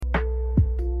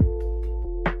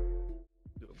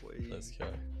Let's go.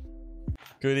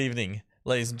 Good evening,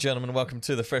 ladies and gentlemen. Welcome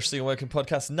to the Freshly Awoken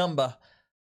podcast number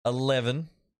 11.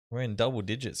 We're in double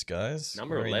digits, guys.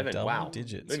 Number We're 11. Wow.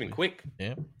 Digits. Moving quick.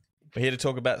 Yeah. We're here to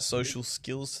talk about social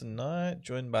skills tonight,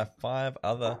 joined by 5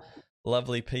 other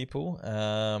lovely people.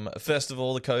 First of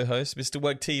all, the co-host, Mr.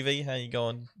 Woke TV. How you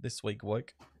going this week,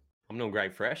 Woke? I'm doing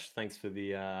great, Fresh. Thanks for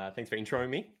introing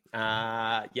me.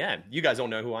 Yeah, you guys all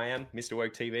know who I am, Mr.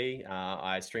 Woke TV.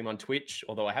 I stream on Twitch,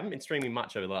 although I haven't been streaming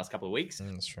much over the last couple of weeks.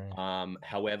 That's true.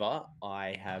 However,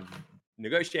 I have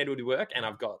negotiated with work, and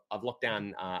I've locked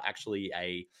down actually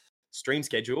a stream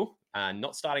schedule.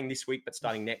 Not starting this week, but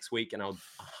starting next week, and I'll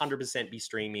 100% be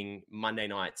streaming Monday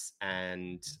nights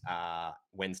and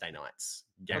Wednesday nights,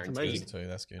 guaranteed.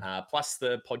 That's good. Plus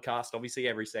the podcast, obviously,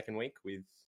 every second week with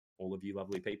all of you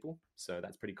lovely people. So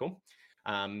that's pretty cool.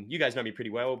 You guys know me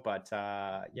pretty well, but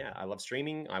yeah, I love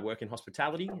streaming. I work in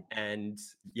hospitality, and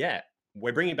yeah,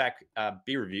 we're bringing back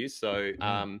beer reviews. So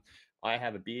I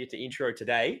have a beer to intro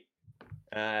today.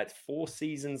 It's Four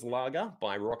Seasons Lager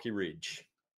by Rocky Ridge.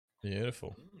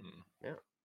 Beautiful. Yeah.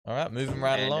 All right, moving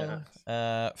right along.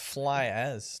 Fly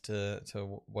As to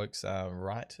Woke's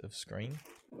right of screen.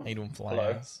 How you doing, Fly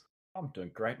Hello. As? I'm doing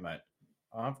great, mate.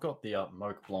 I've got the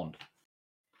Moke Blonde.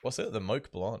 What's it? The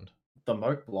Moke Blonde. The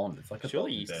Moke Blonde. It's like a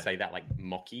Surely you used to bear. say that like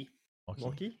mocky.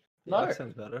 Mocky? No. That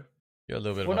sounds better. You're a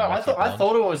little bit Well, of no, a I mocky blonde.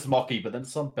 thought it was Mocky, but then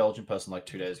some Belgian person like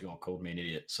 2 days ago called me an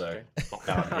idiot. So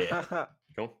now I'm here.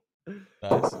 Cool.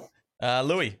 Nice.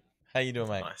 Louis, how you doing,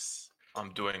 mate? Nice.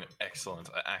 I'm doing excellent.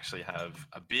 I actually have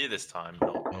a beer this time,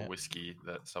 not Yeah. a whiskey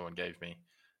that someone gave me.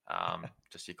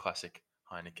 Just your classic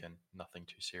Heineken, nothing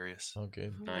too serious. Oh,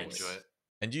 good. I Nice. enjoy it.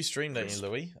 And you stream, don't you, Crisp.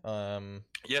 Louis?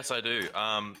 Yes, I do.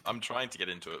 I'm trying to get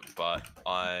into it, but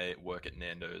I work at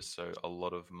Nando's, so a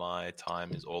lot of my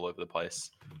time is all over the place.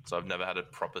 So I've never had a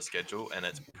proper schedule, and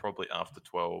it's probably after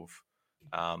 12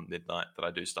 midnight that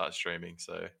I do start streaming.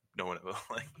 So no one ever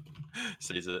like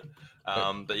sees it.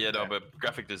 But yeah, no, I'm a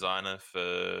graphic designer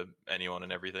for anyone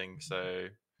and everything. So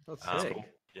That's sick. Cool.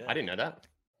 yeah, I didn't know that.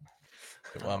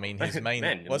 Well, I mean, his main.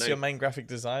 Man, what's no- your main graphic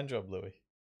design job, Louis?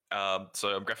 So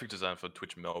I'm graphic designer for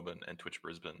Twitch Melbourne and Twitch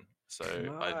Brisbane. So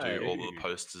I do all the Nice.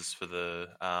 posters for the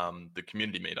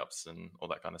community meetups and all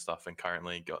that kind of stuff. And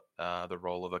currently got the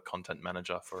role of a content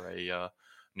manager for a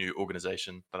new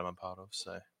organization that I'm a part of.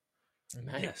 So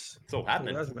Nice. yes, It's all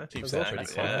happening. Congrats, man. Keeps That's that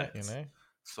awesome. pretty Yeah. quiet, you know.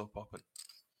 still popping.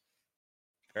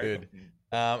 Very Good.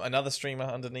 Another streamer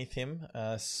underneath him,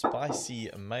 Spicy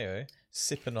Mayo,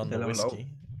 sipping on the Hello, hello. whiskey.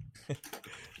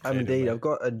 I'm Fair indeed. enough. I've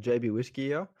got a JB whiskey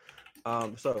here.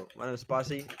 So my name is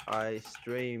Spicy. I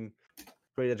stream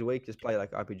 3 days a week, just play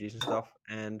like RPGs and stuff.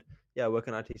 And yeah, I work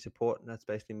in IT support, and that's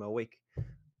basically my week.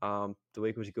 The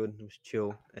week was good, it was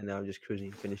chill, and now I'm just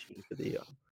cruising, finishing for the year.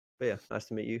 But yeah, nice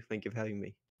to meet you. Thank you for having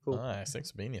me. Cool. Nice,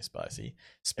 thanks for being here, Spicy.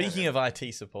 Speaking of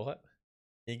IT support,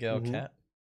 E-Girl Mhm. Cat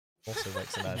also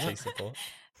works in IT support.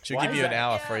 She'll Why give is you an that?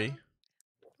 hour Yeah. free.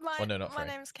 My, no, not my free.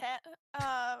 name's Kat.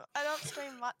 I don't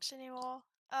stream much anymore.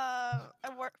 I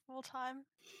work full time.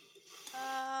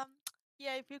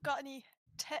 Yeah, if you've got any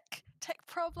tech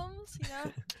problems,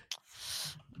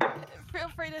 feel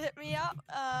free to hit me up.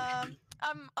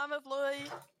 I'm with Louis.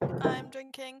 I'm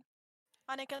drinking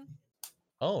Heineken.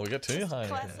 Oh, we got 2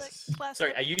 Classic, Heinekens. classic.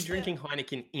 Sorry, are you yeah. drinking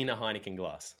Heineken in a Heineken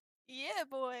glass? Yeah,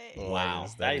 boy. Oh, Wow,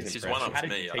 that that is is She's impressive. one How up did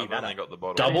to you me. tee I've that only up? got the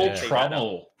bottle. Double Yeah.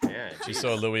 trouble. Yeah. She geez.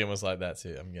 saw Louis and was like, that's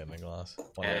it, I'm getting a glass.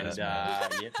 One of And those, mate.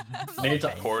 yeah. Need to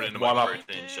Pour it into One my up.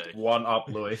 protein shake. One up,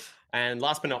 Louis. And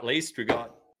last but not least, we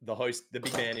got the host, the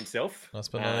big man himself.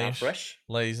 Last but not least, Fresh.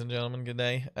 ladies and gentlemen, good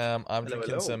day. I'm Hello, drinking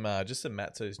hello. just some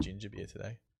Matzo's ginger beer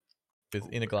today.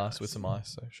 In a glass with some ice,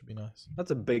 so it should be nice.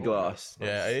 That's a big glass.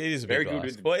 Yeah, it is a Very big good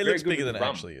glass. with- Well, it very looks good bigger with than it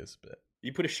rum. actually is, but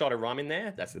You put a shot of rum in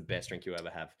there, that's the best drink you ever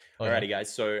have. Oh, yeah. Alrighty,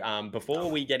 guys. So before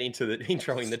we get into the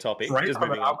introing the topic, Straight just from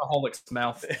an moving on. alcoholic's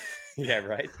mouth. Yeah,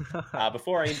 right.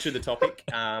 Before I intro the topic,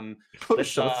 Put a let's,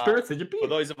 shot of spirits in your for beer.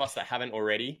 those of us that haven't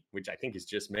already, which I think is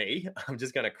just me, I'm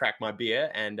just going to crack my beer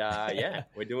and yeah,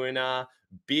 we're doing a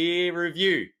beer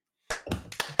review.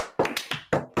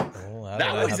 oh, I That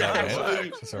don't know was how that actually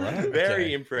went. It's all right. very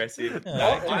Okay. impressive.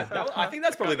 Yeah. No, I think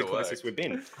that's probably the Kinda closest we've worked.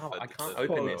 been. Oh, I can't Pog.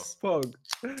 open this. Pog.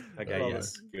 Okay, Love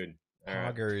yes, good. All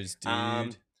right. Poggers,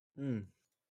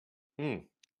 dude.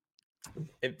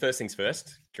 First things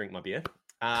first, drink my beer.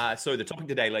 So the topic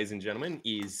today, ladies and gentlemen,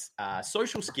 is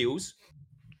social skills,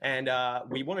 and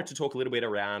we wanted to talk a little bit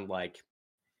around like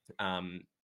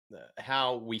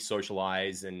how we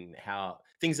socialize and how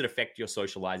things that affect your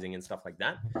socializing and stuff like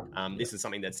that. This is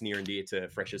something that's near and dear to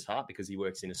Fresh's heart because he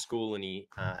works in a school and he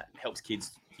helps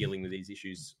kids dealing with these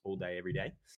issues all day, every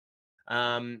day.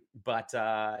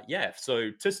 Yeah,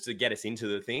 so just to get us into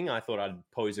the thing, I thought I'd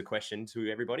pose a question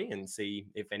to everybody and see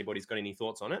if anybody's got any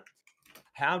thoughts on it.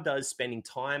 How does spending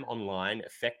time online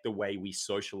affect the way we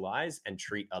socialize and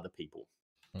treat other people?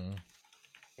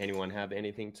 Anyone have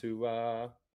anything to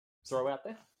throw out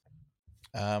there?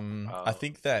 I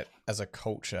think that as a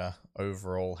culture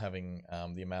overall, having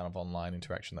the amount of online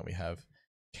interaction that we have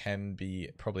can be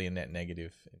probably a net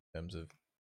negative in terms of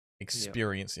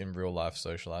experience in real life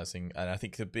socializing. And I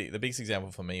think the biggest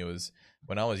example for me was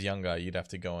when I was younger, you'd have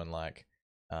to go and like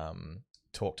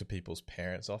talk to people's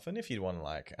parents often if you'd want to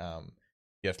like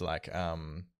you have to like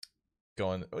go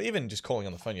on, or even just calling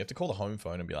on the phone. You have to call the home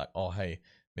phone and be like, oh hey,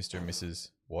 Mr. and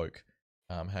Mrs. Woke,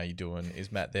 how you doing?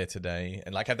 Is Matt there today?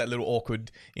 And like have that little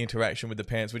awkward interaction with the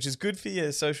parents, which is good for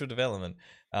your social development.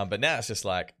 But now it's just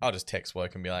like I'll just text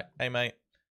Woke and be like, hey mate,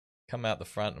 come out the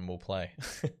front and we'll play.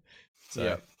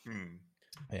 So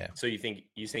yeah. So you think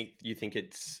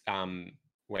it's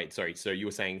wait, sorry. So you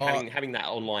were saying having that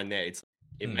online there,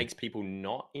 it makes people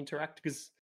not interact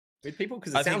with people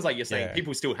because it sounds like you're saying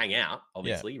people still hang out,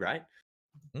 obviously, right?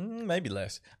 Maybe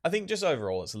less. I think just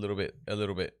overall, it's a little bit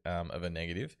of a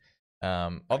negative.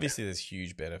 Obviously, there's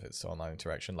huge benefits to online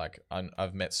interaction. Like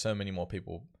I've met so many more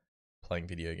people playing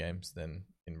video games than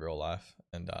in real life,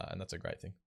 and that's a great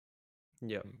thing.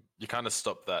 Yeah. You kind of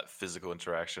stop that physical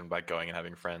interaction by going and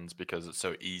having friends because it's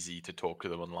so easy to talk to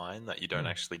them online that you don't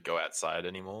actually go outside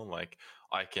anymore. Like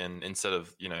I can, instead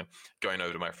of, going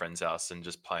over to my friend's house and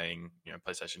just playing,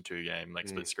 PlayStation 2 game, like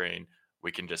split screen,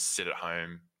 we can just sit at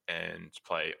home and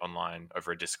play online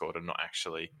over a Discord and not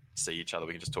actually see each other.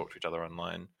 We can just talk to each other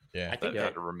online. Yeah. I think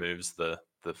that removes the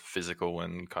physical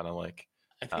and kind of like,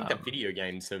 I think that video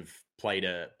games have played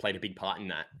a big part in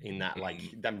that like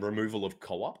that removal of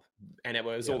co-op, and it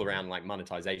was all around like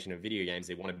monetization of video games.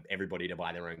 They wanted everybody to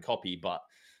buy their own copy, but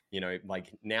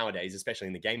like nowadays, especially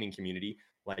in the gaming community,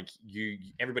 like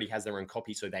everybody has their own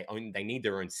copy, so they need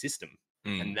their own system,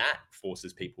 and that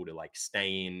forces people to like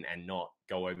stay in and not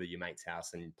go over to your mate's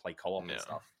house and play co-op and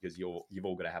stuff, because you've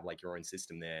all got to have like your own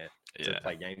system there to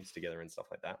play games together and stuff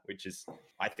like that, which is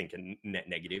I think a net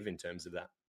negative in terms of that.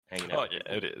 Oh yeah,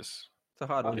 it is. It's a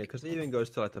hard one because it even goes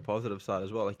to like the positive side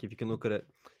as well. Like if you can look at it,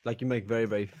 like you make very,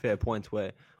 very fair points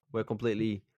where we're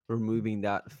completely removing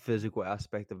that physical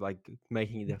aspect of like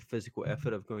making the physical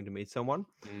effort of going to meet someone.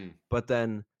 But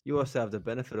then you also have the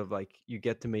benefit of like you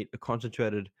get to meet a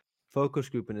concentrated focus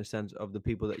group in a sense of the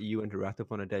people that you interact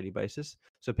with on a daily basis.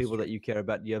 So people that you care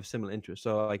about, you have similar interests.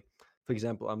 So like, for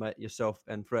example, I met yourself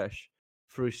and Fresh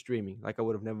through streaming. Like I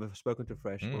would have never spoken to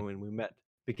Fresh when we met,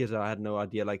 because I had no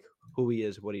idea like who he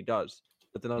is, what he does.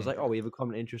 But then I was like, oh, we have a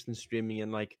common interest in streaming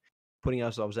and like putting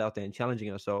ourselves out there and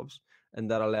challenging ourselves. And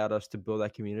that allowed us to build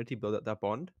that community, build that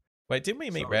bond. Wait, didn't we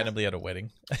meet randomly at a wedding?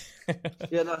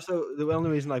 Yeah, no, so the only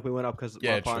reason like we went up because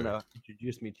my partner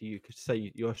introduced me to you to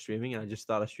say you're streaming, and I just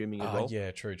started streaming as well.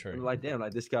 Yeah, true. And I'm like, damn,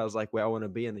 like this guy's like where I want to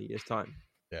be in a year's time.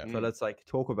 Yeah. So let's like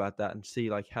talk about that and see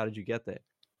like how did you get there?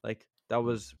 Like that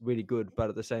was really good, but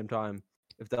at the same time,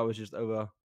 if that was just over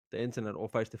the internet or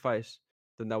face to face,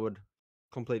 then that would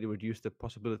completely reduce the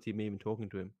possibility of me even talking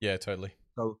to him. Yeah, totally.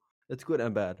 So it's good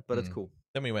and bad, but it's cool.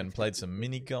 Then we went and played some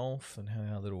mini golf and had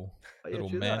our little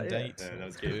man date. Yeah, that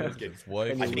was good. That was good.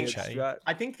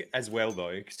 I think as well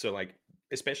though, so like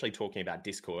especially talking about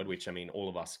Discord, which I mean all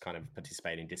of us kind of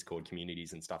participate in Discord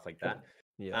communities and stuff like that.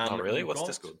 Yeah. Oh really? What's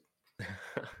Discord?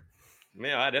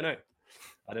 Yeah, I don't know.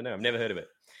 I've never heard of it.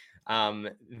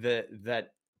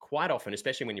 That quite often,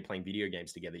 especially when you're playing video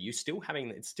games together, it's still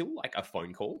like a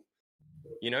phone call.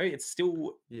 It's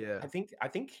still I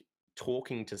think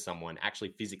talking to someone, actually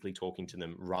physically talking to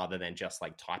them rather than just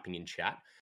like typing in chat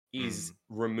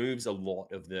removes a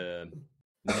lot of the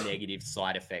negative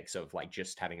side effects of like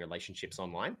just having relationships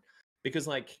online. Because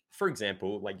like, for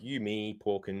example, like you, me,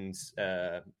 Porkins,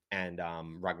 and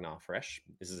Ragnar Fresh,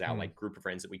 this is our like group of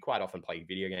friends that we quite often play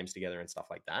video games together and stuff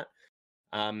like that.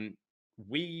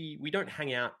 We don't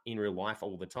hang out in real life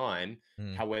all the time.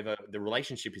 However, the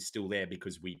relationship is still there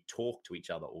because we talk to each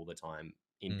other all the time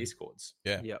in Discords.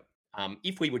 Yeah.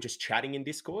 If we were just chatting in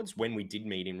Discords when we did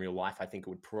meet in real life, I think it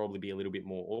would probably be a little bit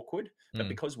more awkward. But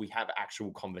because we have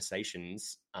actual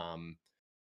conversations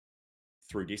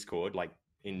through Discord, like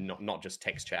in not just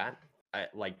text chat,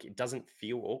 like it doesn't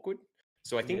feel awkward.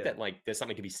 So I think that like there's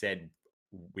something to be said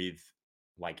with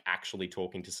like actually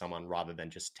talking to someone rather than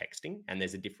just texting, and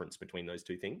there's a difference between those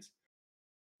two things.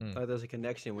 There's a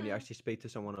connection when you actually speak to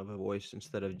someone over voice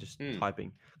instead of just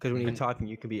typing, because when you're typing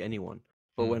you can be anyone,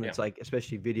 but when it's like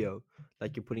especially video,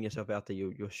 like you're putting yourself out there,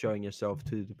 you're showing yourself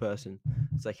to the person.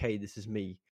 It's like, hey, this is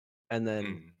me. And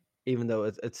then even though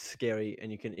it's scary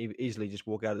and you can easily just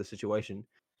walk out of the situation,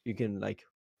 you can like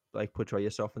portray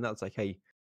yourself, and that's like, hey,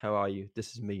 how are you?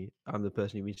 This is me. I'm the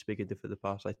person you've been speaking to for the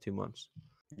past like 2 months.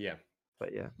 Yeah.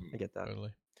 But yeah, I get that.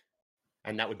 Totally.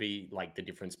 And that would be like the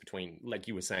difference between, like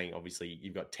you were saying, obviously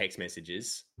you've got text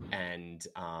messages and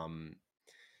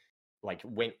like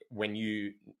when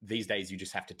you these days you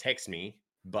just have to text me,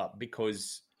 but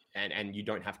because and you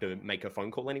don't have to make a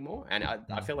phone call anymore. And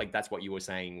I feel like that's what you were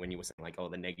saying when you were saying like, oh,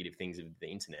 the negative things of the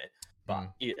internet.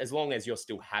 But as long as you're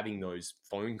still having those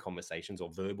phone conversations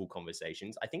or verbal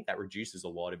conversations, I think that reduces a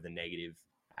lot of the negative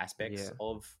aspects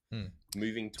of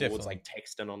moving towards like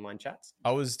text and online chats.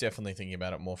 I was definitely thinking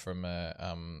about it more from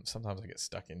sometimes I get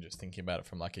stuck in just thinking about it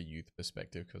from like a youth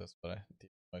perspective, because that's what I did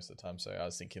most of the time. So I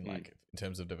was thinking like in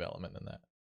terms of development and that.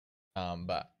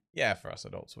 But yeah, for us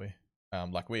adults,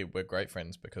 like we're great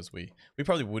friends because we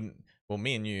probably wouldn't. Well,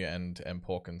 me and you and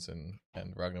Porkins and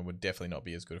Ragnar would definitely not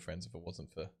be as good of friends if it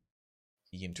wasn't for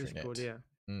the internet. Discord, yeah.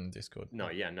 Discord. No,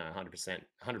 100%.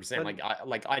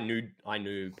 Like I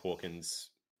knew Porkins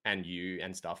and you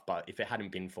and stuff, but if it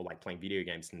hadn't been for like playing video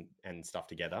games and stuff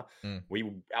together,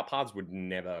 our paths would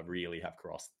never really have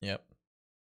crossed. Yep.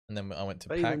 And then I went to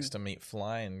PAX to meet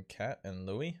Fly and Kat and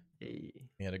Louis. We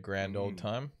had a grand old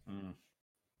time.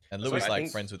 And Louis like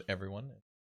friends with everyone.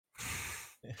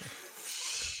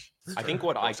 I think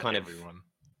what I kind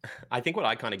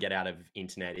of get out of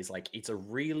internet is like it's a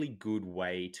really good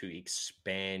way to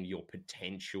expand your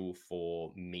potential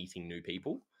for meeting new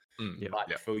people.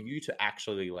 But for you to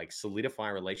actually like solidify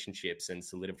relationships and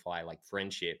solidify like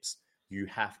friendships, you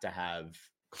have to have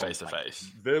face to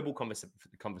face verbal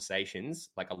conversations,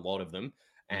 like a lot of them,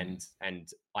 and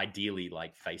ideally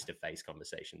like face to face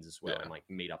conversations as well, and like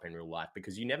meet up in real life,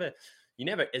 because you never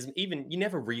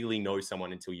really know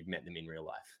someone until you've met them in real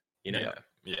life. You know?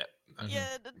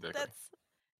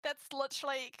 That's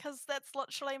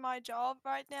literally my job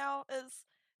right now, is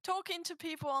talking to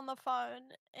people on the phone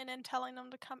and then telling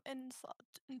them to come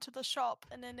into the shop,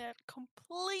 and then they're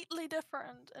completely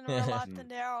different in real life than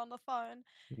they are on the phone.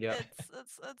 Yeah,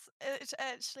 it's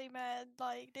actually mad.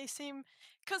 Like they seem,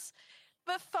 because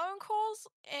with phone calls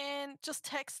and just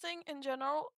texting in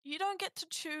general, you don't get to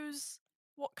choose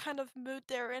what kind of mood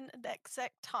they're in at the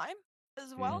exact time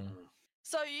as well.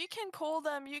 So you can call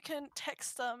them, you can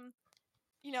text them,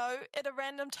 you know, at a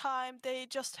random time, they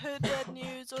just heard bad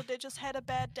news or they just had a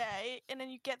bad day, and then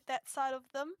you get that side of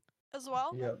them as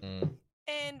well.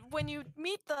 And when you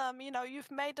meet them, you know,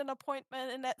 you've made an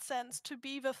appointment in that sense to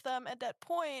be with them at that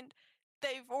point.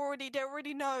 They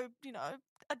already know, you know,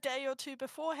 a day or two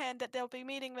beforehand that they'll be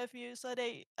meeting with you, so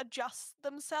they adjust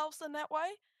themselves in that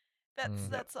way.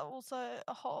 That's also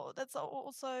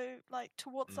like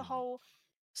towards the whole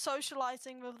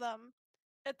socializing with them.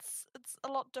 It's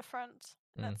a lot different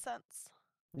in that sense.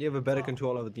 You have a better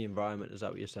control over the environment. Is that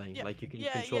what you're saying? Like you can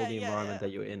control the environment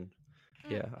that you're in.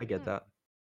 Yeah, I get that.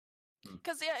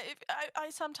 Because if I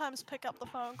sometimes pick up the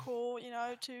phone call, you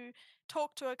know, to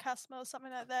talk to a customer or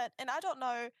something like that, and I don't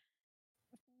know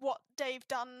what they've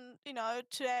done, you know,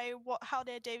 today, how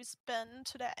their day's been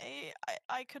today.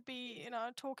 I could be, you know,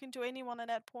 talking to anyone at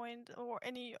that point, or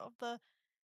any of the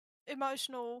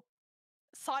emotional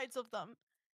sides of them.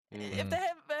 If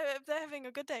they're having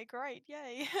a good day, great,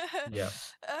 yay.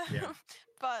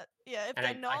 But if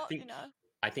they're not, you know.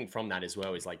 I think from that as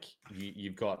well is like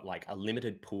you've got like a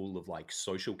limited pool of like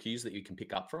social cues that you can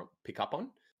pick up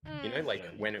on. You know, like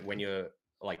when you're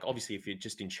like, obviously if you're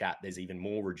just in chat, there's even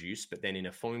more reduced, but then in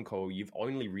a phone call, you've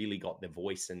only really got their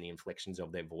voice and the inflections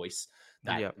of their voice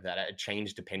that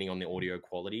change depending on the audio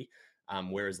quality.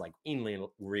 Whereas like in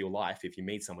real life, if you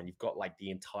meet someone, you've got like the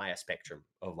entire spectrum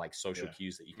of like social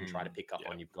cues that you can try to pick up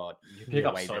on. You've got you pick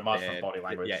up so much from body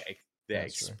language. Their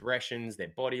expressions,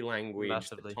 their body language,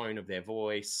 the tone of their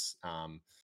voice,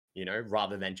 you know,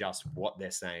 rather than just what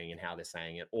they're saying and how they're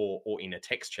saying it, or in a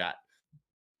text chat.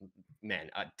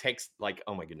 Man, text, like,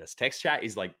 oh my goodness, text chat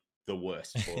is like the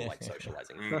worst for like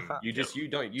socializing. You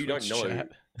don't know.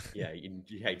 Yeah,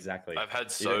 exactly. I've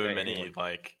had so many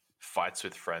like fights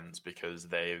with friends because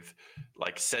they've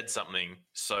like said something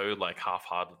so like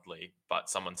half-heartedly, but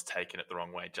someone's taken it the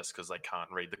wrong way just because they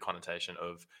can't read the connotation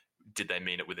of, did they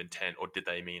mean it with intent, or did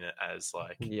they mean it as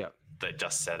like they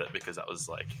just said it because that was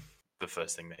like the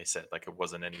first thing they said, like it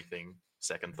wasn't anything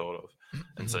second thought of.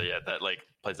 And so that like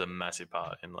plays a massive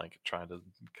part in like trying to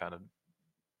kind of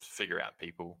figure out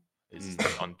people is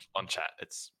on chat.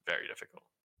 It's very difficult.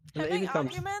 Having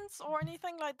arguments or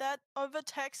anything like that over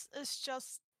text is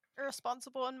just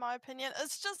irresponsible in my opinion.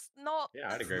 It's just not.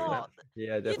 Yeah, I'd agree with that.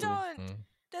 Yeah, definitely.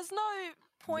 there's no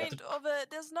point of it.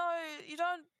 There's no, you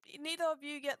don't, neither of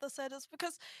you get the status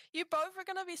because you both are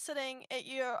going to be sitting at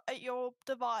your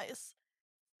device,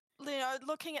 you know,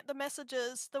 looking at the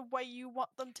messages the way you want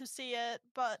them to see it,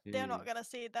 but they're not going to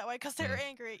see it that way because they're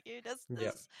angry at you. It's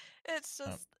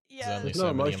just, yeah. only There's so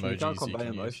no many emotion. You can't emojis you convey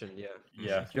can use. emotion. Yeah.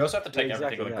 Yeah. You also have to take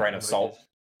everything with a grain of salt.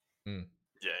 Yeah,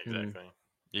 exactly.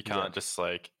 You can't just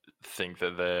like think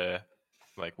that they're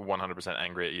like 100%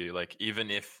 angry at you. Like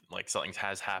even if like something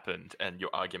has happened and your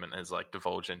argument has like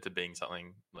divulged into being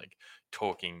something like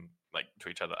talking like to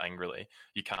each other angrily,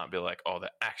 you can't be like, oh, they're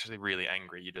actually really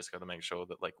angry. You just got to make sure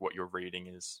that like what you're reading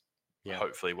is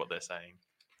hopefully what they're saying.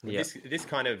 Yeah. This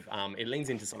kind of it leans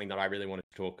into something that I really wanted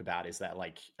to talk about is that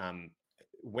like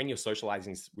when you're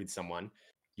socializing with someone,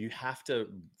 you have to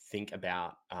think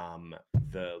about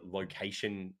the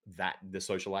location that the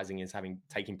socializing is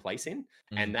taking place in,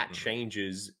 and that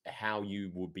changes how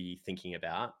you would be thinking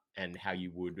about and how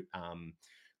you would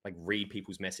like read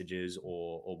people's messages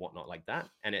or whatnot like that.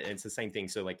 And it's the same thing.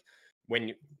 So like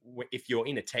if you're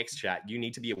in a text chat, you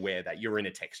need to be aware that you're in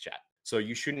a text chat. So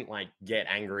you shouldn't like get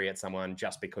angry at someone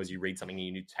just because you read something and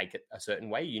you need to take it a certain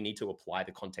way. You need to apply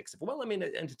the context of, well, I'm in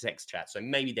a text chat, so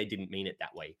maybe they didn't mean it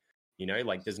that way. You know,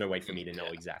 like there's no way for me to know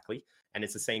exactly. And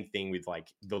it's the same thing with like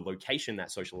the location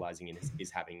that socializing in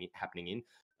is happening in.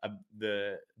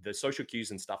 The social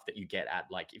cues and stuff that you get at,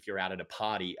 like if you're out at a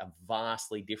party, are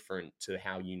vastly different to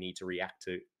how you need to react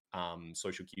to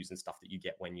social cues and stuff that you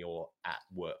get when you're at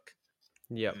work.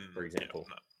 Yeah, for example.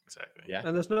 Yeah, exactly. Yeah,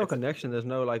 and there's no connection. There's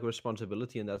no like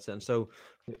responsibility in that sense. So,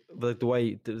 the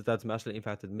way that's massively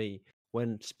impacted me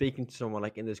when speaking to someone,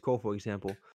 like in this call, for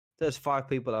example. There's 5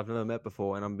 people I've never met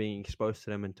before, and I'm being exposed to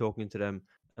them and talking to them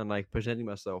and like presenting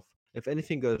myself. If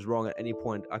anything goes wrong at any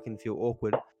point, I can feel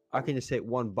awkward. I can just hit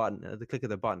one button, and at the click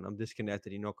of the button, I'm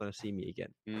disconnected. You're not going to see me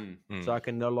again. So I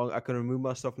can I can remove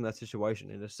myself from that situation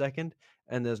in a second,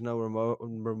 and there's no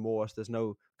remorse. There's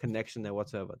no connection there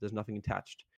whatsoever. There's nothing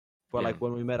attached. But like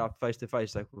when we met up face to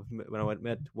face, like when I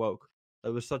met Woke, it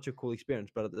was such a cool experience.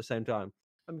 But at the same time,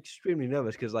 I'm extremely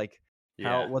nervous because like.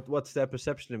 What's their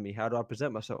perception of me? How do I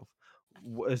present myself?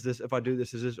 Is this, if I do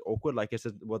this, is this awkward? Like, is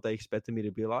it what they expected me to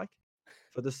be like?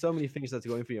 But there's so many things that's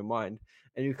going through your mind,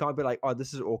 and you can't be like, oh,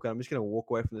 this is awkward. I'm just going to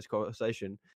walk away from this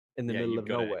conversation in the middle of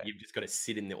nowhere. You've just got to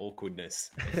sit in the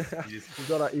awkwardness. You've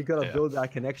got to build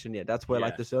that connection. Yeah, that's where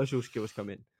like the social skills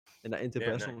come in, and that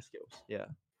interpersonal skills. Yeah,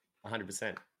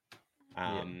 100%.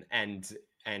 And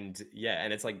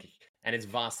it's like, and it's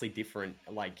vastly different.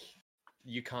 Like,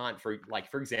 you can't, for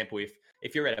example,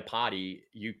 if you're at a party,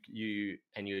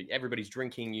 everybody's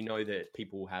drinking, you know that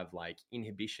people have like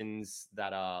inhibitions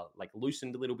that are like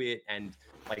loosened a little bit, and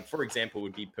like for example, it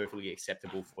would be perfectly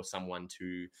acceptable for someone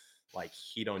to like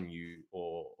hit on you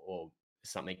or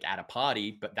something at a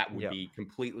party, but that would be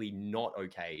completely not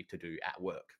okay to do at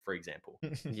work, for example.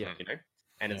 You know,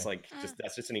 and it's like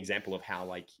that's just an example of how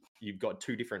like you've got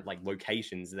 2 different like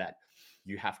locations that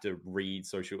you have to read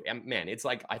social. Man, it's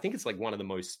like, I think it's like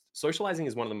socializing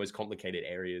is one of the most complicated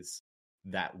areas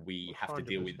that we have 100%. To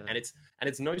deal with. And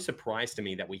it's no surprise to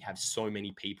me that we have so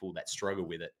many people that struggle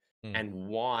with it and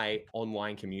why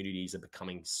online communities are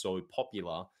becoming so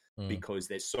popular because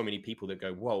there's so many people that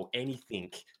go, whoa,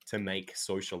 anything to make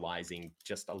socializing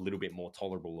just a little bit more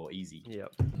tolerable or easy. Yeah.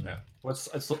 Well,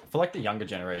 it's for like the younger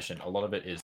generation, a lot of it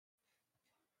is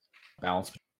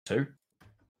balance too.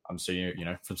 So you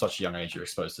know, from such a young age, you're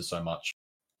exposed to so much,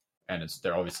 and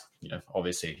they're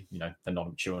obviously, they're not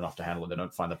mature enough to handle it. They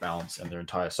don't find the balance, and their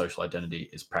entire social identity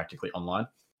is practically online.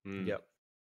 Yep.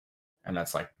 And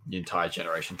that's like the entire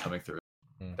generation coming through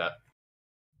that.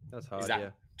 That's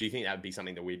hard. Do you think that would be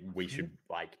something that we should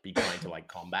like be trying to like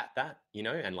combat that, you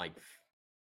know, and like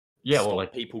stop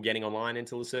like people getting online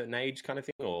until a certain age, kind of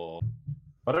thing, or?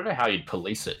 I don't know how you'd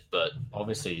police it, but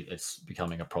obviously it's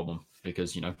becoming a problem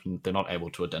because, they're not able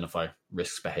to identify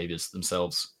risk behaviors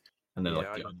themselves. And they're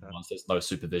like the only ones, there's no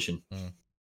supervision.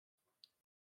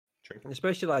 True.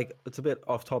 Especially like, it's a bit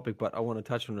off topic, but I want to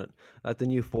touch on it. Like the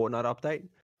new Fortnite update,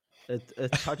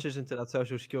 it touches into that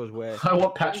social skills where I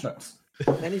want patch notes.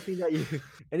 anything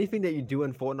that you do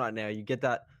in Fortnite now, you get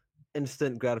that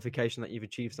instant gratification that you've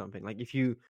achieved something. Like if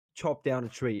you chop down a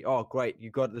tree, oh great,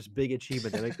 you got this big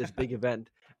achievement, they make this big event,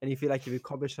 and you feel like you've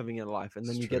accomplished something in life, and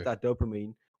then you get that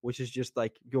dopamine, which is just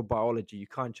like your biology. You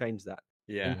can't change that.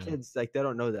 And kids, like, they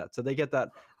don't know that, so they get that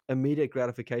immediate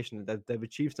gratification that they've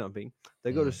achieved something.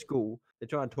 They go to school, they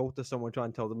try and talk to someone, try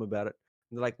and tell them about it,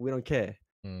 and they're like, we don't care.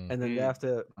 And then they have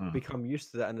to become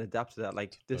used to that and adapt to that.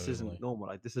 Like, this isn't normal.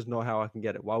 Like, this is not how I can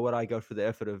get it. Why would I go through the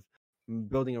effort of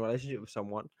building a relationship with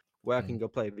someone where I can go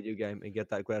play a video game and get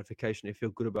that gratification and feel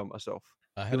good about myself,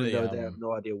 I had even though they a have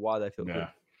no idea why they feel good.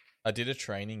 I did a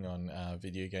training on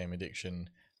video game addiction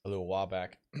a little while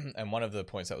back, and one of the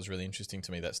points that was really interesting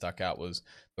to me that stuck out was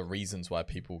the reasons why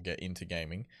people get into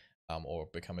gaming or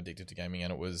become addicted to gaming.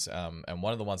 And it was and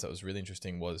one of the ones that was really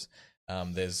interesting was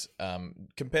there's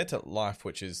compared to life,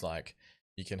 which is like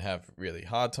you can have really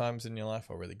hard times in your life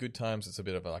or really good times. It's a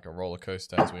bit of like a roller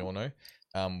coaster, as we all know.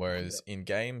 Whereas in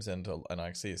games and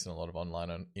I see this in a lot of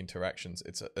online interactions,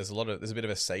 there's a bit of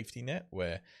a safety net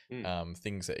where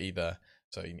things are either,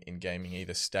 so in gaming,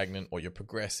 either stagnant or you're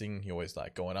progressing. You're always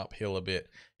like going uphill a bit.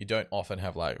 You don't often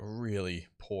have like really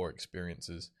poor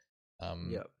experiences.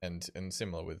 And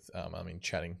similar with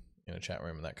chatting in a chat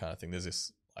room and that kind of thing. There's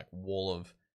this like wall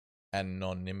of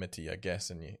anonymity, I guess,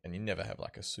 and you never have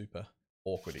like a super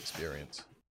awkward experience.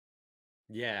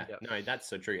 Yeah, no, that's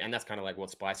so true. And that's kind of like what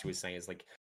Spicy was saying is like,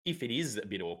 if it is a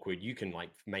bit awkward, you can like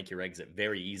make your exit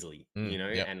very easily,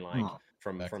 and like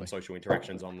from social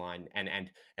interactions online and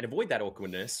avoid that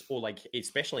awkwardness, or like,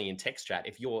 especially in text chat,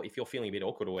 if you're feeling a bit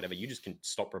awkward or whatever, you just can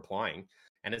stop replying.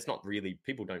 And it's not really,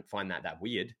 people don't find that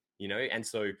weird,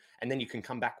 and then you can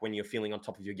come back when you're feeling on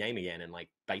top of your game again and like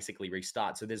basically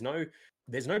restart. So there's no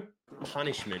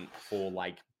punishment for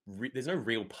like, there's no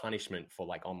real punishment for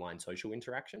like online social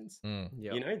interactions.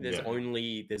 There's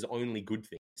only good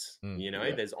things.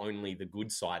 There's only the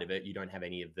good side of it. You don't have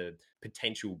any of the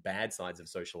potential bad sides of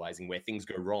socializing where things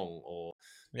go wrong, or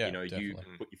you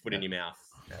put your foot in your mouth,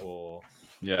 or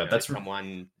that's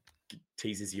someone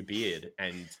teases your beard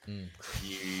and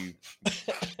you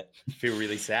feel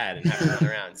really sad and have to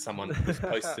run around. Someone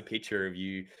posts a picture of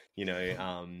you,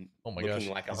 looking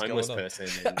like a homeless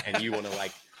person, and you want to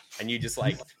like, and you just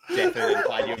like deafen and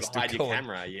hide your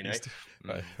camera,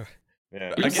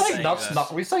 Yeah,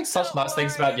 we're saying such nice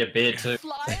things about your beard too.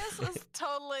 Flyers is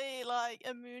totally like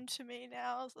immune to me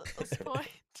now at this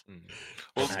point.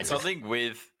 Well, something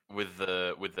with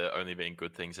the only being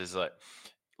good things is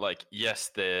like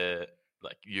yes, they're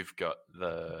like, you've got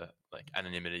the like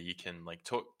anonymity. You can like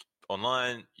talk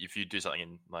online. If you do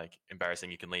something like embarrassing,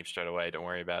 you can leave straight away. Don't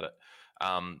worry about it.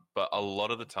 But a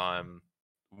lot of the time,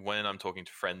 when I'm talking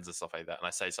to friends and stuff like that, and I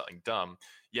say something dumb,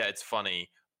 yeah, it's funny,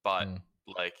 but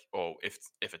like, or if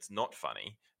it's not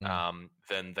funny,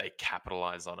 then they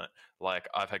capitalize on it. Like,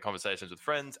 I've had conversations with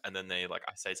friends, and then I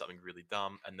say something really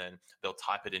dumb, and then they'll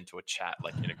type it into a chat,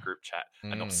 like in a group chat,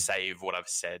 and they'll save what I've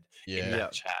said in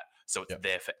that chat, so it's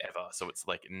there forever. So it's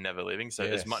like never leaving. So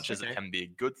as much as it can be a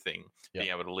good thing, being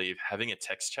able to leave, having a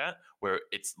text chat where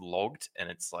it's logged and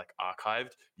it's like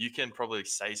archived, you can probably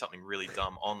say something really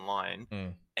dumb online,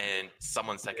 and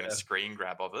someone's taken a screen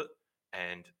grab of it,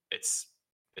 and it's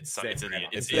in the internet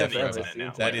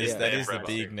now. That is the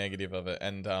big negative of it.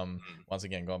 And once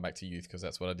again, going back to youth, because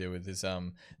that's what I deal with, is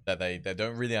that they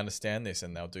don't really understand this,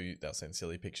 and they'll send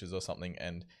silly pictures or something,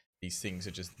 and these things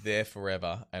are just there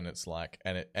forever, and it's like,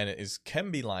 and it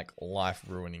can be like life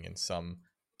ruining in some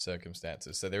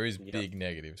circumstances. So there is big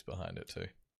negatives behind it too.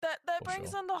 That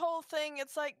brings in the whole thing.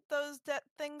 It's like that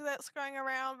thing that's going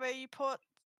around where you put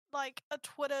like a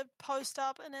Twitter post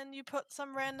up, and then you put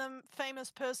some random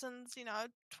famous person's,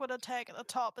 Twitter tag at the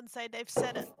top and say they've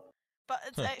said it, but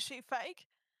it's actually fake.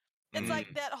 It's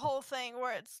like that whole thing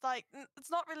where it's like,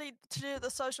 it's not really to do with the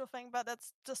social thing, but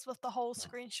it's just with the whole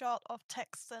screenshot of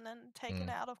text and then taken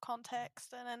out of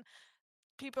context, and then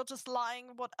people just lying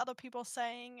what other people are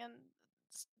saying, and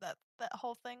that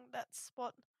whole thing. That's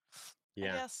what. I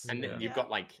guess, and then you've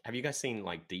got like, have you guys seen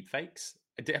like deep fakes?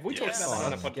 Have we talked about that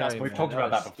on a podcast? We've talked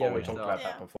about that before.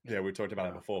 Yeah, we talked about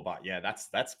it before, but yeah,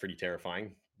 that's pretty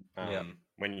terrifying.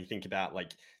 When you think about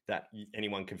like that,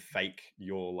 anyone can fake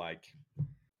your like,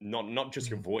 not just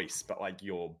your voice, but like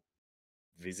your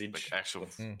visage, like actual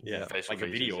facial like a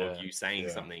video of you saying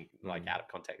something like out of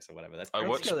context or whatever. That's I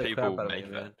watch people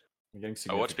make that.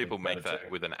 I watch people make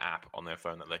that with an app on their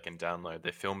phone that they can download.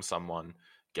 They film someone,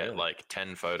 get like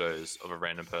 10 photos of a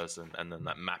random person, and then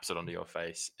that maps it onto your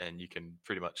face, and you can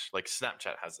pretty much, like,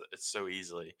 Snapchat has it. It's so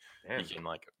easily. You can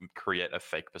like create a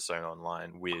fake persona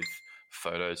online with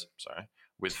photos.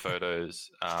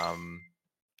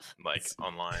 Like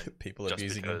online, people just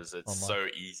abusing because it's online.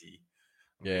 so easy.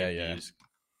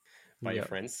 By your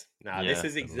friends. This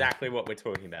is exactly what we're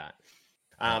talking about.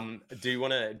 Do you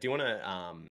want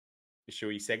to should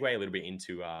we segue a little bit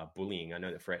into bullying? I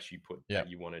know that Fresh, you put that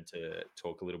you wanted to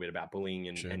talk a little bit about bullying,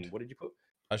 and what did you put?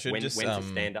 I should when to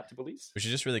stand up to bullies? We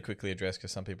should just really quickly address,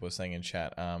 because some people are saying in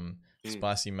chat,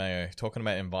 Spicy Mayo, talking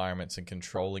about environments and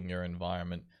controlling your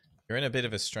environment. You're in a bit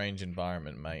of a strange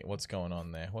environment, mate. What's going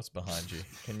on there? What's behind you?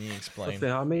 Can you explain? What's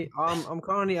behind me? I'm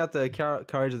currently at the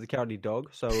Courage of the Cowardly Dog,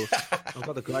 so I've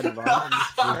got the great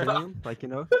environment. Like, you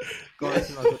know, guys,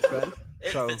 you know, good friend.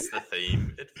 It So fits the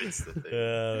theme. It fits the theme.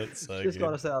 Yeah, that's so just good.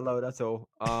 gotta say hello. That's all.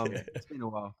 It's been a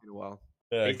while.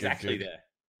 Yeah, good, exactly good. there.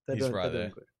 They're He's right they're there.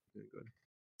 Good. Doing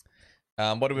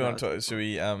good. What do we No, want to talk? it's Should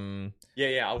we?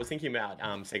 Yeah. I was thinking about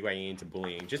segueing into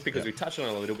bullying, just because we touched on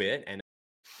it a little bit and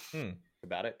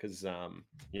about it, because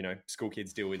you know, school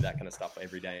kids deal with that kind of stuff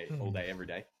every day, all day, every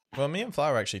day. Well, me and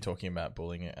Fly were actually talking about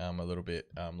bullying a little bit,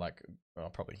 like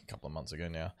probably a couple of months ago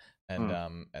now, and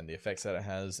the effects that it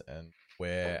has, and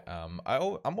where I'm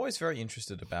always very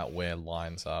interested about where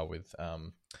lines are with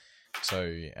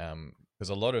because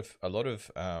a lot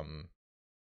of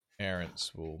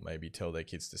parents will maybe tell their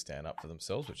kids to stand up for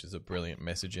themselves, which is a brilliant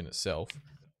message in itself,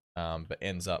 but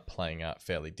ends up playing out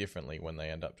fairly differently when they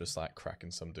end up just like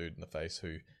cracking some dude in the face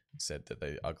who said that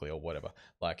they're ugly or whatever.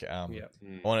 Like,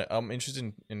 I'm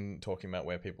interested in talking about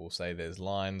where people say there's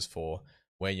lines for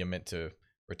where you're meant to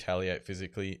retaliate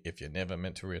physically, if you're never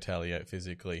meant to retaliate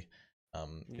physically.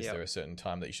 Is there a certain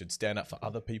time that you should stand up for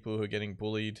other people who are getting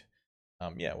bullied?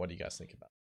 What do you guys think about?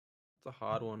 It's a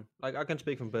hard one. Like, I can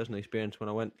speak from personal experience when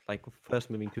I went, like, first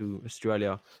moving to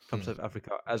Australia from South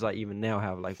Africa, as I even now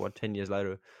have, like, 10 years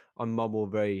later, I mumble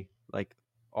very, like,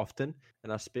 often,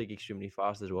 and I speak extremely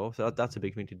fast as well. So that's a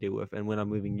big thing to deal with. And when I'm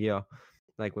moving here,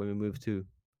 like when we moved to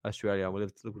Australia, we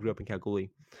grew up in Kalgoorlie.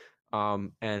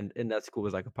 And in that school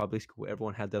was like a public school.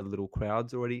 Everyone had their little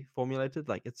crowds already formulated.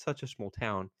 Like, it's such a small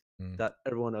town that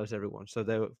everyone knows everyone. So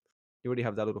you already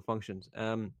have that little functions.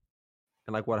 And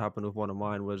like what happened with one of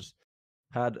mine was,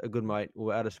 had a good mate. We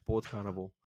were at a sports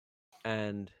carnival,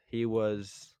 and he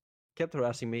kept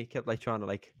harassing me, kept like trying to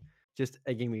like just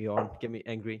egging me on, get me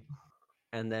angry.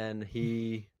 And then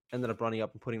he ended up running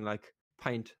up and putting like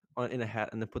paint in a hat,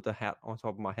 and then put the hat on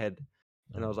top of my head.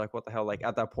 And I was like, what the hell? Like,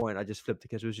 at that point, I just flipped,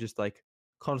 because it was just like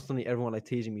constantly everyone like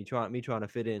teasing me, trying to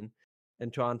fit in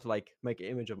and trying to like make an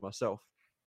image of myself.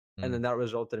 And then that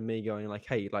resulted in me going like,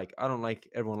 hey, like, I don't like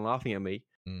everyone laughing at me.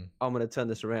 I'm going to turn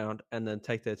this around and then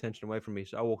take the attention away from me.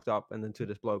 So I walked up and then to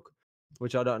this bloke,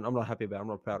 which I'm not happy about. I'm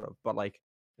not proud of. But like,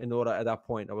 in order, at that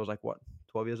point, I was like, what,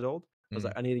 12 years old? I was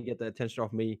like, I need to get the attention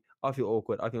off me. I feel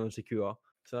awkward. I feel insecure.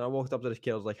 So I walked up to this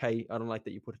kid. I was like, hey, I don't like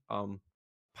that you put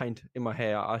paint in my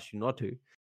hair. I asked you not to.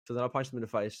 So then I punched him in the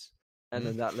face. And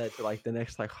then that led to like the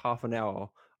next like half an hour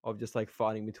of just like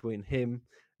fighting between him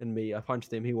and me. I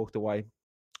punched him. He walked away.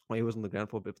 Well, he was on the ground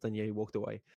for a bit, but then he walked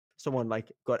away. Someone like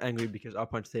got angry because I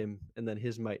punched him, and then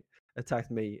his mate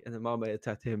attacked me, and then my mate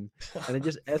attacked him, and it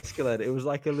just escalated. It was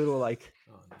like a little like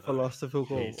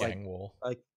philosophical gang war.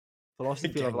 like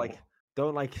philosophy of like,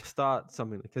 don't like start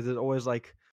something, because there's always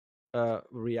like a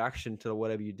reaction to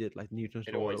whatever you did, like Newton's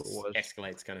law. It always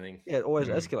escalates, kind of thing. Yeah, it always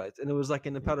escalates, and it was like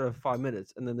in the matter of 5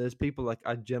 minutes, and then there's people like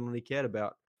I genuinely cared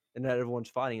about, and now everyone's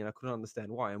fighting, and I couldn't understand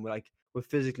why, and we're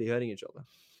physically hurting each other.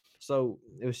 So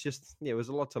it was just, it was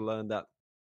a lot to learn, that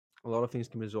a lot of things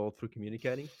can be resolved through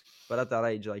communicating. But at that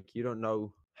age, like, you don't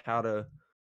know how to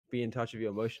be in touch with your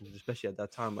emotions, especially at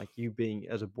that time. Like, you being,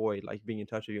 as a boy, like being in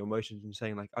touch with your emotions and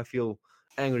saying like, I feel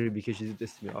angry because you did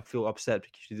this to me. I feel upset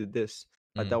because you did this.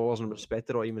 Like, that wasn't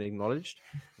respected or even acknowledged.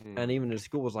 And even in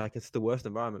school was like, it's the worst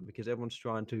environment, because everyone's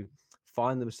trying to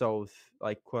find themselves,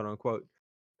 like, quote unquote,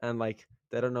 and like,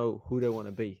 they don't know who they want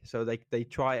to be. So they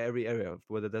try every area,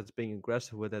 whether that's being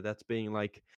aggressive, whether that's being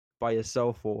like by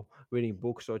yourself or reading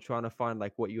books, or trying to find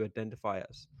like what you identify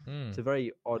as. It's a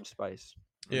very odd space.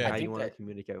 Yeah, how you want to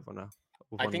communicate with one another.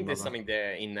 I think there's something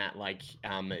there in that, like,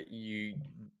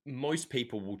 most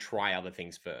people will try other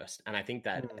things first, and I think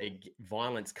that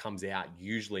violence comes out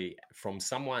usually from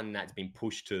someone that's been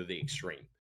pushed to the extreme.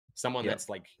 Someone that's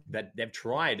like that they've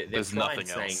tried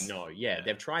saying no. Yeah,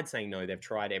 they've tried saying no. They've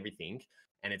tried everything,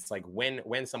 and it's like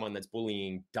when someone that's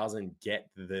bullying doesn't get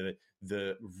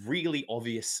the really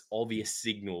obvious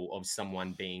signal of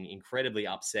someone being incredibly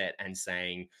upset and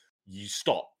saying, "You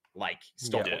stop what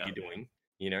you're doing,"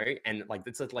 you know, and like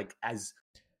it's like as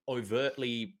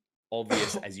overtly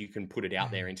obvious as you can put it out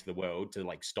there into the world to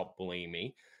like stop bullying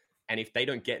me. And if they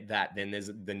don't get that, then there's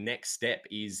the next step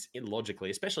is logically,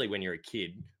 especially when you're a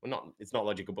kid. Well, it's not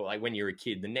logical, but like when you're a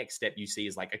kid, the next step you see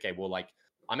is like, okay, well, like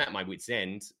I'm at my wit's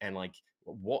end, and like,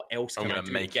 what else can I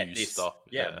do to get this? Stop.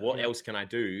 Yeah, what else can I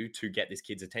do to get this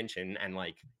kid's attention and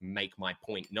like make my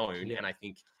point known? And I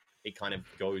think it kind of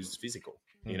goes physical,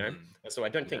 you know. So I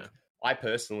don't think I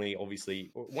personally,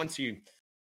 obviously, once you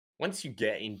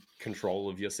get in control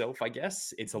of yourself, I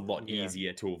guess it's a lot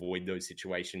easier to avoid those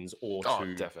situations or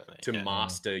to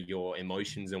master your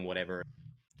emotions and whatever.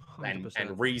 and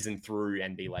 100%. reason through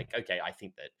and be like, okay, I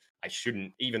think that I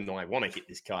shouldn't, even though I want to hit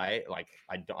this guy, like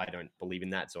I don't believe in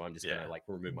that, so I'm just gonna like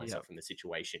remove myself from the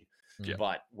situation. Yeah.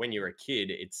 But when you're a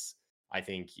kid, I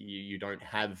think you don't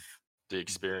have the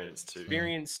experience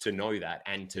to know that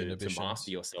and to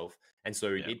master yourself. And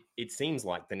so it seems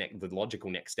like the logical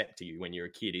next step to you when you're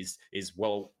a kid is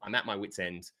well, I'm at my wit's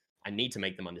end. I need to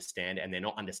make them understand, and they're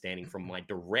not understanding from my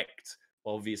direct,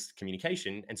 obvious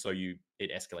communication, and so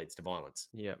it escalates to violence.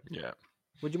 Yeah.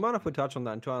 Would you mind if we touch on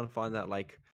that and try and find that,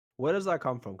 like, where does that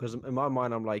come from? Because in my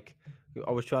mind, I'm like,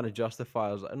 I was trying to justify.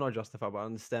 I was like, not justify, but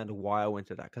understand why I went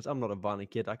to that. Because I'm not a violent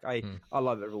kid. Like I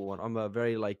love everyone. I'm a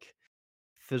very like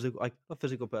physical, like a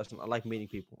physical person. I like meeting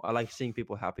people. I like seeing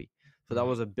people happy. So that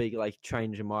was a big like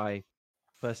change in my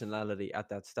personality at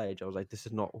that stage. I was like, this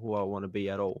is not who I want to be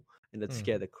at all, and it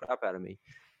scared the crap out of me.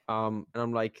 And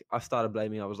I'm like, I started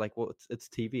blaming. I was like, well, it's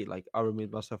TV. Like I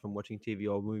removed myself from watching TV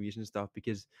or movies and stuff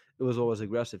because it was always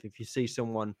aggressive. If you see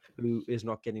someone who is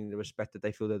not getting the respect that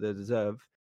they feel that they deserve,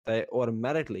 they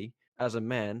automatically, as a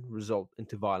man, result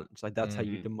into violence. Like that's how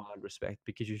you demand respect,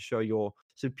 because you show your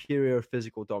superior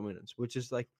physical dominance, which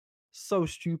is like so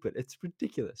stupid. It's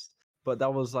ridiculous. But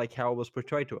that was like how it was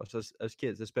portrayed to us as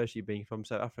kids, especially being from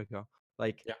South Africa.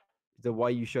 Like the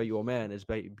way you show you're a man is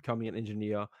by becoming an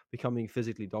engineer, becoming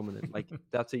physically dominant. Like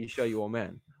that's how you show you're a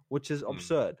man, which is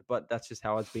absurd, but that's just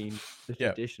how it's been the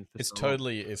tradition. For it's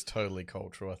totally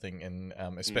cultural, I think, and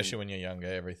especially when you're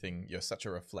younger, you're such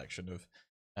a reflection of.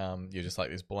 You're just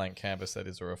like this blank canvas that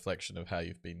is a reflection of how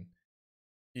you've been.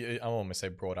 I almost say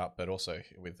brought up, but also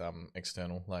with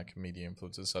external like media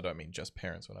influences. So I don't mean just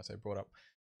parents when I say brought up,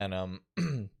 and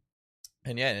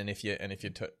and if you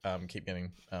keep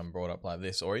getting brought up like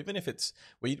this, or even if it's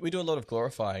we do a lot of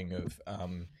glorifying of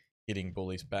hitting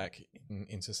bullies back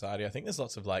in society. I think there's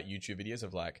lots of like YouTube videos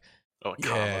of like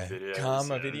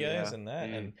karma videos and that.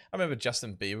 And I remember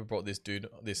Justin Bieber brought this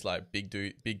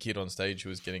big kid on stage who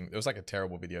was it was like a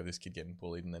terrible video of this kid getting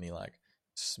bullied, and then he like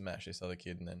smashed this other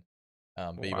kid, and then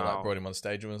Bieber like brought him on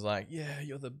stage and was like, yeah,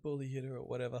 you're the bully hitter or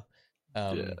whatever.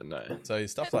 So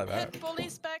stuff like that.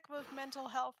 Bullies back with mental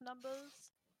health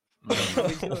numbers.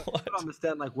 I don't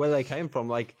understand like where they came from,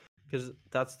 like, because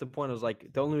that's the point. Is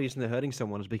like the only reason they're hurting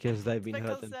someone is because they've been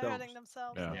hurt themselves. They're hurting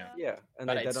themselves. Yeah, and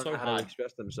they don't know how to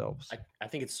express themselves. I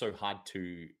think it's so hard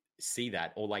to see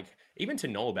that, or like even to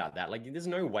know about that. Like, there's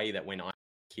no way that when I was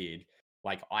a kid,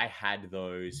 like I had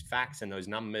those facts and those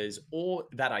numbers, or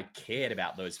that I cared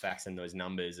about those facts and those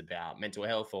numbers about mental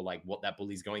health, or like what that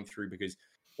bully's going through, because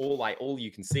all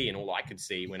you can see and all I could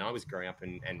see when I was growing up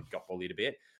and got bullied a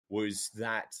bit was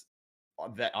that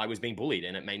I was being bullied,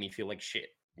 and it made me feel like shit,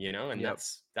 you know. And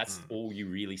that's all you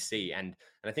really see. And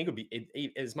I think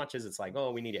as much as it's like,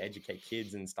 oh, we need to educate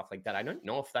kids and stuff like that, I don't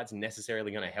know if that's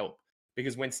necessarily going to help,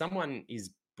 because when someone is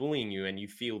bullying you and you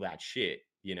feel that shit,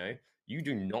 you know, you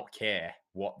do not care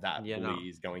what that bully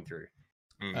is going through.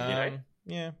 You know?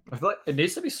 Yeah, I feel like it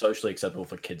needs to be socially acceptable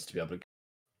for kids to be able to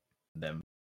them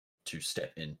to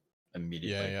step in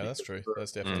immediately. Yeah, that's true.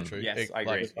 That's definitely true. Yes, I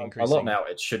agree. A lot now,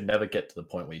 it should never get to the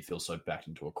point where you feel so backed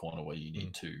into a corner where you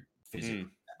need to physically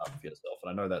stand up for yourself.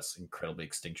 And I know that's incredibly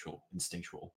instinctual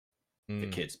for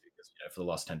kids, because for the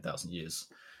last 10,000 years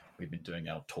we've been doing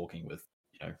our talking with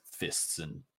fists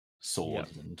and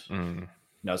swords and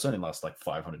it's only last like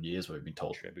 500 years where we've been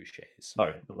told trebuchets.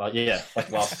 No, like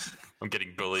last. I'm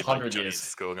getting bullied by Johnny at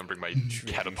school. I'm gonna bring my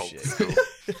catapult to school.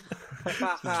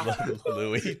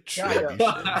 Louis, just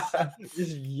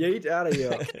yeet out of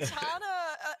here. A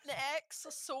katana, an axe,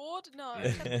 a sword. No,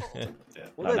 catapult.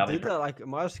 Well, they did that like in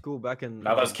my school back in.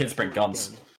 Now those kids bring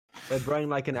guns. They bring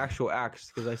like an actual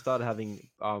axe, because they started having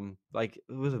like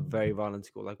it was a very violent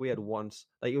school. Like we had once,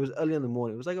 like it was early in the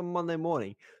morning. It was like a Monday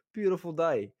morning, beautiful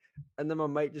day. And then my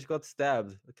mate just got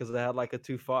stabbed because they had like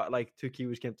two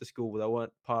Kiwis came to school, but they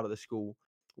weren't part of the school.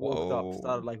 Walked up,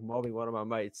 started like mobbing one of my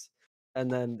mates, and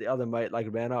then the other mate like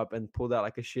ran up and pulled out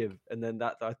like a shiv, and then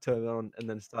that I turned on and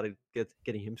then started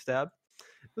getting him stabbed.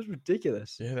 It was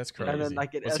ridiculous. Yeah, that's crazy. And then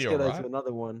like it escalated to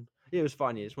another one. Yeah, it was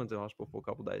fine. Yeah, just went to the hospital for a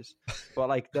couple of days. But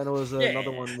like then it was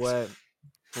another one where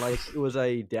like it was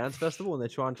a dance festival and they're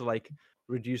trying to like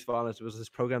reduce violence. It was this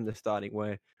program they're starting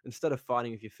where instead of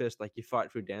fighting with your fist, like you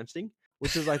fight through dancing,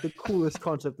 which is like the coolest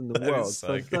concept in the world.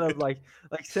 So instead of like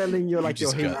selling your like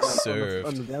your heat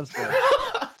on the dance floor.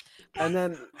 And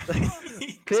then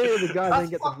clearly the guy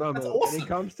didn't get the moment, and he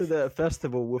comes to the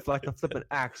festival with like a flippant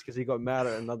axe because he got mad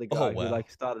at another guy who like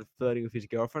started flirting with his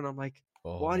girlfriend. I'm like,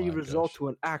 why do you resort to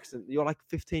an axe? And you're like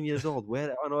 15 years old.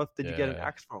 Where on earth did you get an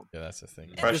axe from? Yeah, that's the thing.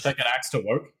 Fresh take an axe to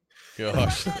work.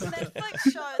 Gosh. That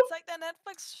Netflix show. It's like that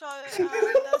Netflix show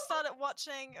that I started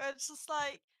watching. It's just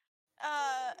like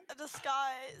this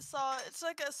guy saw, it's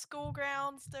like a school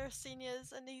grounds, they're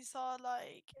seniors, and he saw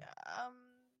like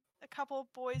a couple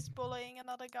of boys bullying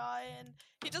another guy, and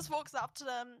he just walks up to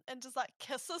them and just like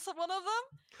kisses one of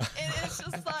them, and it's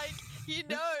just like, you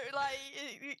know, like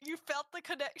you felt the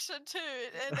connection too,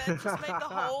 and then just made the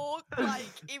whole like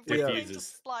everything Diffuses.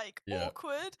 just like Yeah.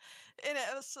 awkward, and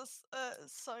it was just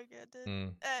so good, dude.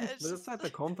 Mm. It's But it's like the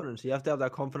confidence. You have to have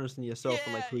that confidence in yourself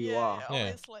and like who you yeah, are. Yeah.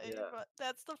 obviously, Yeah. but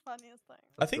that's the funniest thing.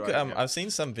 I think right, yeah. I've seen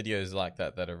some videos like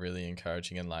that are really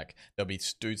encouraging, and like there'll be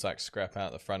dudes like scrap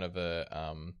out the front of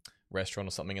a restaurant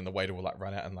or something, and the waiter will like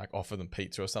run out and like offer them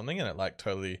pizza or something, and it like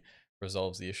totally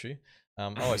resolves the issue.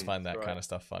 I always find that Right. kind of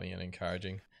stuff funny and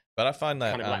encouraging. But I find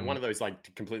that Kind of like one of those like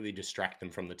to completely distract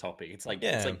them from the topic. It's like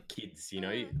Yeah. it's like kids, you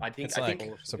know. I think It's I like think when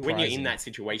you're surprising. in that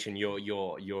situation,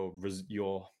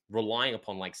 you're relying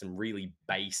upon like some really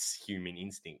base human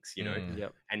instincts, you know. Mm.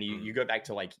 Yep. And you go back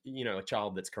to like, you know, a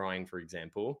child that's crying, for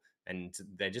example, and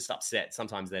they're just upset.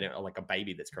 Sometimes they don't, like a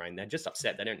baby that's crying, they're just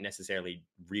upset. They don't necessarily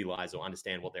realize or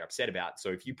understand what they're upset about. So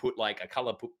if you put like a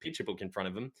color picture book in front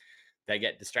of them, they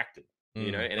get distracted,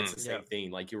 you know. And it's the same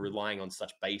thing. Like you're relying on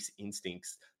such base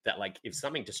instincts that like if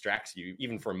something distracts you,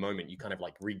 even for a moment, you kind of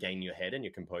like regain your head and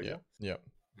your composure. Yeah.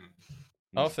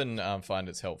 I often find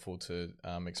it's helpful to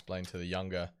explain to the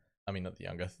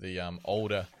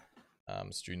older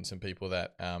students and people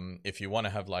that if you want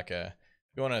to have like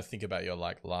if you want to think about your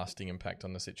like lasting impact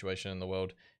on the situation in the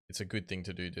world, it's a good thing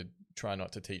to do to try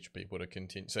not to teach people to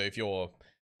continue. So if you're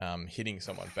hitting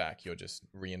someone back, you're just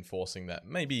reinforcing that.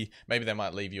 Maybe they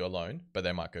might leave you alone, but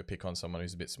they might go pick on someone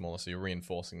who's a bit smaller. So you're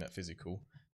reinforcing that physical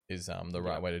is the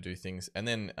right way to do things. And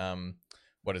then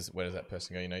where does that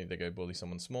person go? You know, they go bully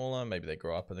someone smaller. Maybe they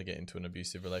grow up and they get into an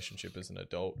abusive relationship as an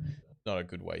adult. Not a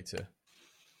good way to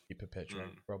keep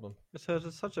perpetuating the problem. So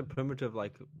it's such a primitive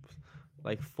like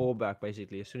fallback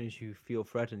basically. As soon as you feel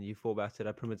threatened, you fall back to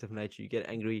that primitive nature. You get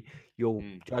angry, your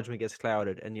judgment gets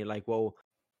clouded, and you're like, well,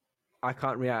 I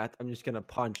can't react. I'm just gonna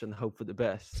punch and hope for the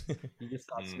best. You just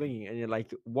start swinging, and you're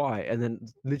like, why? And then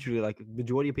literally, like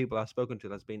majority of people I've spoken to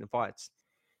that's been in fights,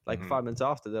 like 5 minutes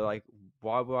after, they're like,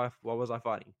 why was I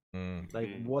fighting?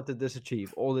 Like, what did this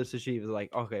achieve? All this achieve is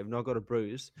like, okay, I've not got a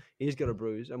bruise. He's got a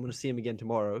bruise. I'm gonna see him again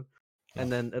tomorrow,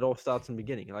 and then it all starts in the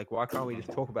beginning. Like, why can't we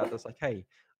just talk about this? Like, hey,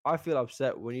 I feel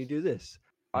upset when you do this.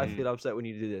 I feel upset when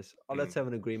you do this. Oh, let's have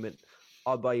an agreement.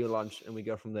 I'll buy you lunch, and we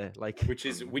go from there. Like, which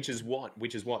is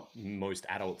what most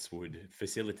adults would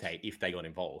facilitate if they got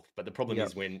involved. But the problem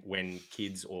is when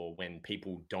kids or when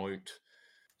people don't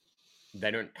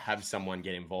have someone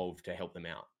get involved to help them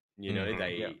out. You know,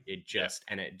 it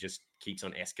just keeps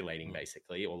on escalating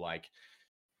basically, or like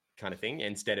kind of thing.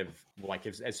 Instead of like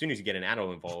as soon as you get an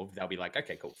adult involved, they'll be like,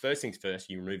 okay, cool. First things first,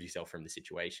 you remove yourself from the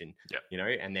situation. You know,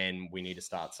 and then we need to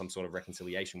start some sort of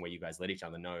reconciliation where you guys let each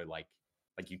other know, like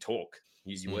you talk,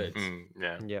 use your words.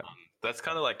 That's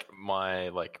kind of like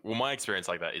my experience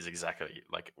like that is exactly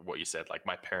like what you said. Like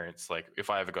my parents, like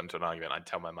if I ever got into an argument, I'd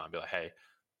tell my mom, be like, hey,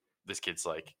 this kid's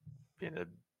like being a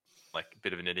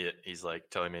bit of an idiot. He's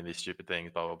like telling me these stupid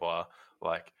things, blah blah blah.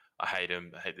 Like I hate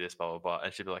him, I hate this, blah blah blah.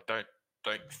 And she'd be like, don't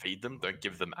feed them, don't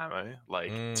give them ammo.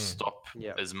 Like stop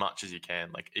as much as you can.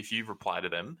 Like if you reply to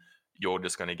them, you're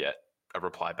just going to get a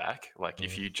reply back. Like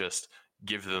if you just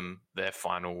give them their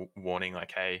final warning,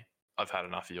 like, hey, I've had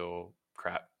enough of your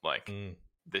crap. Like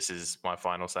this is my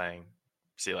final saying.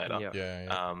 See you later.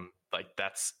 Like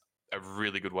that's a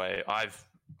really good way. I've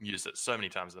used it so many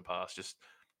times in the past. Just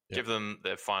give them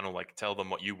their final, like tell them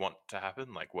what you want to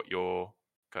happen, like what you're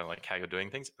kind of like how you're doing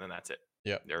things, and then that's it.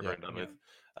 They're over and done with.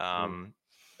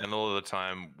 And all of the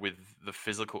time with the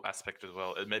physical aspect as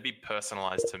well, it may be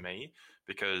personalized to me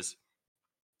because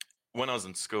when I was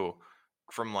in school,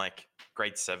 from like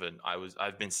grade 7,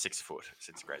 I've been 6 foot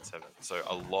since grade 7. So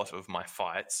a lot of my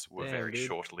fights were very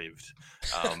short lived.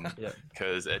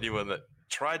 Because anyone that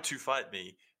tried to fight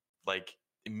me, like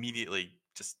immediately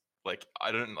just like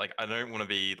I don't want to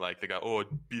be like the guy, oh, I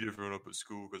beat everyone up at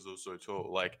school because I was so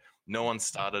tall. Like no one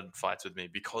started fights with me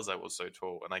because I was so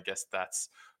tall. And I guess that's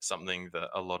something that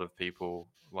a lot of people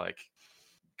like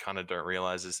kind of don't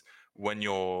realize is when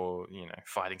you're, you know,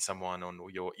 fighting someone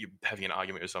or you're having an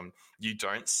argument with someone, you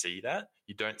don't see that.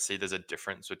 You don't see there's a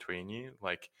difference between you.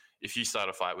 Like if you start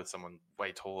a fight with someone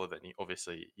way taller than you,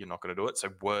 obviously you're not going to do it. So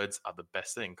words are the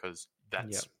best thing because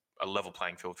that's a level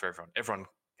playing field for everyone. Everyone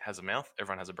has a mouth.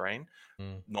 Everyone has a brain.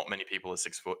 Not many people are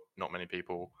 6 foot. Not many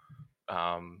people,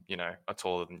 you know, are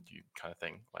taller than you, kind of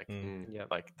thing. Like,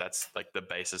 like that's like the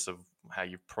basis of how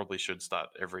you probably should start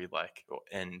every or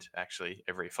end actually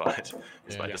every fight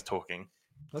is by just talking.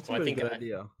 That's a Well, I really think good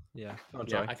idea. Yeah. Oh,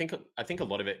 Yeah, sorry. I think a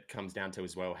lot of it comes down to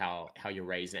as well how you're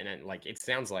raised, and like it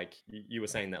sounds like you were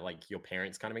saying that like your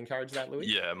parents kind of encourage that, Louis.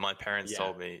 Yeah, my parents Yeah.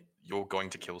 told me you're going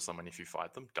to kill someone if you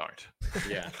fight them. Don't.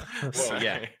 Yeah. So, Well,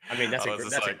 yeah. I mean, that's I a was gr-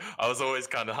 just that's like, I was always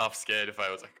kind of half scared if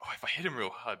I was like, oh, if I hit him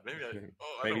real hard, maybe I Maybe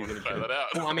don't he's want to gonna throw that out.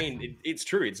 Well, I mean, it's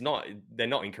true. It's not. They're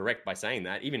not incorrect by saying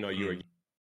that, even though you're.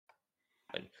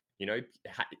 You know,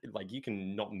 like you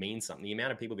can not mean something. The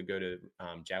amount of people that go to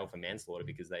jail for manslaughter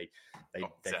because they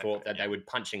exactly, thought that they were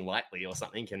punching lightly or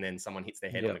something, and then someone hits their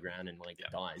head on Yeah. the ground and like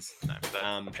dies. No,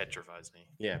 that petrifies me.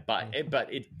 Yeah, but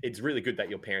it's really good that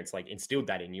your parents like instilled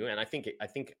that in you, and I think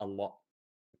a lot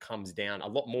comes down, a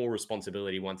lot more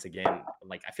responsibility once again.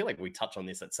 Like I feel like we touch on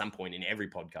this at some point in every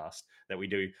podcast that we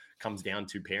do, comes down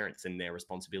to parents and their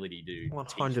responsibility to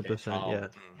teach their 100%. child Yeah.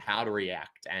 how to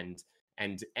react and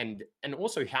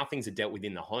also how things are dealt with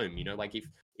in the home. You know, like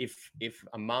if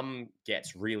a mum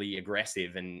gets really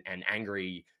aggressive and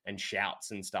angry and shouts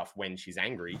and stuff when she's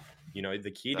angry, you know, the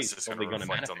kid That's is just probably gonna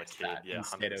going to reflect manifest on the kid, that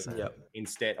yeah, instead 100%. of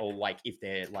instead, or like if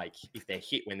they're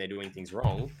hit when they're doing things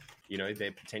wrong, you know,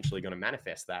 they're potentially going to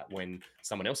manifest that when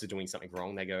someone else is doing something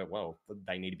wrong. They go, well,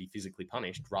 they need to be physically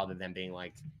punished rather than being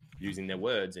like using their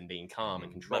words and being calm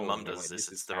and My controlled. mum and being does like, this.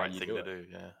 is It's the how right you thing do to it." do.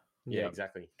 Yeah. Yeah,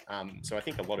 exactly. So I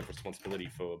think a lot of responsibility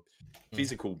for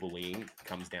physical bullying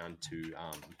comes down to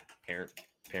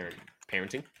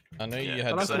parenting. I know Yeah. you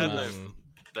had But some.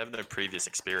 they have no previous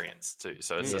experience too,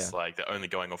 so it's just like they're only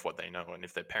going off what they know. And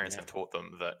if their parents have taught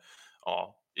them that,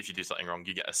 oh, if you do something wrong,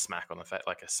 you get a smack on the face,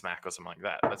 like a smack or something like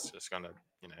that, that's just gonna,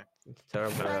 you know, It's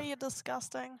terrible. Very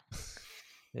disgusting.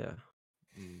 Yeah.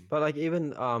 But like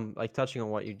even like touching on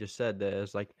what you just said,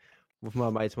 there's like with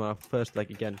my mates when I first like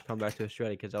again come back to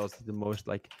Australia, because that was the most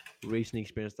like recent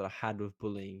experience that I had with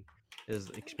bullying, is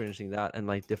experiencing that and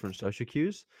like different social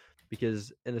cues.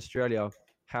 Because in Australia,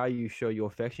 how you show your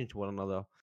affection to one another,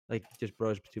 like just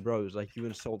bros to bros, like you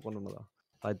insult one another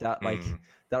like that, like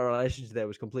that relationship there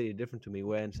was completely different to me.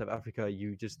 Where in South Africa,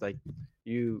 you just like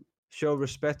you show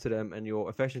respect to them and your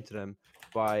affection to them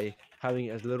by having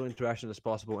as little interaction as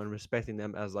possible and respecting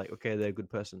them as like, okay, they're a good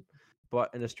person. But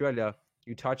in Australia,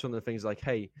 you touch on the things like,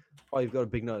 hey, oh, you've got a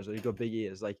big nose or you've got big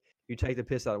ears. Like you take the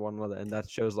piss out of one another, and that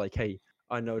shows like, hey,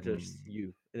 I noticed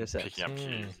you in a sense. picking up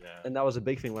cues. Yeah. And that was a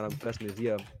big thing when I first moved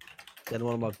here. Then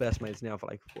one of my best mates now for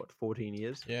like what 14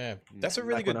 years. Yeah, that's a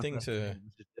really Back when good I thing first to moved, it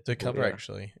was just to difficult, cover. yeah.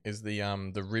 Actually, is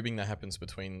the ribbing that happens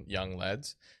between young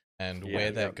lads and Yeah,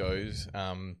 where that goes.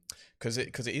 Because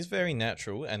it is very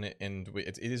natural, and it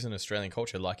is an Australian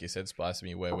culture, like you said, Spice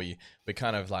Me, where we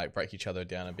kind of like break each other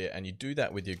down a bit, and you do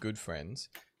that with your good friends.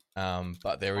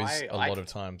 But there is a lot of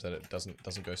times that it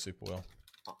doesn't go super well.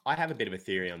 I have a bit of a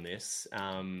theory on this,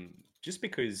 just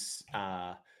because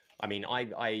I mean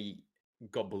I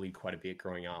got bullied quite a bit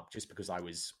growing up, just because I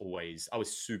was always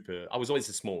the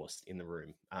smallest in the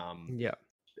room.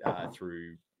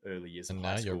 Through early years of And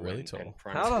high now you're school really and tall.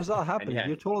 primary How does that happen? yeah.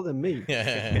 You're taller than me.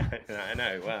 Yeah. I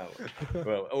know.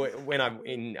 Well, when I'm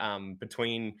in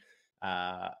between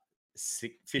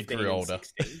 15 grew and older.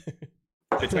 16,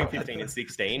 between 15 and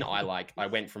 16, I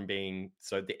went from being,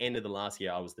 so at the end of the last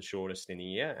year I was the shortest in the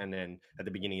year, and then at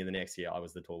the beginning of the next year I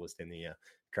was the tallest in the year.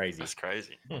 Crazy. That's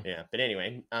crazy. Yeah, but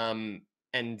anyway, and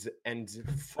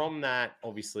from that,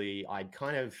 obviously I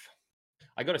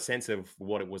got a sense of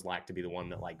what it was like to be the one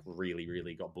that like really,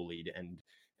 really got bullied,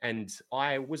 and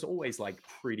I was always like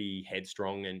pretty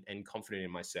headstrong and confident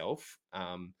in myself,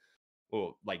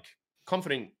 or like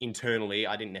confident internally.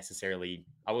 I didn't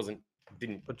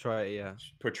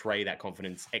portray that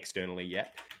confidence externally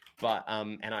yet, but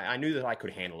and I knew that I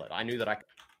could handle it. I knew that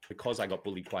because I got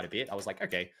bullied quite a bit, I was like,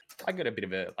 okay, I got a bit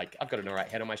of I've got an all right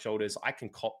head on my shoulders. I can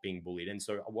cop being bullied. And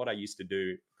so what I used to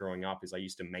do growing up is I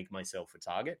used to make myself a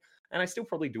target, and I still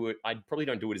probably do it. I probably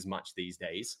don't do it as much these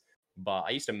days, but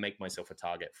I used to make myself a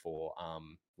target for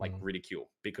ridicule,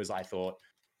 because I thought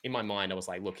in my mind, I was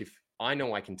like, look, if I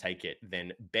know I can take it,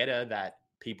 then better that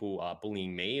people are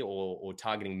bullying me or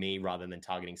targeting me rather than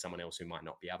targeting someone else who might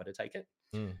not be able to take it.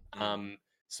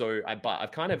 So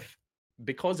I've kind of,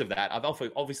 because of that, I've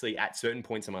obviously at certain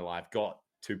points in my life got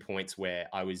to points where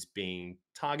I was being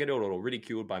targeted or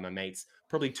ridiculed by my mates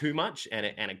probably too much, and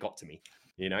it got to me,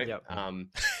 you know. Yep.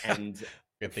 And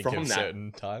I think from of that,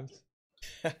 certain times.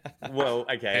 well,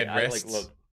 okay, Head rests.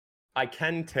 look, I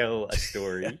can tell a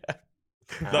story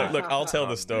Look, I'll tell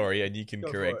the story and you can Go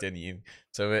for correct it. any.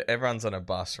 So everyone's on a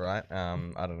bus, right?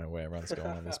 I don't know where everyone's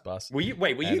going on this bus. Were you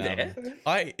And, there?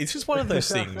 It's just one of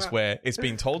those things where it's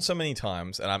been told so many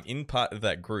times, and I'm in part of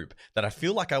that group that I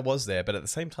feel like I was there, but at the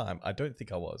same time, I don't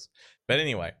think I was. But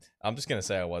anyway, I'm just gonna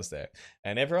say I was there,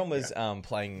 and everyone was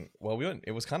playing. Well,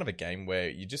 it was kind of a game where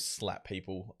you just slap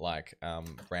people like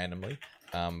randomly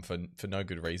for no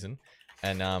good reason,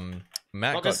 and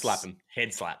Matt Not got just slap him,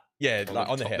 head slap. Yeah, like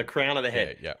on the top, head, the crown of the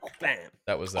head. Yeah, Bam.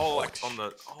 that was the like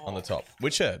on the top,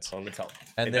 which hurts. On the top.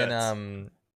 And It then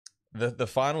hurts. the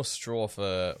final straw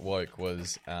for Woke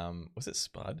was it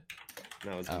Spud?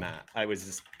 No, it was Matt. I was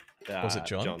just. Was it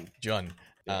John? John.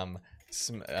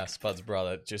 Spud's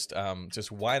brother just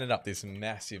winded up this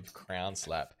massive crown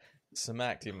slap,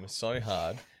 smacked him so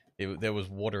hard there was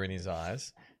water in his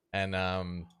eyes, and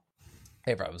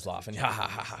everyone was laughing. Ha ha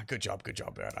ha ha! Good job,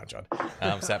 well done,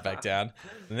 John. Sat back down.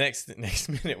 The next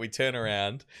minute, we turn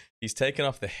around. He's taken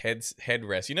off the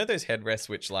headrest. You know those headrests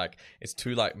which like it's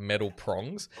two like metal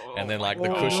prongs, and then like the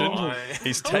cushion. my.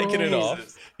 He's taken it off.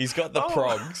 Jesus. He's got the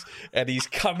prongs, and he's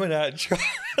coming out.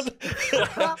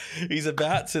 He's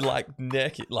about to like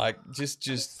neck it, like just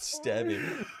stab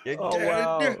him.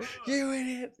 Wow. You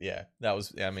idiot! Yeah, that's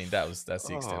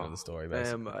the extent of the story,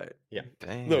 basically. Man, mate. Yeah.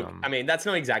 Damn. Look, I mean, that's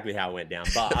not exactly how it went down,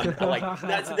 but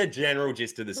that's the general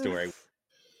gist of the story.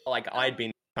 Like, I'd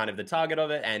been kind of the target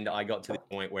of it, and I got to the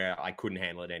point where I couldn't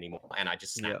handle it anymore, and I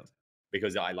just snapped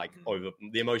because I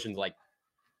the emotions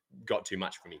got too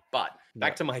much for me. But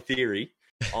back to my theory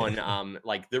on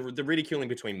the ridiculing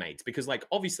between mates, because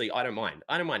obviously I don't mind.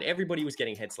 Everybody was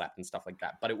getting head slapped and stuff like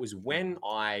that, but it was when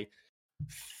I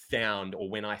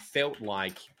felt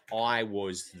like I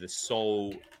was the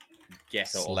sole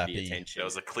getter of Slappy. the attention. There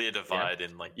was a clear divide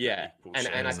in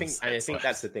and I think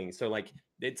that's the thing. So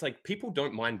it's people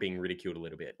don't mind being ridiculed a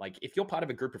little bit. Like if you're part of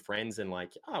a group of friends and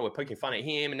we're poking fun at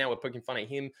him and now we're poking fun at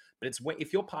him, but it's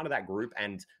if you're part of that group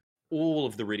and all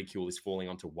of the ridicule is falling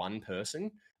onto one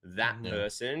person, that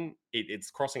person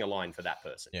it's crossing a line for that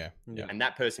person. Yeah. And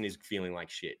that person is feeling like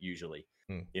shit usually.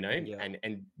 You know, Yeah.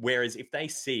 and whereas if they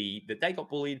see that they got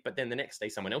bullied, but then the next day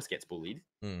someone else gets bullied,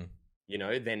 you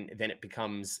know, then it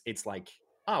becomes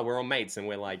we're all mates and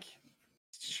we're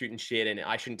shooting shit, and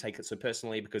I shouldn't take it so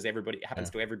personally because it happens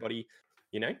to everybody,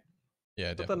 you know.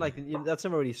 Yeah, But definitely. then that's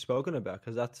never really spoken about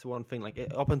because that's one thing.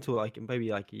 Up until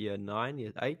maybe year 9,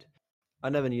 year 8, I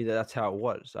never knew that's how it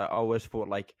was. I always thought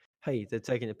hey, they're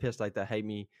taking a piss, they hate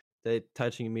me. They're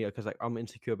touching me because I'm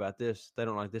insecure about this. They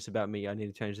don't like this about me. I need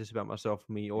to change this about myself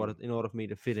in order for me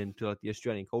to fit into the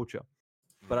Australian culture.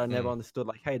 But I never understood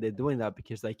hey, they're doing that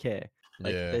because they care.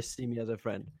 They see me as a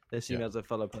friend. They see me as a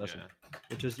fellow person.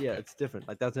 Which is it's different.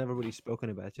 That's never really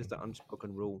spoken about. It's just an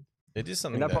unspoken rule. It is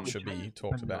something that should be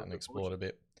talked about and explored a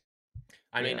bit.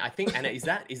 I mean, I think, and is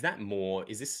that more?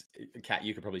 Is this, Kat?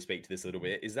 You could probably speak to this a little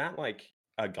bit. Is that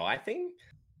a guy thing?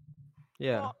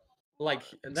 Yeah. That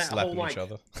Slapping whole each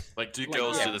other. Do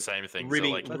girls do the same thing?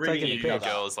 Ribbing You each other.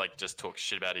 girls just talk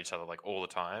shit about each other all the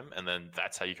time, and then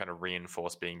that's how you kind of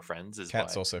reinforce being friends. Is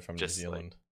Cat's by also from New just,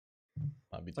 Zealand.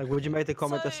 Might be Would you make the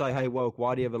comment to So- say, "Hey, Woke,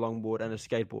 why do you have a longboard and a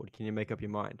skateboard? Can you make up your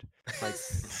mind?"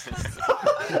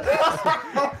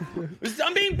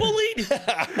 I'm being bullied.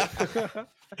 I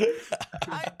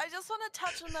just want to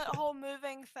touch on that whole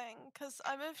moving thing because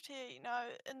I moved here,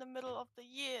 in the middle of the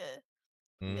year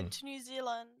into New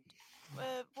Zealand,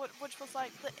 which was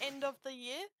the end of the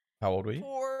year How old were you?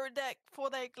 for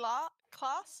their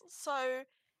class. So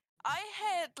I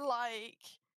had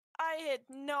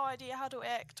no idea how to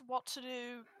act, what to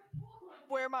do,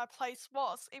 where my place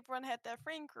was. Everyone had their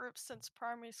friend groups since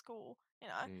primary school,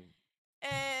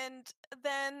 and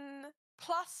then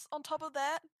plus on top of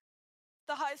that,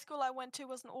 the high school I went to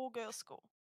was an all-girls school.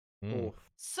 Mm.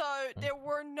 So there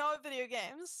were no video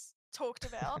games talked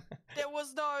about. There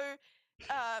was no.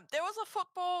 There was a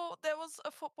football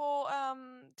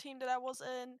team that I was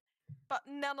in, but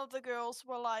none of the girls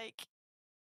were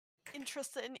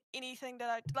interested in anything that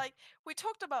I like. We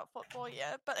talked about football,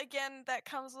 but again, that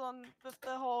comes on with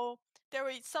the whole.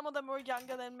 Some of them were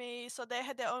younger than me, so they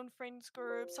had their own friends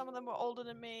groups. Some of them were older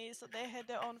than me, so they had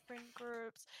their own friend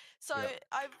groups. So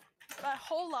my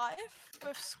whole life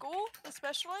with school,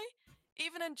 especially,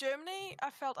 even in Germany, I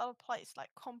felt out of place,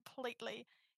 completely.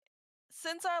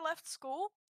 Since I left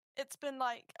school, it's been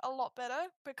a lot better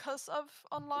because of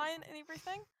online and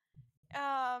everything.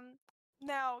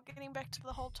 Now getting back to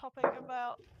the whole topic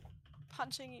about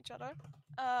punching each other.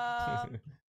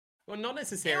 Well, not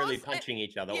necessarily It was- punching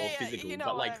each other or yeah, physical, you know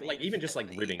but what I mean. even just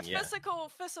ribbing. Yeah. Physical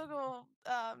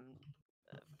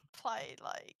play,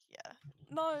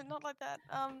 no, not like that.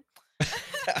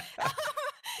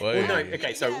 Well, no, Whoa.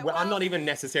 okay. So Yeah, I'm not well- even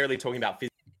necessarily talking about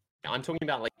physical. I'm talking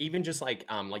about like even just like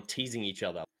teasing each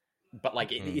other, but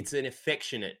like it's an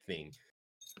affectionate thing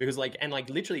because like and like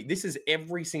literally this is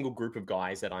every single group of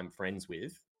guys that I'm friends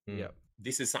with. Yep.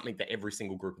 This is something that every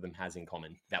single group of them has in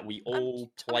common that we I'm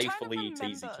all trying to playfully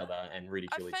tease each remember. other and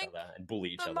ridicule each think other and bully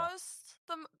each The other. most,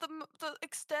 the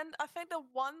extent. I think the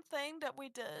one thing that we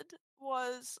did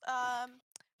was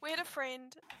we had a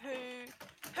friend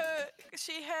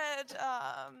she had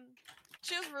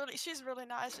she's really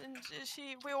nice and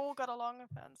we all got along with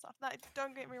her and stuff. No,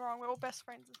 don't get me wrong, we're all best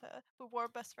friends with her. We were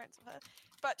best friends with her,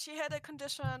 but she had a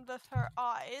condition with her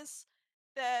eyes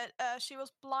that she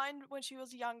was blind when she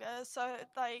was younger. So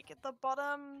like the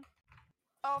bottom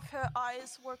of her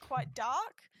eyes were quite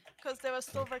dark because they were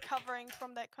still recovering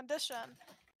from that condition.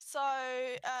 So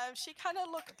she kind of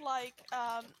looked like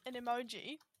an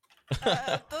emoji.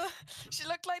 She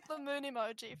looked like the moon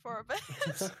emoji for a bit.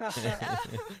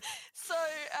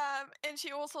 And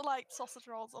she also liked sausage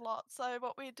rolls a lot. So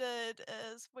what we did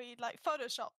is we like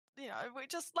photoshopped. We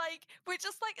just like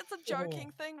it's a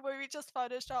joking thing where we just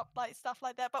photoshopped like stuff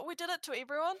like that. But we did it to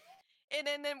everyone. And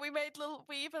then we made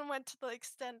we even went to the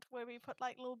extent where we put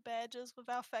like little badges with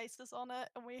our faces on it,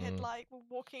 and we had like we're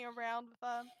walking around with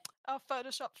our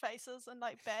Photoshop faces and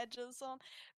like badges on,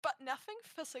 but nothing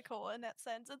physical in that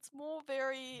sense. It's more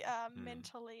very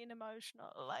mentally and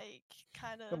emotional, like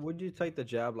kind But of. would you take the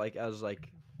jab like as like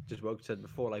just Woke said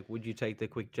before? Like, would you take the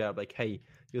quick jab like, "Hey,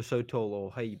 you're so tall,"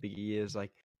 or "Hey, big ears"?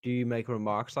 Like, do you make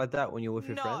remarks like that when you're with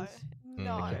your No, friends?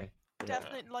 no. Okay. Yeah.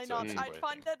 Definitely So not. it's a I'd weird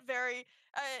find thing. that very.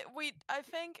 I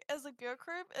think as a girl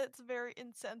group, it's very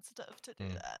insensitive to do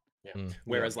that. Yeah.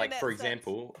 Whereas, In like that for sense.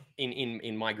 example,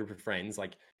 in my group of friends,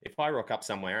 like if I rock up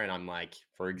somewhere and I'm like,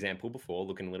 for example, before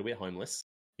looking a little bit homeless,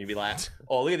 you'd be like,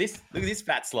 "Oh, look at this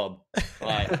fat slob,"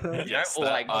 like Yes, or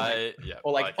like, I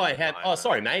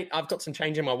sorry, mate, I've got some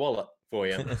change in my wallet for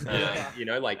you.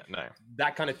 Yeah. Like no.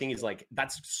 that kind of thing is like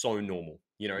that's so normal,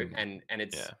 and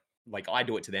it's. Yeah. Like I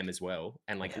do it to them as well,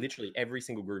 and like Yeah. literally every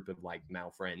single group of like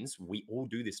male friends, we all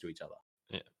do this to each other.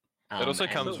 Yeah. It also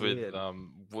and- comes So with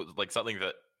weird. like something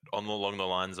that along the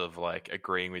lines of like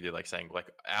agreeing with you, like saying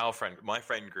like my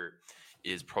friend group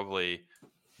is probably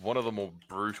one of the more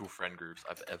brutal friend groups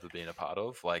I've ever been a part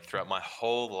of. Like throughout my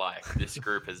whole life, this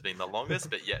group has been the longest,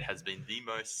 but yet has been the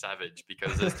most savage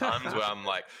because there's times where I'm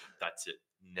like, that's it.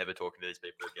 Never talking to these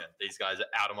people again. These guys are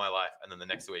out of my life. And then the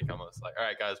next week, I'm just like, all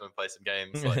right, guys, we're going to play some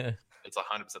games. Like, it's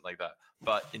 100% like that.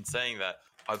 But in saying that,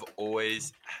 I've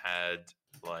always had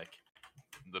like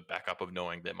the backup of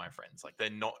knowing they're my friends. Like, they're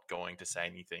not going to say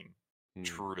anything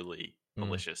truly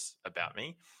malicious about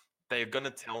me. They're going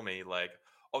to tell me, like,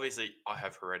 obviously, I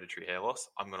have hereditary hair loss.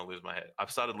 I'm going to lose my hair.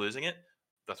 I've started losing it.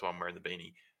 That's why I'm wearing the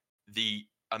beanie. The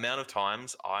amount of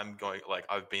times I've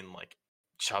been like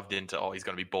shoved into, oh, he's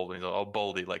going to be bald. And he's like, oh,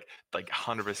 baldy, like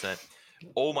 100%.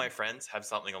 All my friends have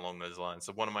something along those lines.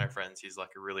 So one of my friends, he's like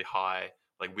a really high,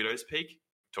 like widow's peak.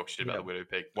 Talk shit about the widow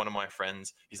peak. One of my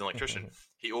friends, he's an electrician.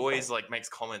 He always like makes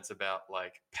comments about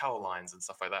like power lines and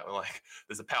stuff like that. We're like,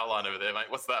 there's a power line over there, mate.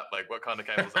 What's that? Like, what kind of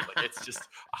cable is that? Like, it's just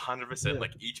 100%.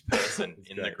 Like each person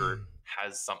in the group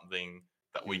has something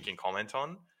that we can comment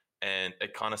on, and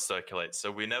it kind of circulates.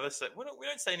 So we never say we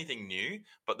don't say anything new,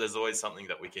 but there's always something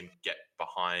that we can get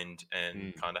behind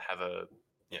and kind of have a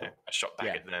shot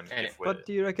back at them. But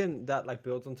do you reckon that like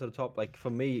builds onto the top? Like for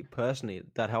me personally,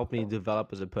 that helped me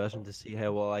develop as a person to see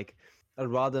how well like I'd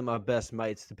rather my best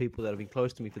mates, the people that have been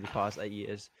close to me for the past 8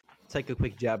 years, take a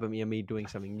quick jab at me and me doing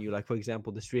something new. Like for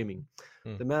example, the streaming.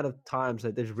 The amount of times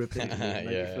that they've ripped into me and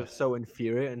made me feel so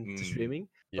inferior into streaming.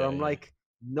 But I'm like,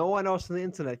 no one else on the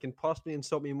internet can possibly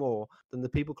insult me more than the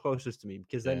people closest to me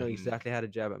because they know exactly how to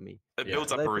jab at me. It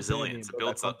builds up a resilience. It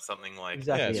builds up something like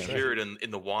you hear it in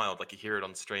the wild, like you hear it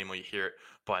on stream or you hear it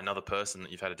by another person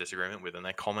that you've had a disagreement with and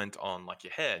they comment on like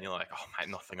your hair and you're like, oh mate,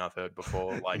 nothing I've heard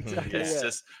before. Like it's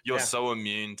just, you're so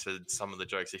immune to some of the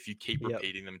jokes. If you keep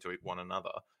repeating them to one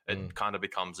another, it kind of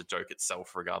becomes a joke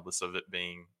itself regardless of it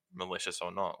being malicious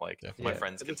or not. Like my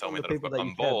friends can tell me that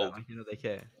I'm bald. Like, they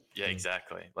care. Yeah,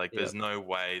 exactly. Like there's no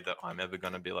way that I'm ever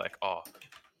going to be like, oh,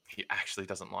 he actually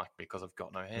doesn't like me because I've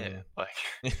got no hair. Like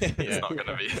it's not going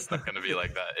to be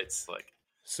like that. It's like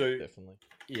so definitely.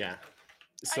 Yeah.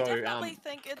 So I definitely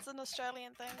think it's an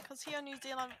Australian thing because here in New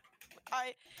Zealand,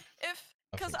 I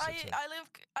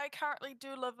currently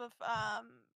do live with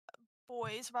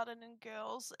boys rather than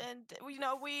girls, and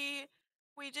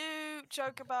we do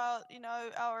joke about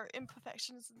our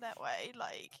imperfections in that way.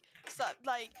 Like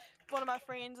one of my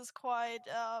friends is quite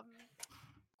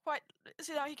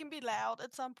quite, he can be loud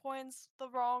at some points, the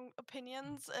wrong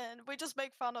opinions, and we just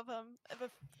make fun of him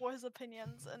for his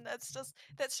opinions, and that's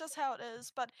just how it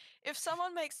is. But if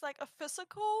someone makes like a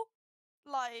physical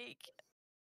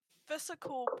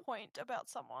point about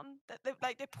someone that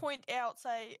they point out,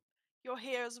 say your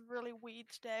hair is really weird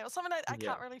today, or something like I Yeah.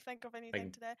 can't really think of anything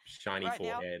Like today. shiny right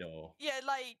now. forehead or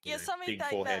Something big like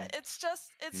forehead. that. It's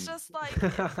just Mm.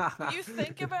 like you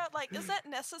think about like, is that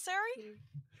necessary?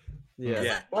 Yeah. Is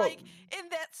Yeah. it like in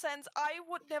that sense? I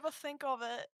would never think of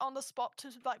it on the spot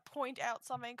to like point out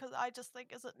something because I just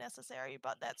think, is it necessary?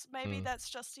 But that's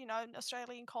just an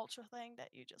Australian culture thing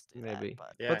that you just do Maybe. that.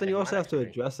 But Yeah, But then it you also might have to actually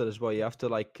be. address it as well. You have to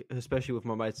like, especially with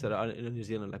my mates that are in New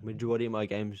Zealand, like majority of my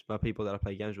people that I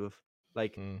play games with,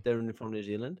 like they're from New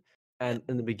Zealand. And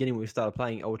in the beginning, when we started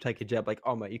playing, I would take a jab like,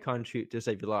 "Oh mate, you can't shoot to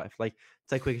save your life." Like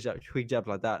take quick jab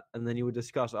like that, and then you would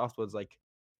discuss afterwards, like,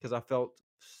 because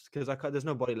there's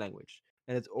no body language,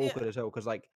 and it's awkward as hell. Because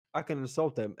like I can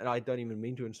insult them, and I don't even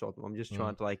mean to insult them. I'm just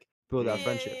trying to like build that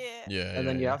friendship. Yeah. And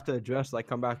then you have to address, like,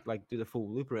 come back, like, do the full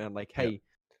loop around, like, hey,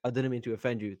 I didn't mean to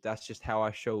offend you. That's just how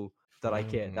I show that I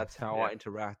care. That's how I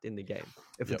interact in the game.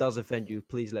 If it does offend you,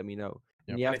 please let me know.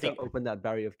 And you have to open that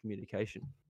barrier of communication.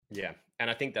 Yeah, and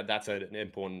I think that's an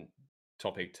important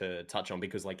topic to touch on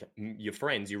because, like, your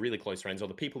friends, your really close friends, or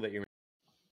the people that you're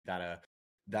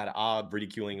that are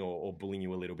ridiculing or bullying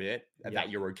you a little bit, that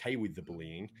you're okay with the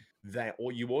bullying.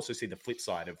 Or you also see the flip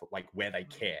side of like where they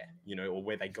care, or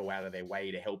where they go out of their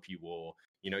way to help you, or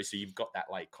so you've got that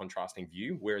like contrasting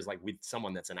view. Whereas like with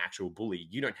someone that's an actual bully,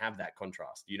 you don't have that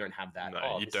contrast. You don't have that.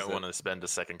 No, you don't want to spend a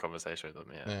second conversation with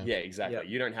them. Yeah, exactly.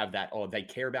 You don't have that. Oh, they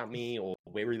care about me, or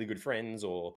we're really good friends,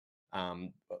 or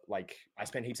like I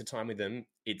spend heaps of time with them.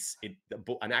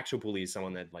 An actual bully is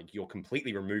someone that like you're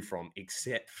completely removed from,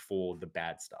 except for the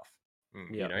bad stuff.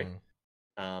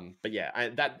 But yeah,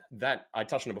 that I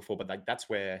touched on it before, but like that's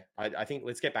where I think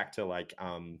let's get back to like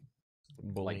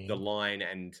the line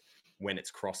and when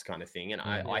it's crossed kind of thing. And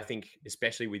I think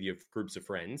especially with your groups of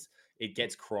friends, it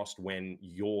gets crossed when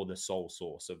you're the sole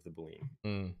source of the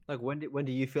bullying. Like when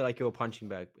do you feel like you're a punching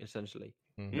bag essentially?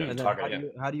 And then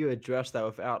how do you address that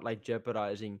without like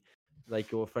jeopardizing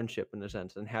like your friendship in a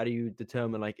sense? And how do you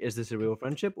determine like, is this a real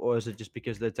friendship or is it just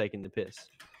because they're taking the piss?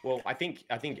 Well, I think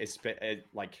it's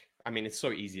like, I mean, it's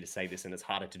so easy to say this and it's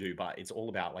harder to do, but it's all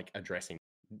about like addressing,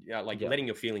 letting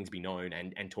your feelings be known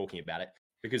and talking about it.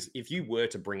 Because if you were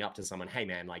to bring up to someone, hey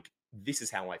man, like this is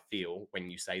how I feel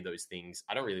when you say those things,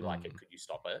 I don't really like it. Could you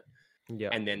stop it? Yeah.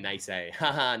 And then they say,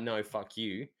 haha, no, fuck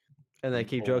you. And they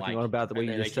keep joking on about the way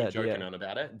you just said. Joking on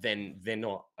about it. Then they're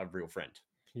not a real friend.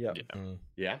 Yeah.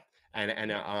 Yeah.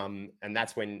 And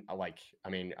that's when like, I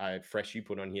mean, Fresh, you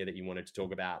put on here that you wanted to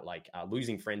talk about like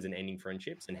losing friends and ending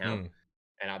friendships and how.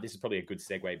 And this is probably a good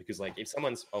segue because, like, if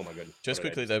someone's, oh my god, just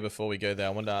quickly though, before we go there,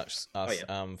 I wanted to ask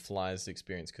Fly's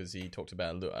experience because he talked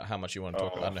about how much you want to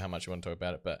talk. I don't know how much you want to talk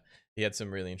about it, but he had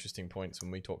some really interesting points when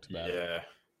we talked about it. Yeah,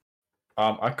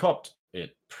 I copped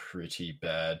it pretty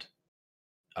bad.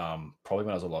 Probably when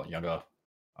I was a lot younger.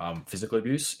 Physical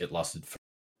abuse, it lasted for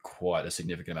quite a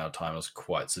significant amount of time. It was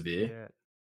quite severe.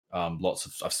 Yeah.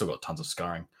 I've still got tons of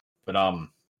scarring, but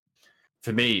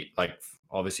for me, like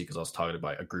obviously because I was targeted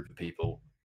by a group of people.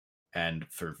 And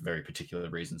for very particular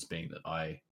reasons, being that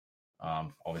I,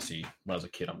 obviously, when I was a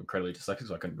kid, I'm incredibly dyslexic,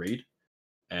 so I couldn't read.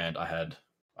 And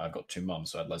I've got two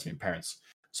mums, so I had lesbian parents.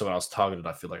 So when I was targeted,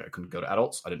 I feel like I couldn't go to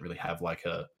adults. I didn't really have like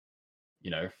a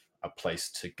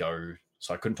place to go.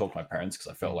 So I couldn't talk to my parents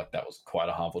because I felt like that was quite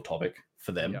a harmful topic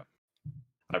for them. Yep.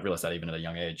 And I realized that even at a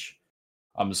young age.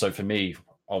 So for me,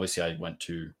 obviously, I went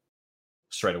to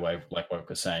straight away, like what I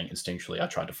was saying, instinctually, I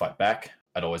tried to fight back.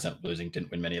 I'd always end up losing,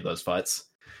 didn't win many of those fights.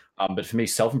 But for me,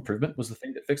 self-improvement was the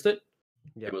thing that fixed it.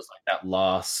 Yep. It was like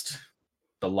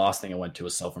the last thing I went to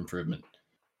was self-improvement.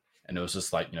 And it was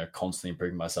just like, constantly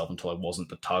improving myself until I wasn't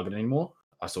the target anymore.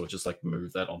 I sort of just like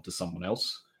moved that onto someone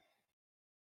else.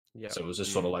 Yeah. So it was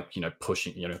just sort of like,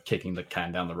 pushing, kicking the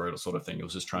can down the road sort of thing. It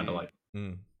was just trying to like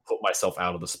put myself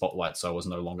out of the spotlight so I was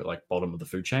no longer like bottom of the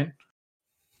food chain.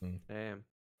 Damn.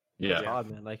 Yeah. It's hard,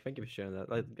 man. Like, thank you for sharing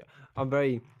that. Like, I'm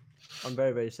very,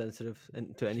 very sensitive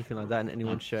to anything like that and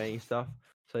anyone sharing stuff.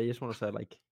 So I just want to say,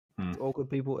 like, it's awkward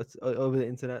people. It's over the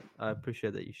internet. I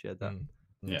appreciate that you shared that.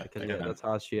 Yeah, because that's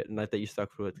hard shit, and like that you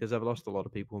stuck through it. Because I've lost a lot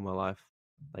of people in my life,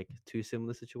 like two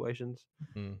similar situations.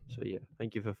 So yeah,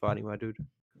 thank you for fighting, my dude.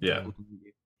 Yeah.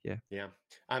 Yeah.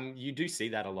 You do see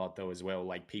that a lot though as well,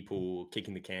 like people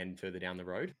kicking the can further down the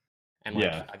road, and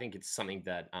like I think it's something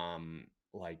that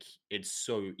like it's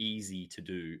so easy to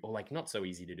do, or like not so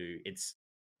easy to do.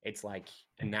 It's like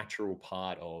a natural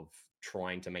part of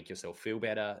trying to make yourself feel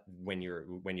better when you're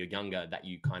younger, that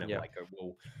you kind of like go,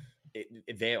 well,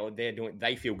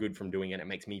 they feel good from doing it. It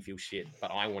makes me feel shit,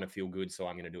 but I want to feel good, so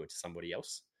I'm going to do it to somebody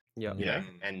else. Yeah. You know,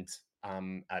 and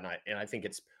I think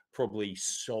it's probably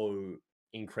so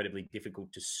incredibly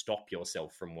difficult to stop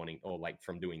yourself from wanting or like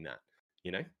from doing that.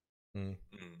 You know,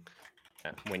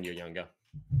 when you're younger.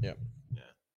 Yeah.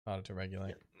 Harder to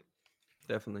regulate.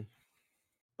 Definitely.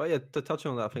 But yeah, to touch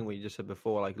on that thing what you just said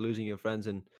before, like losing your friends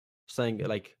and saying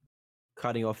like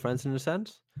cutting off friends in a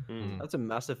sense, that's a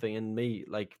massive thing. And me,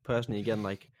 like personally, again,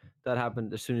 like that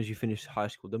happened as soon as you finished high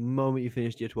school. The moment you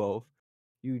finished year 12,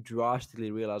 you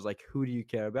drastically realize like who do you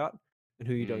care about and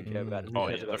who you don't care about. And who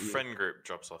cares the about you. friend group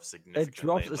drops off significantly. It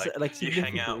drops like you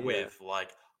hang out significantly, with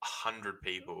like 100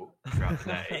 people throughout the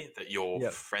day that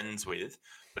you're friends with,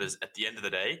 but at the end of the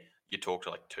day, you talk to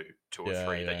like two or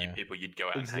three people you'd go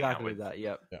out and hang out with. Exactly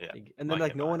that, And then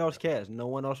like no one else cares. No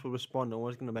one else will respond. No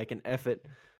one's gonna make an effort.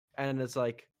 And it's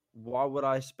like, why would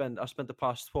I spent the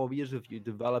past 12 years with you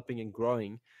developing and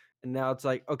growing, and now it's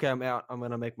like, okay, I'm out. I'm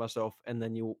gonna make myself, and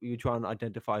then you try and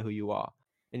identify who you are,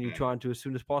 and you're trying to as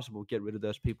soon as possible get rid of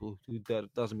those people who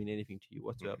that doesn't mean anything to you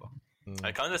whatsoever.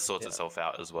 It kind of sorts itself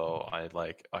out as well. I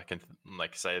can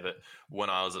say that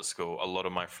when I was at school, a lot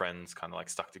of my friends kind of like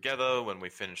stuck together when we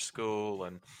finished school,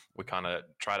 and we kind of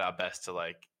tried our best to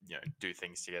like do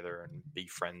things together and be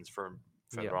friends for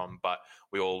further on. But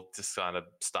we all just kind of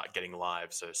start getting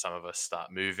lives. So some of us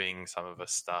start moving, some of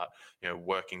us start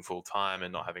working full time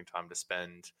and not having time to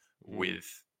spend with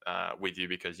you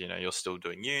because you're still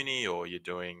doing uni or you're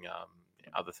doing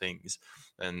other things,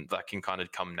 and that can kind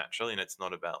of come naturally. And it's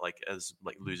not about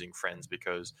losing friends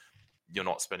because you're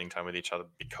not spending time with each other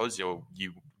because you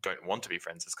don't want to be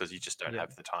friends. It's because you just don't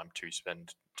have the time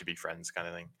to be friends, kind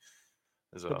of thing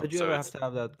as well. But did you ever have to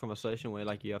have that conversation where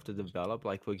like you have to develop,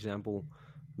 like for example,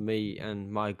 me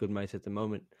and my good mates at the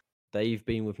moment, they've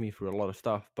been with me through a lot of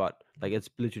stuff, but like it's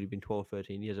literally been 12,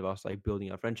 13 years of us like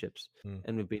building our friendships,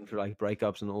 and we've been through like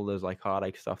breakups and all those like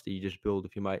heartache stuff that you just build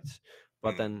with your mates.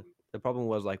 But then the problem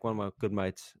was like one of my good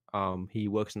mates, he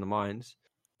works in the mines.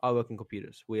 I work in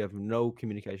computers. We have no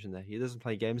communication there. He doesn't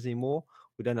play games anymore.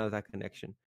 We don't have that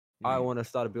connection. I want to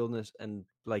start a business and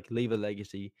like leave a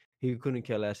legacy. He couldn't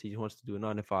care less. He just wants to do a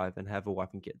 9 to 5 and have a wife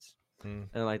and kids. And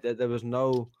like there was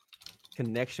no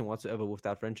connection whatsoever with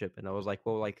that friendship. And I was like,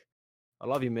 well, like I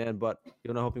love you, man, but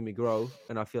you're not helping me grow.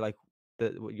 And I feel like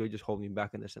that you're just holding me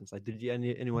back in a sense. Like, did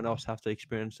anyone else have to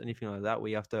experience anything like that? Where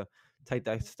you have to take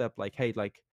that step, like, hey,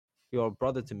 like you're a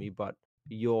brother to me, but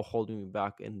you're holding me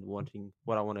back and wanting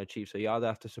what I want to achieve. So you either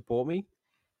have to support me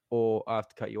or I have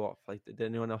to cut you off. Like, did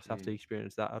anyone else have to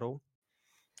experience that at all?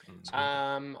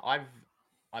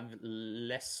 I've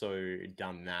less so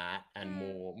done that, and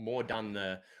more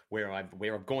done where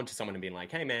I've gone to someone and been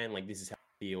like, hey man, like this is how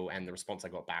I feel, and the response I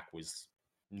got back was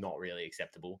not really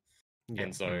acceptable.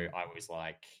 And so I was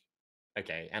like,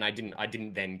 okay, and I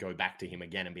didn't then go back to him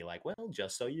again and be like, well,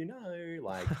 just so you know,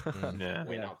 like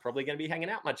we're not probably going to be hanging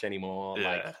out much anymore.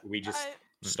 Like we just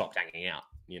stopped hanging out,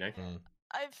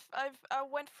 I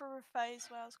went through a phase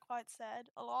where I was quite sad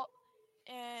a lot,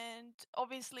 and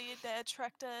obviously they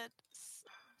attracted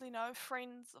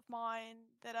friends of mine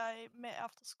that I met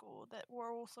after school that were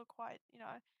also quite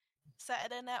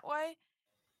sad in that way.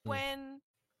 When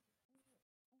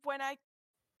I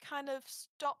kind of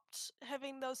stopped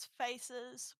having those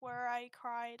phases where I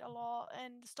cried a lot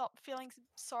and stopped feeling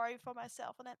sorry for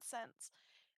myself in that sense,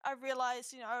 I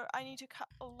realized, I need to cut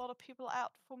a lot of people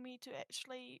out for me to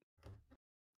actually,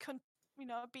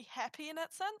 be happy in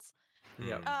that sense.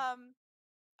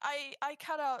 I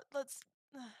cut out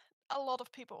a lot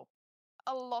of people,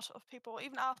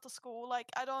 even after school. Like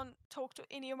I don't talk to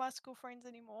any of my school friends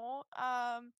anymore.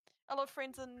 A lot of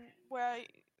friends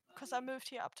because I moved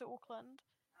here up to Auckland.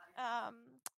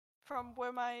 From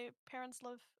where my parents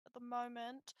live at the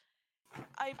moment,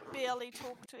 I barely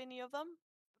talk to any of them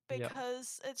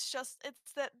because it's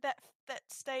that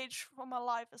stage from my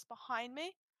life is behind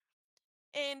me,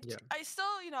 and I still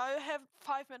have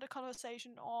 5-minute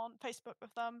conversation on Facebook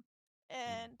with them,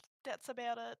 and that's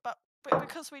about it. But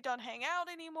because we don't hang out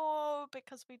anymore,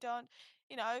 because we don't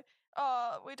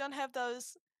we don't have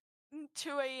those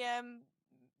 2 a.m.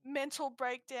 mental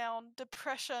breakdown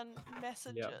depression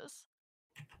messages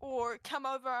or come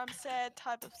over I'm sad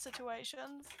type of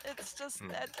situations. It's just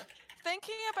that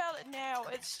thinking about it now,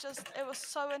 it was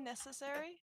so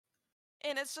unnecessary,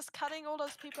 and it's just cutting all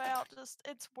those people out.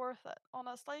 It's worth it,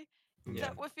 honestly.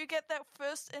 That if you get that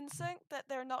first instinct that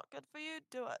they're not good for you,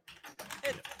 do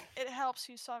it. It helps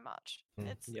you so much.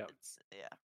 It's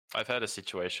I've had a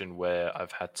situation where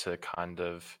I've had to kind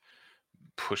of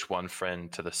push one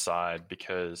friend to the side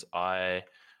because I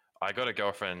got a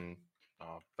girlfriend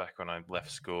back when I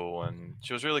left school, and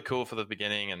she was really cool for the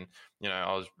beginning, and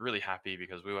I was really happy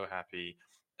because we were happy,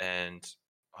 and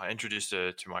I introduced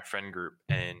her to my friend group,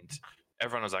 and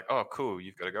everyone was like, "Oh, cool,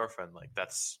 you've got a girlfriend." Like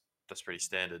that's pretty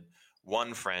standard.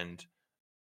 One friend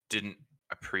didn't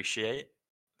appreciate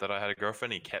that I had a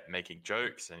girlfriend. He kept making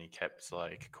jokes and he kept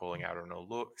like calling out on her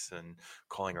looks and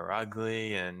calling her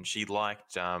ugly. And she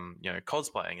liked,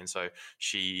 cosplaying. And so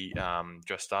she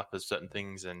dressed up as certain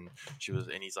things, and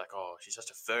he's like, "Oh, she's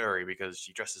just a furry because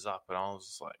she dresses up." And I was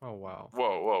just like, Oh wow.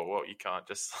 Whoa. You can't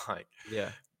just like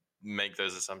Yeah. make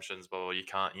those assumptions. Well, you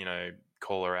can't,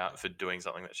 call her out for doing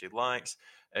something that she likes.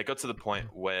 It got to the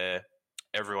point where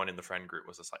everyone in the friend group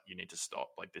was just like, "You need to stop.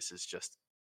 Like, this is just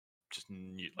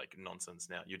new, like nonsense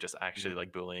now. You're just actually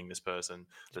like bullying this person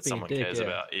that someone cares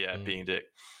about." Being a dick.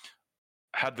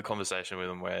 I had the conversation with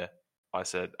him where I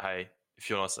said, "Hey, if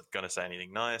you're not going to say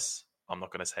anything nice, I'm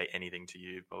not going to say anything to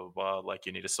you, blah, blah, blah. Like,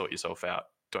 you need to sort yourself out.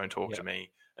 Don't talk to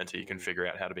me until you can figure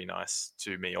out how to be nice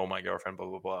to me or my girlfriend, blah,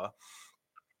 blah, blah."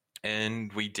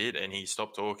 And we did, and he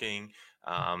stopped talking.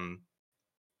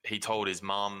 He told his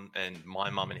mum, and my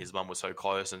mum and his mum were so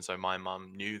close, and so my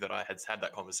mum knew that I had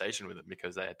that conversation with him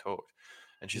because they had talked.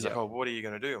 And she's like, "Oh, what are you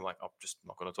going to do?" I'm like, "I'm just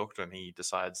not going to talk to him. He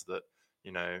decides that,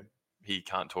 he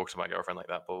can't talk to my girlfriend like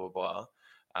that, blah, blah,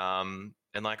 blah."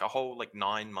 And like a whole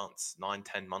 10 months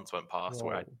went past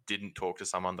where I didn't talk to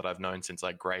someone that I've known since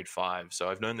like grade 5. So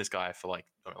I've known this guy for like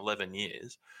 11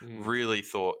 years, really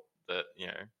thought that,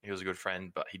 he was a good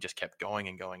friend, but he just kept going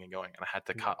and going and going. And I had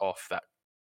to cut off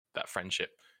that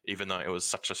friendship, even though it was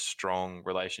such a strong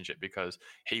relationship, because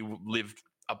he lived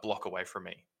a block away from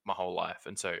me my whole life.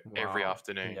 And so every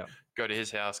afternoon, go to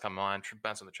his house, come mine,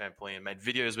 bounce on the trampoline, made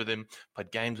videos with him,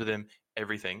 played games with him,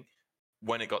 everything.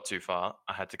 When it got too far,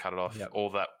 I had to cut it off. All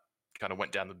that kind of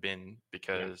went down the bin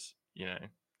because, you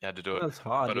had to do it. That's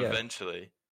hard, but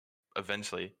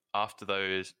eventually, after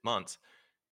those months,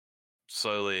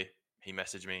 slowly he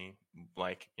messaged me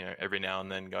every now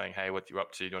and then going, "Hey, what you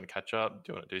up to? Do you want to catch up?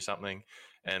 Do you want to do something?"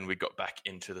 And we got back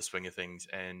into the swing of things.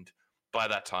 And by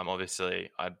that time,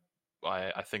 obviously, I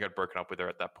think I'd broken up with her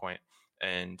at that point.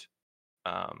 And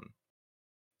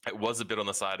it was a bit on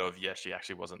the side of, she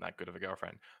actually wasn't that good of a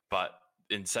girlfriend. But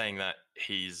in saying that,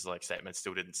 his statement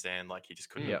still didn't stand. Like, he just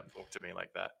couldn't talk to me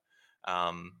like that.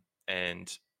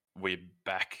 And we're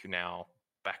back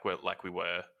where we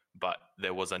were, but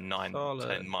there was a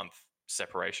 9-10 month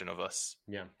separation of us.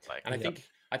 Yeah. And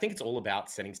I think it's all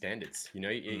about setting standards,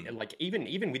 like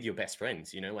even with your best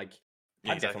friends,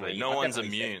 exactly. No one's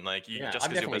immune. Just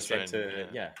because you're best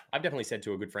friend. I've definitely said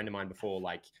to a good friend of mine before,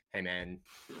 "Hey man,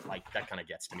 that kind of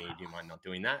gets to me. Do you mind not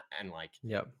doing that?" And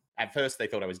at first they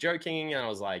thought I was joking, and I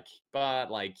was like, "But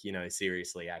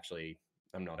seriously, actually,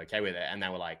 I'm not okay with it." And they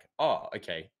were like, "Oh,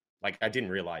 okay." I didn't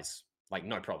realize.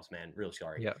 No problems, man. Real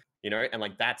sorry. Yeah.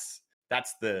 And that's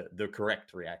the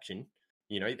correct reaction.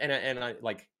 And I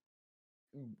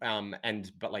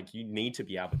but you need to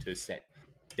be able to set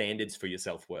standards for your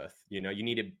self-worth. You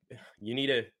need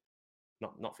to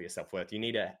not for your self-worth. You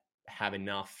need to have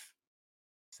enough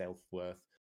self-worth,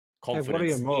 confidence. What are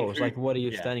your morals? What are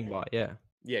you standing by?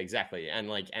 Yeah, exactly.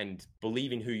 And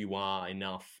believe in who you are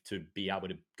enough to be able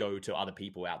to go to other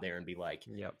people out there and be like,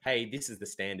 "Hey, this is the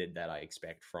standard that I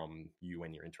expect from you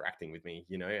when you're interacting with me,"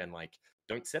 and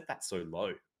don't set that so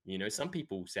low. Some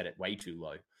people set it way too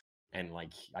low. And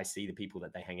I see the people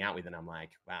that they hang out with, and I'm like,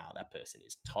 wow, that person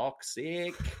is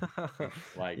toxic.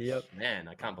 Man,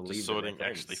 I can't believe just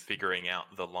actually figuring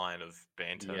out the line of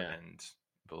banter and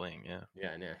bullying. Yeah,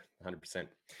 100%.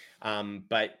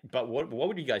 But what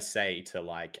would you guys say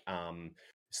to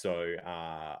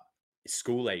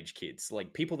school age kids,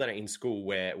 people that are in school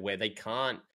where they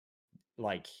can't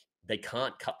they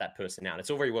can't cut that person out?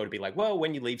 It's all very well to be like, well,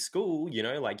 when you leave school, you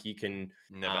can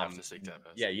never have to speak to that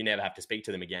person. Yeah, you never have to speak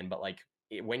to them again. But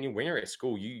when you're at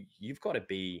school, you've got to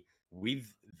be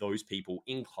with those people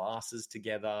in classes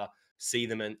together, see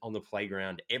them on the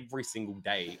playground every single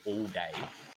day, all day.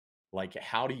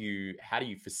 How do you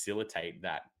facilitate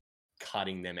that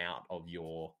cutting them out of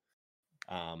your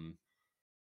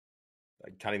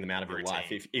your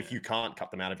life if you can't cut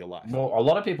them out of your life? Well, a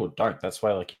lot of people don't. That's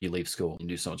why you leave school and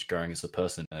do so much growing as a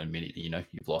person, and immediately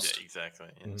you've lost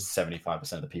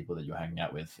 75% of the people that you're hanging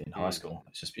out with in high school.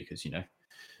 It's just because you're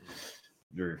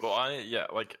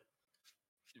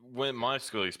when my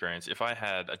school experience, if I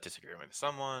had a disagreement with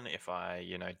someone, if I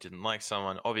didn't like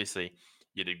someone, obviously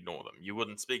you'd ignore them. You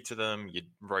wouldn't speak to them.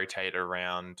 You'd rotate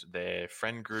around their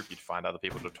friend group. You'd find other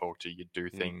people to talk to. You'd do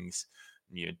things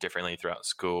differently throughout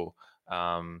school.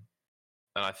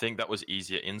 And I think that was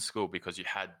easier in school because you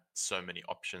had so many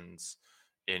options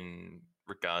in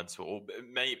regards to, or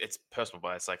maybe it's personal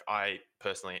bias. Like I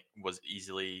personally was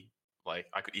easily, like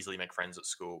I could easily make friends at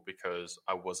school because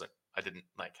I didn't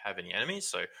like have any enemies.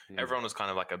 So everyone was kind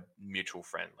of like a mutual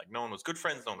friend. Like no one was good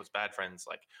friends, no one was bad friends.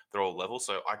 Like they're all level.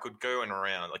 So I could go and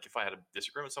around. Like if I had a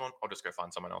disagreement with someone, I'll just go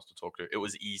find someone else to talk to. It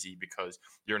was easy because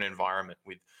you're in an environment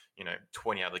with,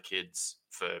 20 other kids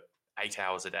for 8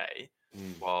 hours a day.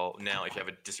 While now, if you have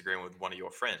a disagreement with one of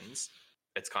your friends,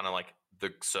 it's kind of like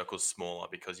the circle's smaller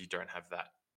because you don't have that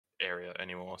area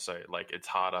anymore. So like it's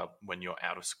harder when you're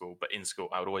out of school. But in school,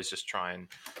 I would always just try and,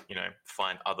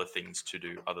 find other things to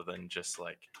do other than just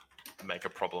like make a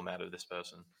problem out of this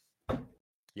person.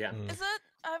 Yeah. Is it?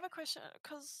 I have a question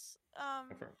because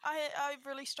I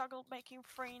really struggled making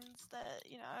friends that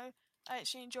I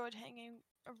actually enjoyed hanging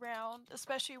around,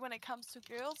 especially when it comes to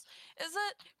girls.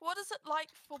 What is it like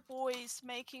for boys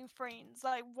making friends?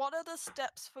 Like, what are the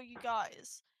steps for you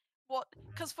guys?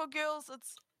 Because for girls,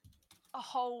 it's a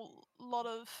whole lot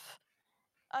of,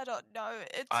 I don't know,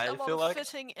 it's a lot of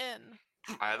fitting in.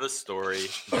 I have a story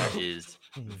that is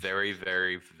very,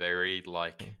 very, very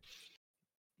like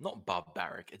not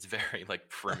barbaric. It's very like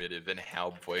primitive in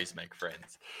how boys make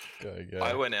friends. Go.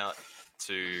 I went out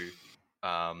to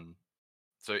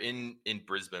so in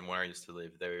Brisbane where I used to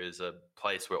live, there is a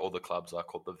place where all the clubs are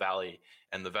called the Valley,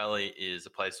 and the Valley is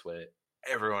a place where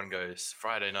everyone goes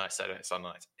Friday night, Saturday, Sunday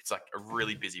nights. It's like a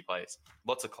really busy place.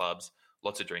 Lots of clubs,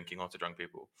 lots of drinking, lots of drunk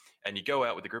people. And you go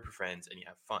out with a group of friends and you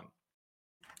have fun.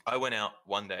 I went out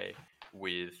one day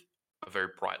with a very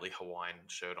brightly Hawaiian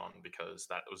shirt on because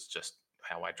that was just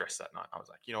how I dressed that night. I was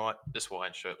like, you know what? This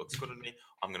Hawaiian shirt looks good on me.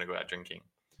 I'm going to go out drinking.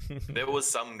 There was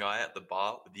some guy at the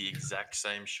bar with the exact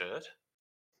same shirt,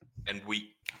 and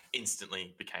we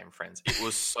instantly became friends. It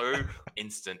was so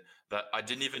instant that I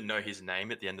didn't even know his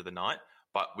name at the end of the night,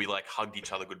 but we like hugged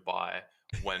each other goodbye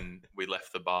when we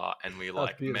left the bar, and we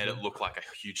like made it look like a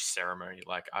huge ceremony.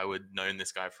 Like I would known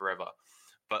this guy forever.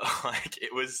 But like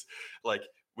it was like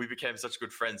we became such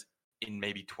good friends in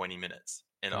maybe 20 minutes.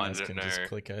 And I don't know. Just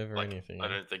click over anything. I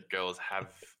don't think girls have.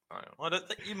 I don't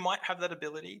think you might have that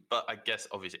ability, but I guess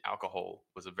obviously alcohol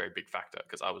was a very big factor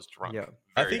because I was drunk. Yeah,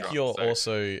 I think you're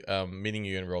also meeting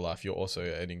you in real life. You're also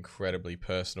an incredibly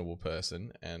personable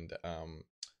person and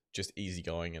just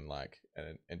easygoing and like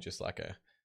and just like a.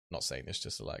 Not saying this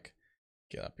just to like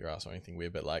get up your ass or anything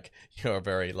weird, but like you're a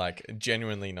very like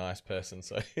genuinely nice person,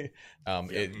 so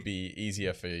it'd be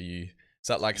easier for you.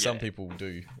 So like some people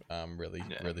do really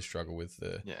struggle with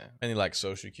the any like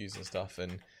social cues and stuff.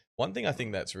 And one thing I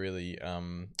think that's really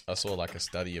I saw like a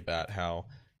study about how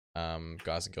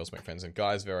guys and girls make friends, and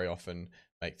guys very often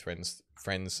make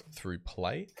friends through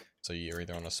play. So you're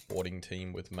either on a sporting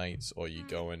team with mates, or you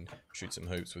go and shoot some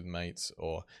hoops with mates,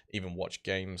 or even watch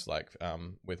games like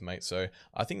with mates. So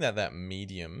I think that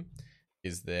medium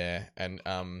is there, and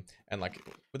like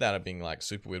without it being like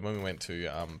super weird, when we went to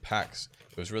PAX,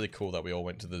 it was really cool that we all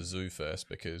went to the zoo first,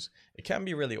 because it can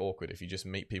be really awkward if you just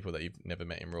meet people that you've never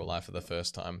met in real life for the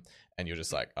first time, and you're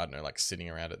just like, I don't know, like sitting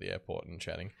around at the airport and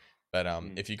chatting. But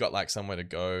if you got like somewhere to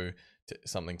go, to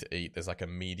something to eat, there's like a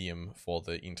medium for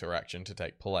the interaction to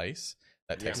take place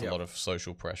that takes a lot of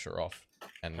social pressure off.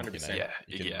 And 100%.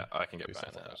 I can get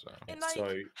behind that as well. And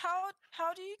like,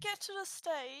 how do you get to the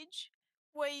stage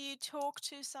where you talk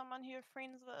to someone who you're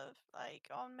friends with, like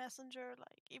on Messenger,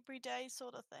 like every day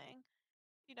sort of thing?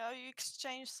 You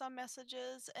exchange some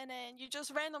messages and then you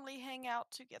just randomly hang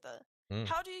out together.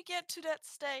 How do you get to that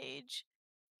stage?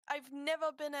 I've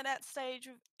never been at that stage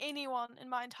with anyone in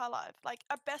my entire life. Like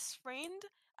a best friend,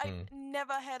 I've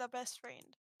never had a best friend.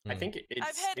 I think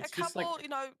I've had a couple,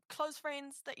 like... close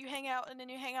friends that you hang out and then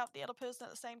you hang out with the other person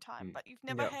at the same time. But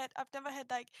I've never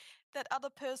had like that other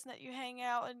person that you hang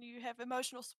out and you have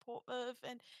emotional support with,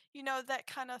 and that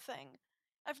kind of thing.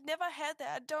 I've never had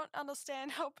that. I don't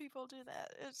understand how people do that.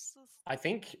 It's just... I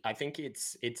think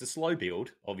it's a slow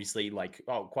build. Obviously, like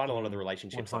quite a lot of the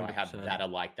relationships that I have that are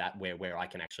like that, where I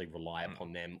can actually rely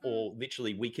upon them, or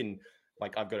literally we can.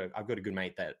 Like I've got a good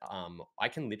mate that I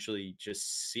can literally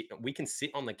just sit. We can sit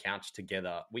on the couch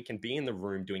together. We can be in the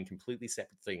room doing completely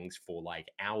separate things for like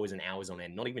hours and hours on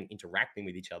end, not even interacting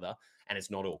with each other, and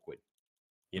it's not awkward.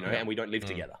 And we don't live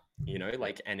together,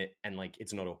 like, and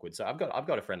it's not awkward. So I've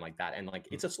got a friend like that, and like,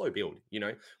 it's a slow build, we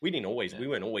weren't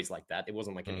always like that. It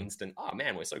wasn't like an instant, oh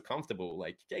man, we're so comfortable.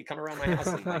 Like, hey, come around my house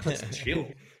and like, just chill,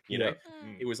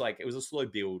 It was a slow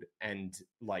build, and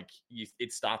like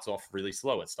it starts off really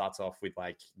slow. It starts off with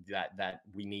like that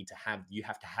you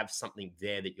have to have something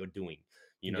there that you're doing.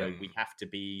 You know, we have to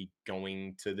be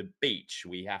going to the beach.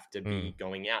 We have to be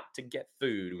going out to get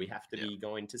food. We have to be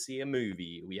going to see a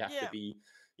movie. We have to be,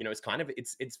 you know, it's kind of,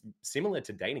 it's similar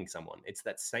to dating someone. It's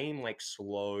that same like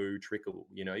slow trickle,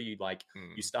 you know, you like,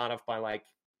 you start off by like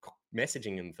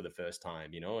messaging them for the first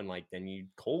time, you know, and like, then you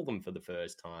call them for the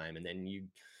first time. And then you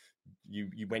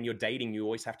when you're dating, you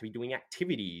always have to be doing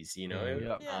activities, you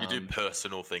know. You do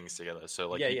personal things together,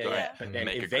 so like but then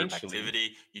make a group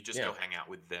activity, you just go hang out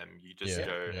with them, you just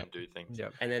go and do things,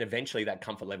 and then eventually that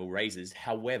comfort level raises.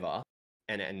 However,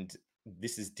 and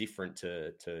this is different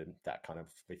to that kind of,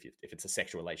 if it's a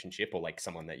sexual relationship or like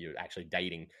someone that you're actually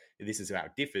dating, this is how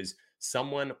it differs.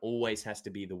 Someone always has to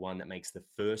be the one that makes the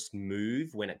first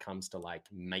move when it comes to like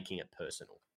making it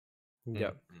personal.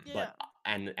 But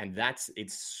and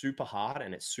it's super hard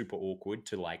and it's super awkward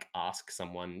to like ask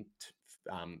someone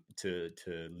to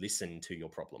listen to your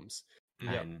problems,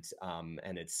 and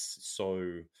it's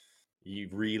so,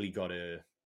 you've really got to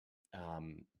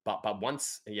but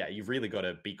once you've really got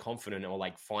to be confident, or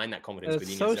like find that confidence within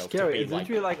yourself. It's so scary. It's like,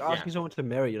 literally like asking someone to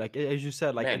marry you, like as you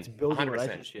said, like it's building a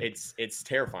relationship. It's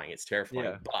terrifying,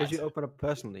 because you open up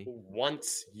personally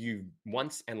once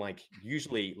and like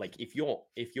usually like if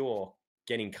you're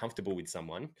getting comfortable with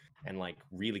someone and like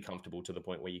really comfortable to the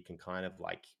point where you can kind of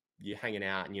like, you're hanging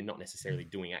out and you're not necessarily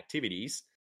doing activities,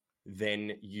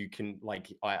 then you can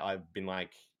like, I've been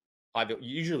like,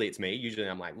 usually it's me. Usually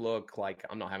I'm like, look, like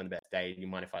I'm not having the best day. Do you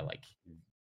mind if I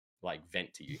like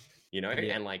vent to you, you know?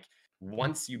 And like,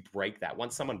 once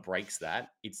someone breaks that,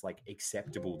 it's like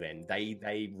acceptable. Then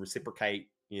they reciprocate,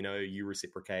 you know, you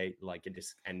reciprocate, like it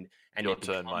just, and your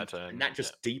turn, my turn. And that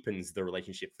just deepens the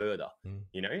relationship further,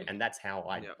 you know? And that's how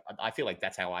I feel like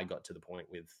that's how I got to the point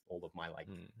with all of my like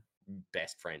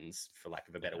best friends, for lack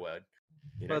of a better word.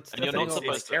 You know? And you're not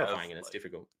supposed it's terrifying and it's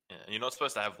difficult. Yeah, and you're not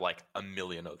supposed to have like a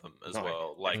million of them as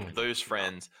well. Like those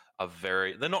friends are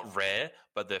they're not rare,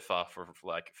 but they're far for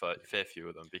fair few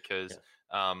of them, because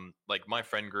like my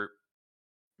friend group,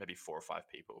 maybe 4 or 5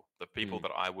 people. The people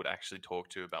that I would actually talk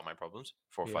to about my problems,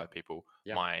 4 or 5 people.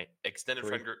 My extended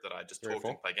friend group that I just talk to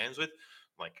and play games with,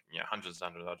 like, you know, hundreds. I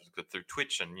just go through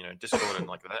Twitch and, you know, Discord and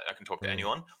like that. I can talk to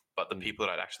anyone. But the people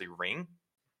that I'd actually ring,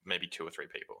 maybe 2 or 3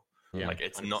 people. Like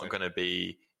it's 100%. Not going to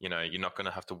be, you know, you're not going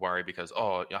to have to worry because,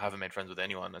 I haven't made friends with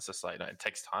anyone. It's just like, you know, it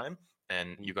takes time,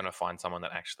 and you're going to find someone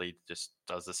that actually just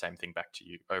does the same thing back to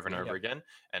you over and over again.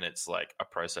 And it's like a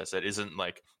process. It isn't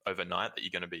like overnight that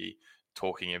you're going to be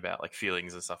talking about like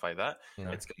feelings and stuff like that.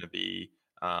 It's going to be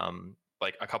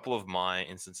like a couple of my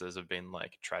instances have been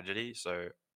like tragedy. So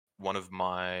one of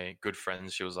my good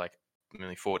friends, she was like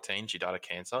only 14. She died of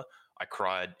cancer. I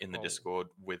cried in the Discord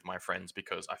with my friends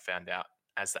because I found out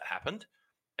as that happened,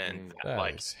 and that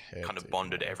like kind of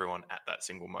bonded everyone at that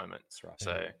single moment. Right.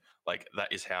 So like that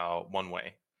is how one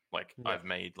way like I've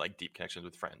made like deep connections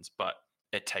with friends, but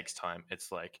it takes time.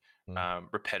 It's like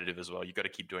repetitive as well. You got to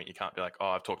keep doing it. You can't be like,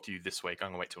 I've talked to you this week, I'm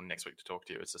gonna wait till next week to talk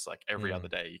to you. It's just like every other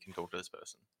day you can talk to this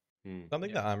person.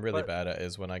 Something that I'm really bad at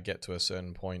is when I get to a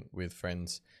certain point with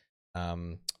friends,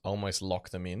 I almost lock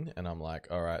them in, and I'm like,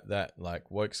 all right, that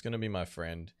like Woke's gonna be my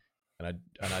friend, and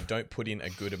I don't put in a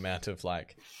good amount of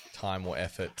like time or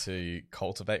effort to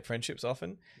cultivate friendships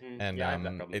often, and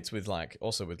it's with like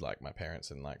also with like my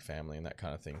parents and like family and that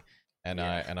kind of thing, and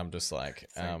I'm just like,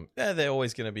 they're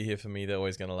always gonna be here for me, they're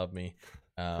always gonna love me.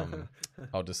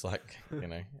 I'll just like, you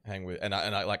know, hang with, and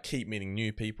I like keep meeting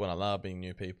new people, and I love being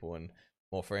new people and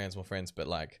more friends, but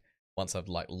like once I've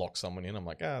like locked someone in, I'm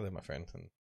like, they're my friend. And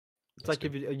it's like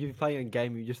if you're playing a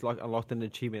game, you just like unlocked an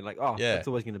achievement, like that's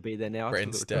always going to be there now.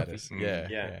 Friend status,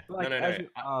 Like, as you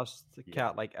asked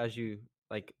Kat, like as you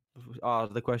like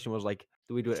the question was like,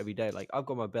 do we do it every day? Like I've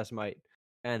got my best mate,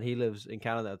 and he lives in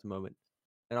Canada at the moment,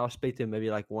 and I'll speak to him maybe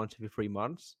like once every 3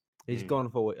 months. He's gone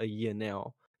for a year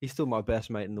now. He's still my best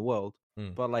mate in the world,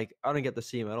 but like I don't get to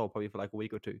see him at all, probably for like a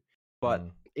week or 2. But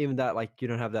even that, like you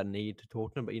don't have that need to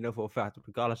talk to him, but you know for a fact,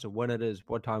 regardless of when it is,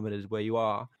 what time it is, where you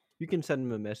are, you can send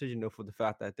them a message, you know, for the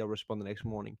fact that they'll respond the next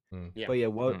morning.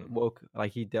 But Woke,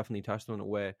 like he definitely touched on it,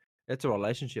 where it's a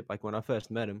relationship. Like when I first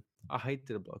met him, I hated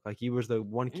the bloke. Like he was the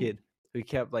one kid who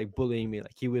kept like bullying me.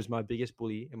 Like he was my biggest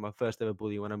bully and my first ever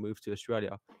bully when I moved to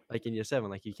Australia. Like in year 7,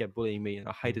 like he kept bullying me, and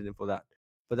I hated him for that.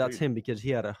 But that's him because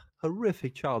he had a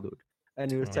horrific childhood,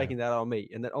 and he was taking that on me.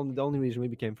 And the only reason we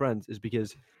became friends is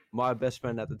because my best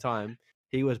friend at the time,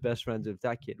 he was best friends with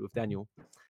that kid, with Daniel.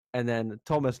 And then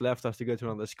Thomas left us to go to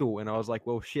another school, and I was like,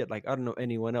 well, shit, like I don't know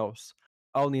anyone else.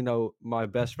 I only know my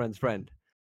best friend's friend.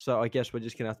 So I guess we're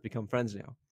just gonna have to become friends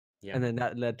now. And then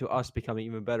that led to us becoming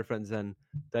even better friends than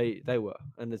they were.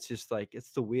 And it's just like,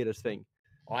 it's the weirdest thing.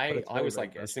 I was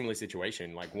like a similar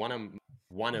situation. Like one of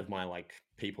one of my like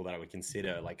people that I would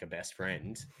consider like a best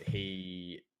friend,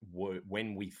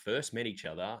 when we first met each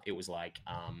other, it was like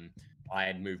I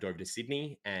had moved over to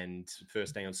Sydney, and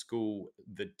first day on school,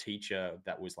 the teacher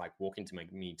that was like walking to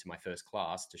me to my first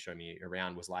class to show me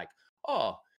around was like,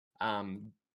 "Oh,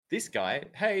 this guy,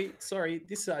 hey, sorry,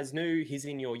 this guy's new. He's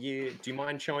in your year. Do you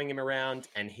mind showing him around?"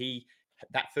 And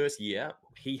that first year,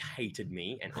 he hated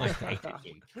me and I hated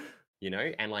him,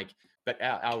 and like, but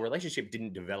our relationship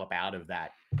didn't develop out of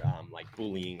that, like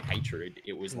bullying hatred.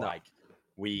 It was like,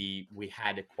 we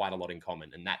had quite a lot in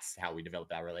common, and that's how we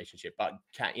developed our relationship. But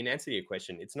Kat, in answer to your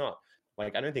question, it's not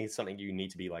like, I don't think it's something you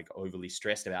need to be like overly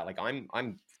stressed about. Like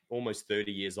I'm almost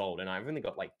 30 years old, and I've only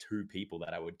got like 2 people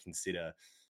that I would consider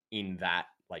in that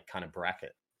like kind of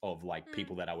bracket of like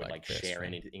people that I would like share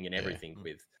friend. anything and everything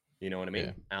with. You know what I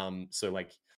mean? So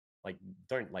like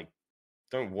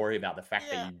don't worry about the fact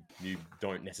that you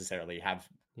don't necessarily have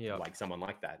like someone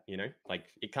like that, like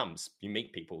it comes, you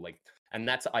meet people like, and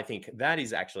I think that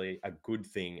is actually a good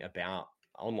thing about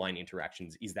online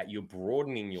interactions, is that you're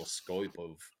broadening your scope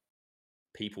of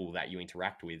people that you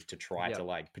interact with to try to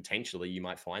like, potentially you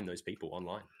might find those people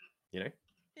online, Yeah.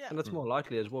 And that's more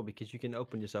likely as well, because you can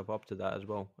open yourself up to that as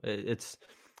well. It's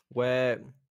where,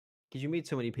 because you meet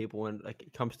so many people, and like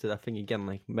it comes to that thing again,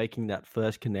 like making that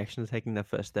first connection, taking that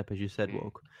first step, as you said,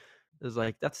 Wilk. It's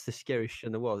like, that's the scariest shit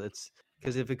in the world. It's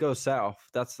because if it goes south,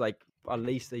 that's like at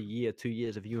least a year, 2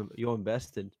 years of you're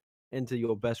invested into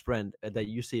your best friend that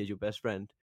you see as your best friend.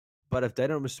 But if they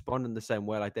don't respond in the same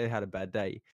way, like they had a bad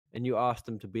day, and you ask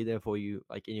them to be there for you,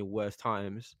 like in your worst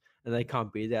times, and they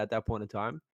can't be there at that point in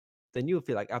time, then you'll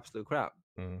feel like absolute crap.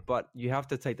 But you have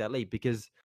to take that leap, because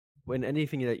when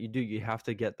anything that you do, you have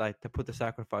to get like to put the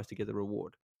sacrifice to get the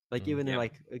reward. Like even in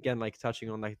like, again, like touching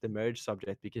on like the marriage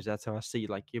subject, because that's how I see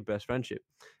like your best friendship.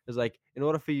 It's like, in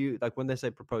order for you, like when they say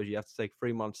propose, you have to take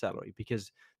 3 months salary,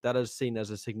 because that is seen as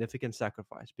a significant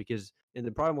sacrifice. Because in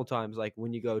the primal times, like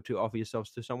when you go to offer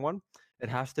yourselves to someone, it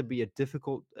has to be a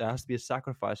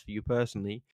sacrifice for you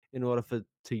personally in order for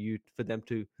them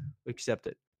to accept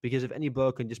it. Because if any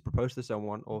bloke can just propose to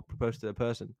someone or propose to the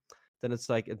person, then it's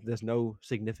like there's no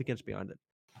significance behind it.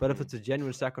 But if it's a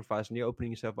genuine sacrifice and you're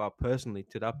opening yourself up personally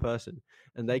to that person,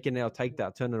 and they can now take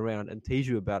that, turn it around, and tease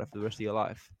you about it for the rest of your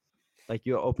life, like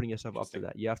you're opening yourself up to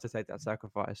that. You have to take that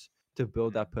sacrifice to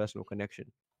build that personal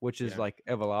connection, which is like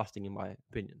everlasting, in my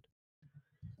opinion.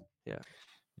 Yeah.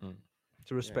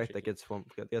 It's a respect that gets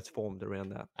formed around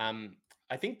that.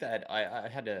 I think that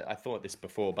I thought this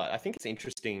before, but I think it's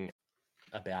interesting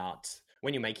about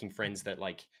when you're making friends that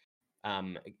like,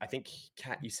 I think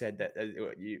Kat, you said that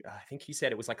I think you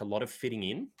said it was like a lot of fitting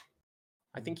in.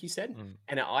 I think you said,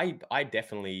 and I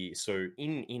definitely, so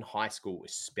in high school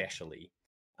especially,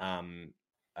 and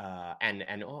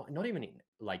not even in,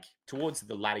 like towards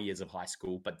the latter years of high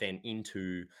school, but then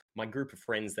into my group of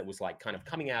friends that was like kind of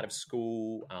coming out of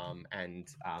school, and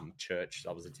church.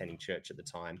 I was attending church at the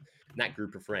time. And that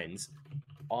group of friends,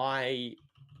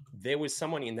 there was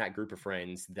someone in that group of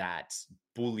friends that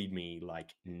bullied me like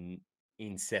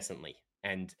incessantly,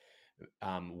 and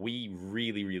we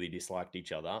really, really disliked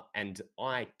each other, and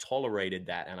I tolerated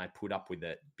that and I put up with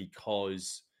it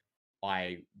because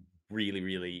I really,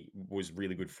 really was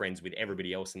really good friends with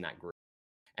everybody else in that group.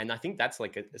 And I think that's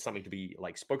like something to be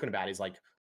like spoken about, is like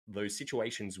those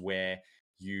situations where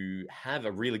you have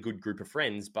a really good group of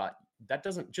friends, but that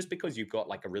doesn't, just because you've got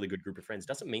like a really good group of friends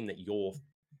doesn't mean that you're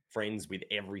friends with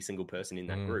every single person in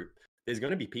that group. There's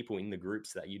going to be people in the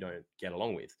groups that you don't get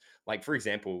along with. Like, for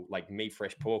example, like me,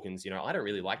 Fresh Porkins, I don't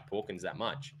really like Porkins that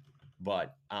much,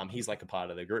 but he's like a part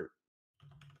of the group.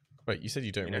 Wait, you said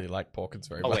you don't really like Porkins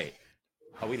very much. Oh, wait.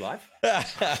 Are we live? I'm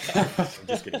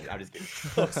just kidding. That was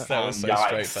so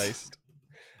straight-faced.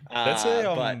 That's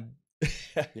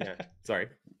sorry.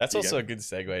 That's also a good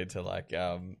segue into like,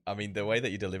 I mean, the way that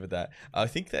you delivered that. I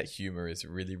think that humor is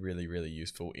really, really, really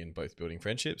useful in both building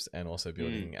friendships and also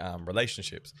building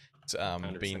relationships. It's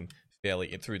been fairly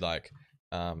through like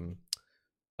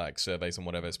surveys and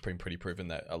whatever. It's been pretty proven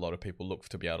that a lot of people look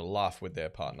to be able to laugh with their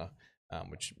partner,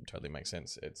 which totally makes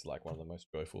sense. It's like one of the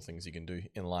most joyful things you can do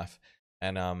in life.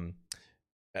 And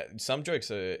some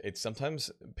jokes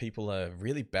sometimes people are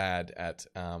really bad at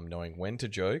knowing when to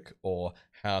joke or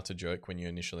how to joke when you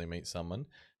initially meet someone,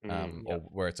 or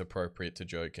where it's appropriate to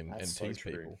joke and tease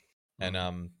people.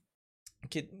 And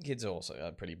kids are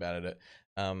also pretty bad at it.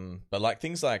 But like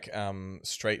things like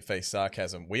straight face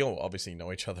sarcasm, we all obviously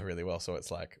know each other really well, so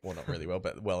it's like, well, not really well,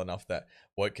 but well enough that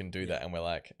Woke can do that, and we're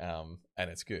like, and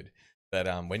it's good. But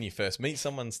when you first meet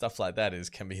someone, stuff like that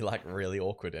can be like really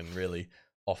awkward and really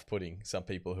off-putting. Some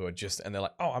people who are and they're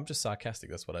like, oh, I'm just sarcastic,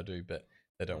 that's what I do, but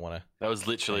they don't want to. That was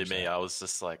literally Change me. that. I was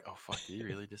just like, oh fuck, do you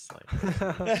really just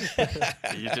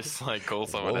like you just like call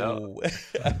someone out? Whoa.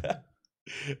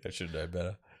 I should know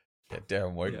better. Yeah,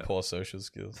 Darren Woke, Yeah. poor social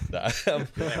skills. Yeah,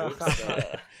 whoops,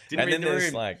 didn't And read then the there's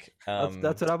room. like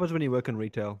That's what happens when you work in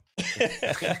retail.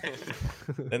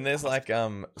 then there's like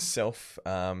self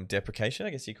deprecation, I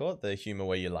guess you call it, the humor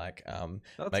where you like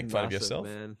That's make fun of massive, yourself,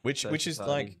 man. which Today's is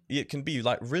society. like it can be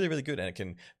like really really good, and it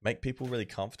can make people really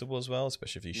comfortable as well,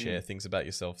 especially if you share things about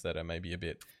yourself that are maybe a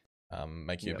bit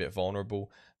make you a Yep. bit vulnerable,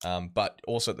 but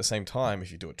also at the same time,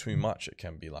 if you do it too much, it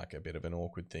can be like a bit of an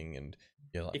awkward thing, and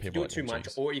yeah, like If you people do it too much,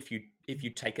 or if you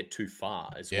take it too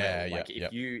far as Yeah, well. Like yeah,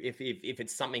 if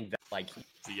it's something that like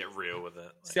To get real with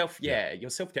it. Like, you're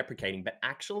self-deprecating, but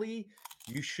actually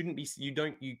you shouldn't be.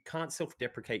 You can't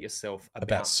self-deprecate yourself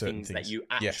about certain things that things. you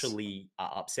Yes. actually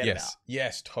are upset yes, about.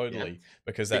 yes, totally,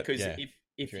 because that Because yeah,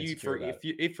 if you're you insecure about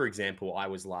if for example I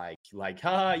was like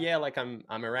haha yeah, like I'm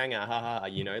a ranger, haha,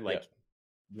 you know, like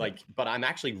but I'm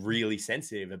actually really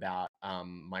sensitive about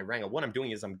my ranger. What I'm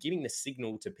doing is I'm giving the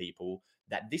signal to people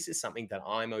that this is something that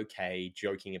I'm okay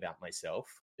joking about myself.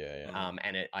 yeah.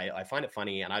 And I find it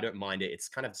funny and I don't mind it. It's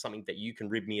kind of something that you can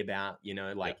rib me about, you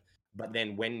know, like, but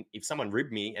then if someone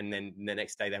ribbed me and then the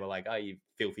next day they were like, oh, you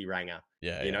filthy ranger,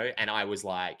 Yeah, you know, and I was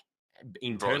like,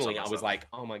 internally, I was myself. like,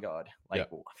 oh my God, like,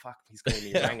 Yeah. fuck, he's calling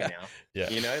me a ranger now, Yeah.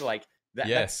 you know, like that.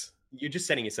 Yes. You're just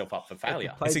setting yourself up for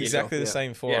failure. play It's yourself, exactly the yeah.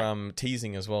 same for Yeah.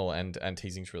 teasing as well, and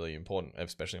teasing's really important,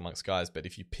 especially amongst guys. But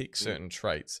if you pick certain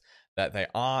traits that they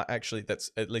are actually,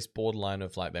 that's at least borderline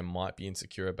of like they might be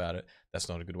insecure about it, that's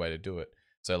not a good way to do it.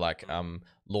 So like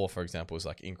Law, for example, is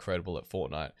like incredible at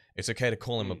Fortnite. It's okay to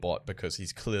call him a bot because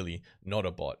he's clearly not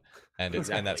a bot, and it's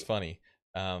and that's funny.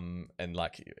 And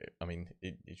like, I mean,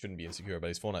 it shouldn't be insecure about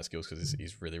his Fortnite skills because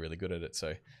he's really really good at it.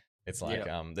 So it's like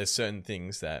there's certain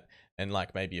things that, and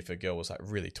like maybe if a girl was like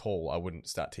really tall, I wouldn't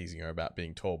start teasing her about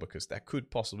being tall because that could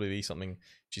possibly be something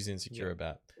she's insecure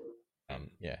about.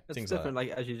 It's Things different. like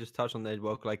Like as you just touched on there,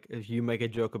 Woke. Like if you make a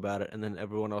joke about it, and then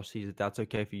everyone else sees it, that's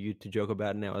okay for you to joke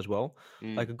about it now as well.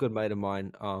 Like a good mate of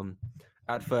mine.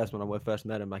 At first when I first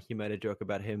met him, like he made a joke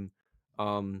about him.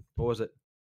 What was it?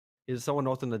 Is someone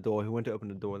knocked on the door? He went to open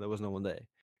the door, and there was no one there.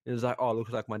 It was like, oh, it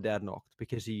looks like my dad knocked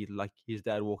because his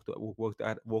dad walked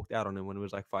out on him when he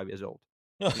was like 5 years old.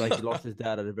 Like he lost his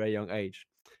dad at a very young age,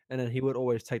 and then he would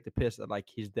always take the piss at like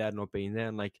his dad not being there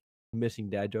and like missing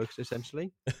dad jokes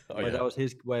essentially. But that was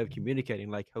his way of communicating.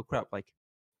 Like, oh crap, like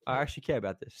I actually care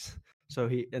about this. So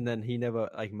he never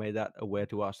like made that aware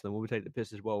to us. Then we would take the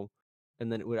piss as well,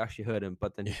 and then it would actually hurt him.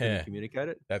 But then he couldn't communicate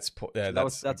it. that's So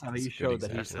that's how he showed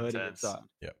that he's hurting intense. inside.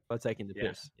 Yep. By taking the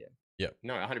piss. Yeah.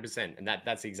 No, 100%. And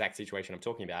that's the exact situation I'm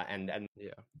talking about. And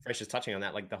Yeah. Fresh is touching on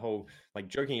that. Like the whole, like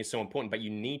joking is so important, but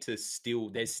you need to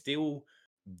there's still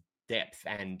depth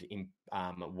and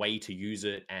way to use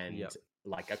it, and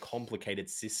like a complicated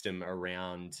system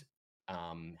around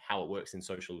how it works in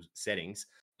social settings.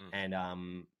 And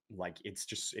like it's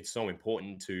so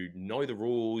important to know the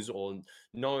rules, or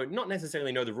not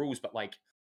necessarily know the rules, but like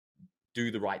do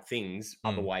the right things.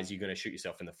 Otherwise you're going to shoot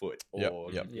yourself in the foot.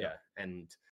 Or and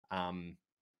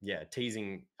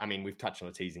teasing, I mean, we've touched on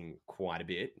the teasing quite a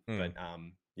bit, but I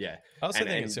also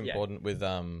think it's important with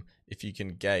if you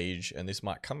can gauge, and this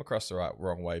might come across the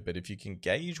wrong way, but if you can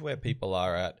gauge where people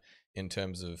are at in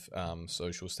terms of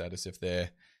social status,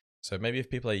 so maybe if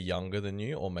people are younger than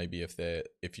you, or maybe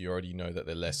if you already know that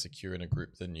they're less secure in a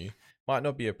group than you, might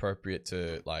not be appropriate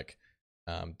to like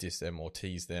diss them or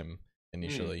tease them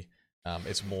initially.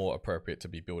 It's more appropriate to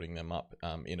be building them up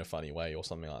in a funny way or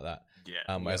something like that.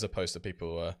 As opposed to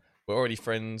people who are already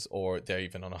friends, or they're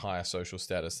even on a higher social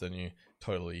status than you.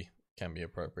 Totally can be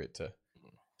appropriate to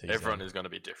tease Everyone them. is going to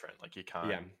be different. Like you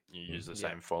can't you use the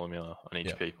same formula on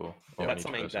each people. Well, or that's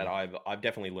on each something person. that I've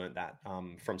definitely learned that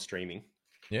from streaming.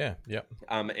 Yeah.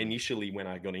 Initially when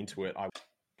I got into it,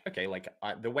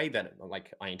 the way that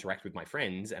like I interact with my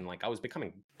friends, and like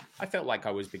I felt like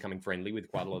I was becoming friendly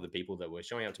with quite a lot of the people that were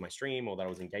showing up to my stream, or that I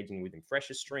was engaging with in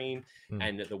Fresh's stream.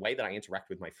 And the way that I interact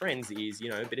with my friends is, you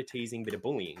know, a bit of teasing, a bit of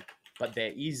bullying. But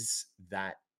there is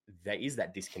that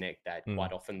disconnect that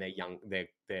quite often they're young, they're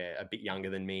a bit younger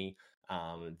than me.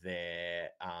 They're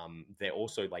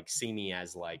also like see me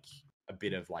as like a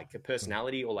bit of like a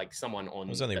personality, or like someone on.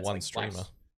 There's only that's, one like, streamer.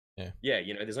 Yeah,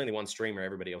 you know, there's only one streamer.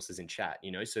 Everybody else is in chat.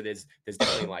 You know, so there's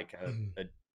definitely like a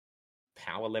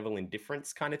power level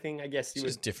indifference kind of thing. I guess you It's would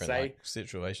just different say. like,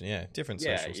 situation. Yeah, different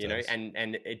Yeah, social you know, status.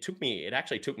 and it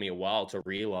actually took me a while to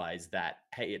realize that,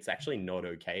 hey, it's actually not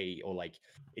okay, or like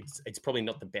it's probably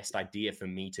not the best idea for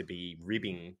me to be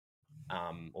ribbing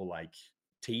or like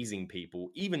teasing people,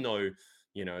 even though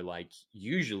you know, like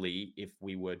usually if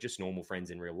we were just normal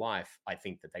friends in real life, I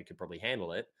think that they could probably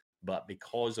handle it. But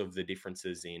because of the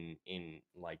differences in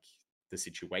like the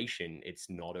situation, it's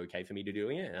not okay for me to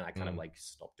doing it, and I kind of like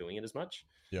stopped doing it as much.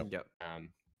 Yep.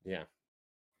 Yeah.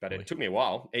 But Really? it took me a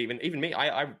while. Even me,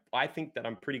 I think that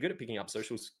I'm pretty good at picking up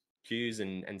social cues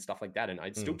and stuff like that. And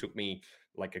it still took me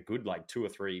like a good like 2 or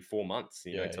 3, 4 months,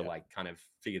 you know, to like kind of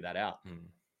figure that out.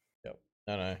 Yep.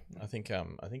 No. I think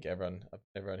everyone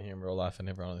here in real life and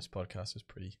everyone on this podcast is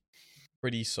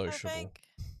pretty sociable.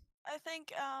 I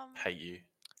think Hate you.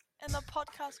 in the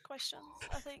podcast questions,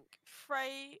 I think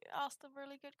Frey asked them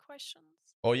really good questions.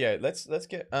 Oh yeah, let's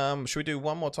get should we do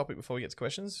one more topic before we get to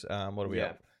questions? What are we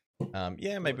at?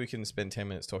 Maybe we can spend 10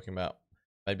 minutes talking about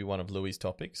maybe one of Louis'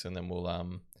 topics, and then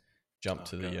we'll jump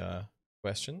to the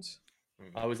questions.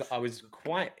 I was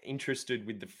quite interested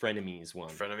with the frenemies one.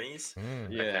 Frenemies?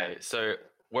 Yeah. Okay, so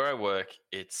where I work,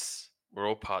 we're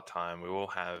all part-time. We all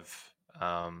have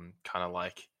kind of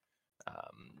like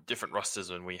different rosters,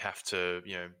 and we have to,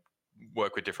 you know,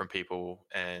 work with different people,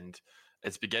 and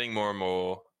it's been getting more and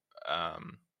more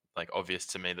like obvious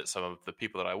to me that some of the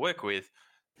people that I work with,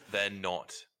 they're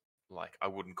not like, I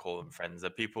wouldn't call them friends. They're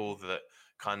people that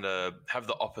kind of have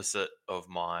the opposite of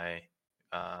my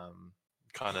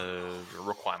kind of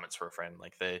requirements for a friend.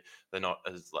 Like they're not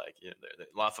as like, you know, they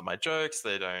laugh at my jokes.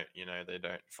 They don't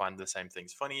find the same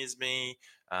things funny as me.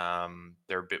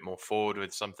 They're a bit more forward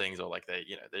with some things, or like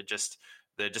they're just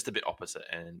a bit opposite,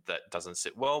 and that doesn't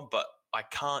sit well. But I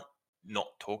can't not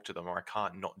talk to them, or I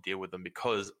can't not deal with them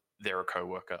because they're a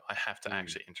coworker. I have to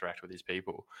actually interact with these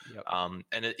people. Yep.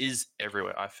 And it is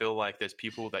everywhere. I feel like there's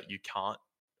people that you can't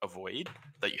avoid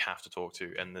that you have to talk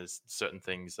to, and there's certain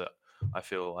things that I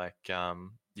feel like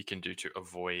you can do to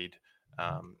avoid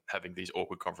having these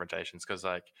awkward confrontations. Because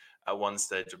like at one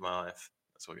stage of my life,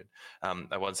 that's all good.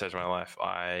 At one stage of my life,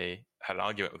 I had an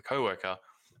argument with a coworker.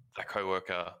 That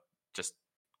coworker just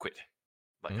quit,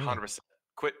 like 100%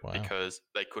 quit because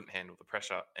they couldn't handle the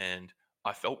pressure, and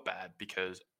I felt bad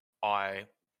because I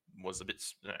was a bit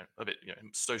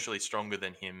socially stronger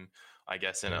than him, I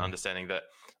guess, in understanding that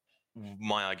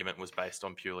my argument was based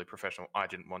on purely professional. I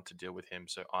didn't want to deal with him,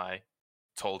 so I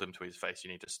told him to his face,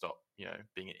 "You need to stop,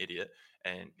 being an idiot."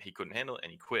 And he couldn't handle it,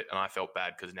 and he quit. And I felt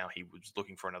bad because now he was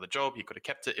looking for another job. He could have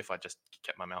kept it if I just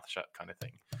kept my mouth shut, kind of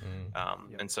thing.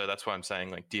 And so that's why I'm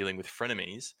saying, like, dealing with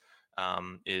frenemies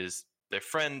is they're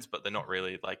friends, but they're not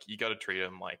really. Like, you got to treat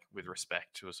them like with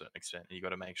respect to a certain extent, and you got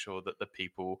to make sure that the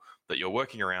people that you're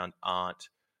working around aren't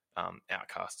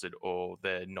outcasted, or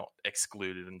they're not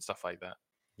excluded and stuff like that.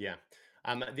 Yeah.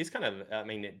 This kind of,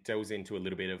 it delves into a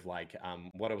little bit of like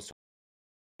what I was talking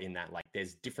in that, like,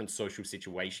 there's different social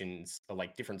situations, or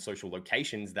like different social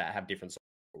locations that have different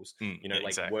rules. Like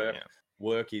exactly,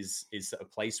 work is a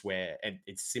place where, and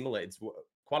it's similar. It's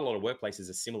quite a lot of workplaces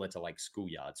are similar to like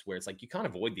schoolyards, where it's like you can't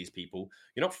avoid these people.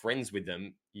 You're not friends with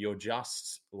them. You're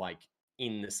just like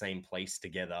in the same place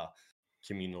together,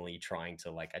 communally trying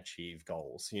to like achieve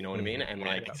goals. You know what I mean? And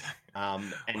like,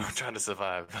 and we're trying to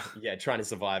survive. Trying to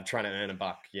survive, trying to earn a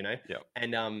buck.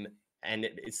 And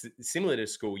it's similar to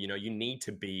school. You need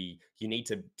to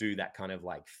do that kind of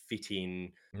like fit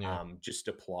in, just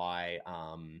apply,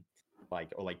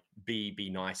 be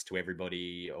nice to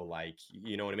everybody, or like,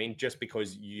 you know what I mean? Just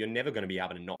because you're never going to be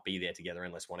able to not be there together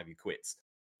unless one of you quits.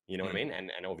 You know what I mean?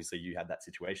 And obviously you had that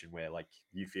situation where like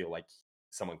you feel like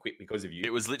someone quit because of you.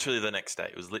 It was literally the next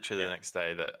day. The next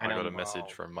day that I got a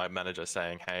message from my manager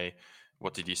saying, "Hey,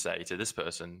 what did you say to this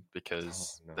person?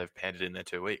 Because they've handed in their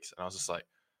 2 weeks." And I was just like,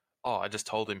 "Oh, I just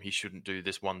told him he shouldn't do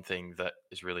this one thing that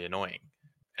is really annoying."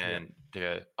 And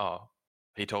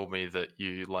he told me that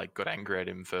you like got angry at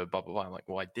him for blah blah blah. I'm like,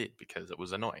 "Well, I did, because it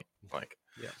was annoying." Like,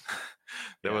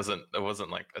 there wasn't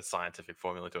like a scientific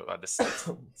formula to it. I just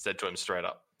said to him straight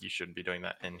up, "You shouldn't be doing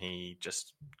that," and he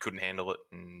just couldn't handle it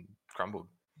and crumbled.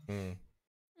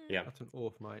 Yeah, that's an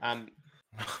off, mate.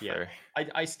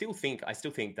 I still think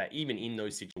that even in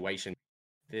those situations,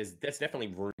 there's definitely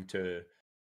room to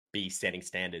be setting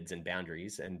standards and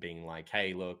boundaries and being like,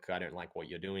 "Hey, look, I don't like what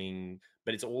you're doing,"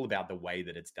 but it's all about the way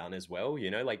that it's done as well.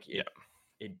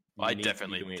 I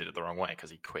definitely did it the wrong way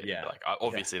because he quit.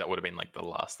 Obviously that would have been like the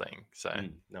last thing. So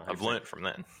I've learned from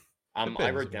then.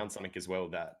 I wrote down something as well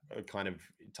that kind of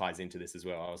ties into this as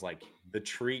well. I was like, the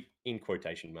treat, in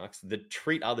quotation marks, the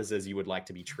treat others as you would like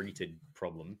to be treated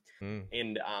problem.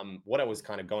 And what I was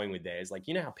kind of going with there is like,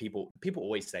 how people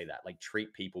always say that, like,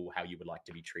 treat people how you would like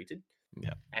to be treated.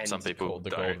 Yeah. And some people the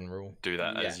golden rule. Do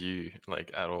that as you,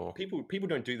 like, at all. People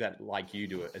don't do that like you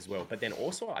do it as well. But then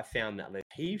also I found that there's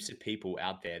heaps of people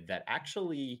out there that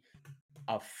actually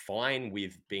are fine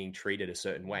with being treated a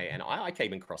certain way. And I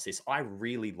came across this. I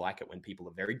really like it when people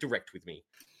are very direct with me,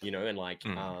 you know, and like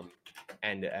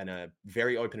and are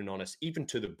very open and honest, even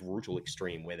to the brutal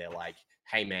extreme where they're like,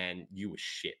 hey man, you were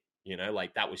shit. You know,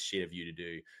 like that was shit of you to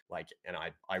do. Like, and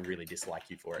I really dislike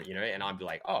you for it, you know, and I'd be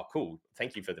like, oh, cool.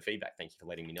 Thank you for the feedback. Thank you for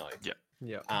letting me know.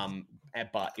 Yeah.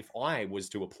 But if I was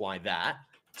to apply that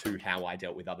to how I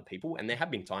dealt with other people, and there have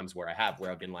been times where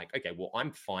I've been like, okay, well,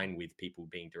 I'm fine with people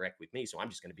being direct with me, so I'm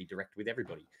just going to be direct with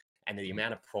everybody. And the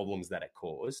amount of problems that it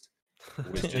caused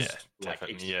was just like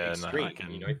extreme,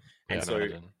 you know. And so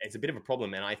it's a bit of a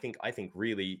problem. And I think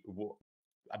really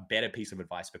a better piece of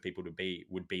advice for people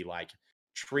would be like,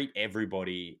 treat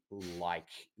everybody like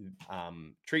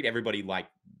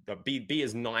be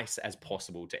as nice as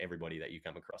possible to everybody that you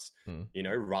come across, you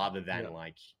know, rather than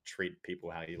like treat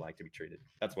people how you like to be treated.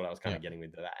 That's what I was kind of getting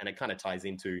with that. And it kind of ties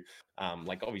into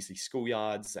like obviously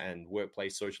schoolyards and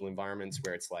workplace social environments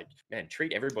where it's like, man,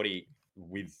 treat everybody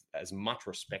with as much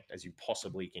respect as you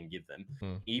possibly can give them,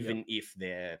 even if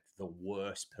they're the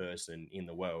worst person in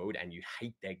the world and you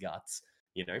hate their guts,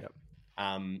 you know.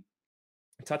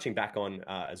 Touching back on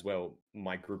as well,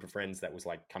 my group of friends that was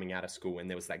like coming out of school, and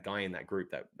there was that guy in that group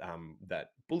that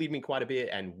that bullied me quite a bit,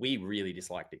 and we really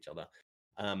disliked each other.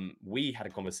 We had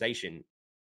a conversation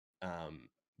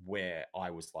where I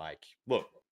was like, look,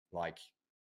 like,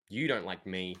 you don't like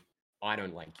me, I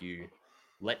don't like you,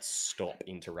 let's stop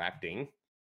interacting,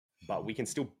 but we can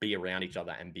still be around each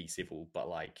other and be civil, but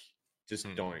like, just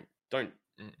don't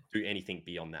do anything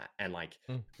beyond that. And like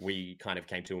we kind of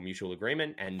came to a mutual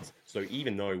agreement. And so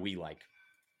even though we like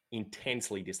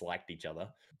intensely disliked each other,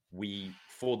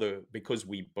 because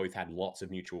we both had lots of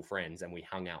mutual friends and we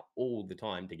hung out all the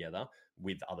time together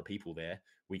with other people there,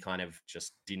 we kind of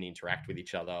just didn't interact with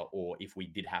each other, or if we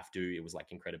did have to, it was like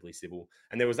incredibly civil.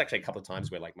 And there was actually a couple of times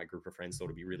where like my group of friends thought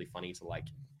it'd be really funny to like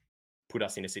put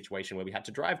us in a situation where we had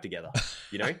to drive together,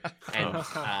 you know,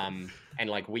 and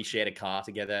like we shared a car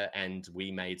together and we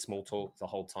made small talk the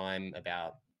whole time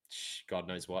about God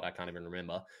knows what, I can't even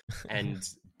remember.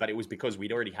 But it was because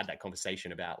we'd already had that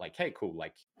conversation about like, hey, cool,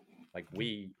 like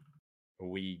we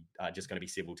are just going to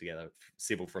be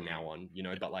civil from now on, you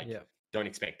know, but like don't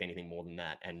expect anything more than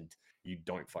that, and you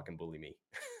don't fucking bully me.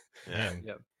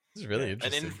 This is really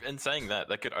interesting. And in saying that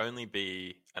could only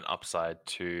be an upside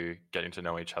to getting to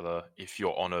know each other if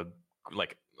you're on a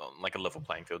like a level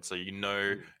playing field. So you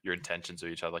know your intentions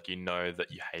with each other. Like you know that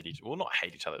you not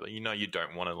hate each other, but you know you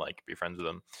don't want to like be friends with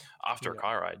them. After a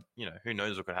car ride, you know, who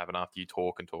knows what could happen after you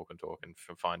talk and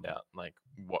find out like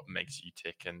what makes you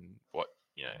tick and what,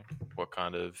 you know, what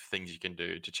kind of things you can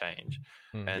do to change.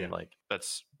 And like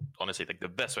that's honestly like the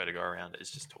best way to go around it is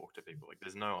just talk to people. Like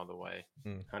there's no other way.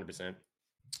 100%.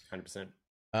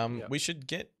 We should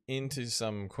get into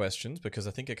some questions, because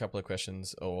I think a couple of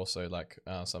questions are also like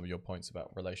some of your points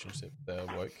about relationship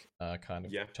work kind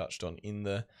of touched on in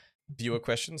the viewer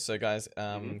questions. So guys,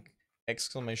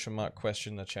 exclamation mark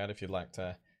question in the chat if you'd like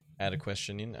to add a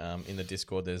question in the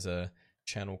Discord. There's a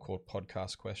channel called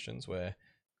Podcast Questions where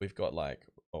we've got like,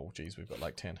 we've got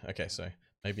like 10. Okay, so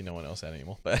maybe no one else had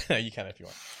anymore, but you can if you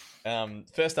want.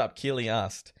 First up, Keely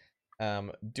asked,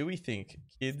 do we think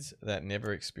kids that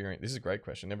never experience, this is a great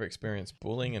question, never experience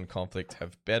bullying and conflict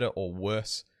have better or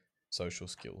worse social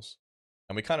skills?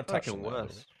 And we kind of touched on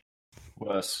that.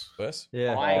 Worse?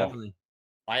 Yeah, definitely.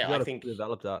 I think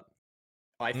develop that.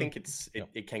 I think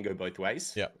it can go both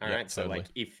ways. Yeah. All right. So totally. like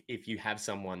if you have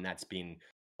someone that's been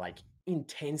like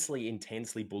intensely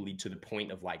bullied to the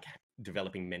point of like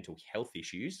developing mental health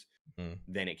issues,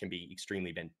 then it can be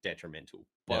extremely detrimental.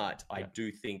 But I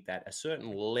do think that a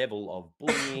certain level of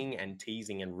bullying and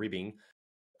teasing and ribbing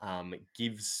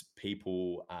gives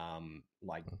people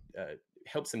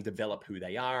helps them develop who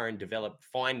they are and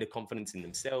find a confidence in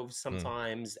themselves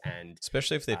sometimes, and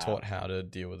especially if they're taught how to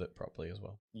deal with it properly as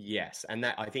well. Yes, and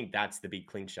that I think that's the big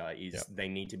clincher is they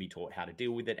need to be taught how to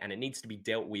deal with it, and it needs to be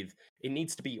dealt with. It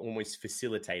needs to be almost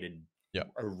facilitated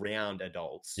around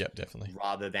adults. Yeah, definitely.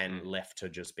 Rather than left to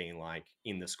just being like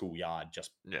in the schoolyard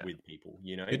just with people,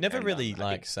 you know. You'd never really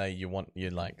say you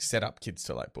set up kids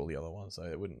to like bully other ones, so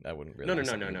that wouldn't really.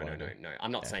 No.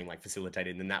 I'm not saying like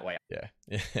facilitated in that way.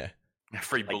 Yeah.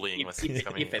 Free bullying.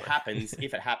 If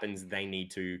it happens, they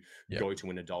need to go to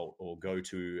an adult or go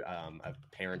to a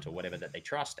parent or whatever that they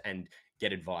trust and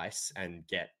get advice and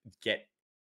get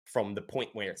from the point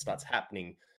where it starts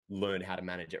happening, learn how to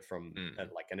manage it from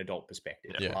like an adult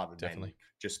perspective, rather than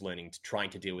just trying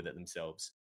to deal with it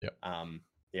themselves.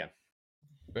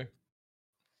 Okay.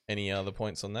 Any other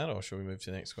points on that, or should we move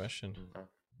to the next question?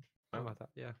 I like that.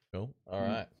 Yeah. Cool. All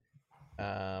right.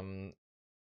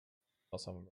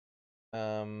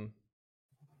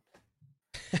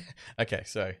 Okay,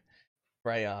 so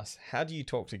Ray asks, how do you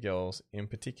talk to girls in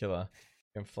particular?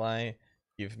 Can Fly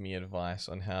give me advice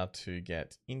on how to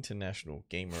get international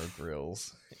gamer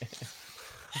grills?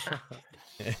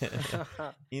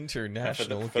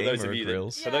 International for those gamer of you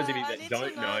grills. For those of you I that need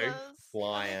don't to know, this.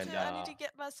 Fly I and need to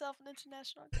get myself an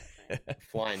international girlfriend.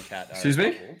 Fly and Cat. Excuse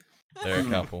me? They're a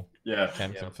couple. Yeah.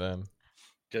 Can confirm.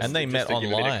 Just, And they met to give a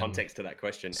bit online. of context to that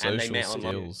question. Social And they met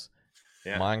skills.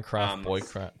 online.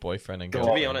 Minecraft boyfriend and To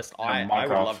girlfriend. be honest, I would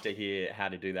Minecraft. love to hear how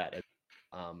to do that.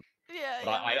 Yeah,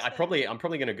 But I'm probably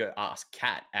going to go ask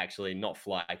Cat actually, not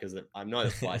Fly, because I know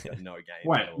that Fly's got no game.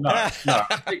 Wait, at all. no.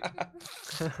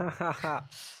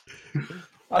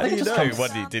 I How think do it you just know? comes.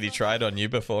 What did he try it on you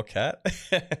before, Cat?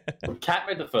 Cat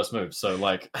made the first move, so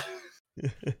like.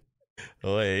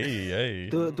 Oh, hey.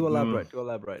 Do elaborate. Do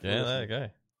elaborate. Yeah, there you go.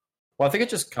 Well, I think it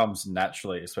just comes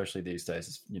naturally, especially these days.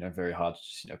 It's very hard to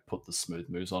just put the smooth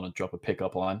moves on and drop a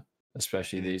pickup line,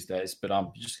 especially these days. But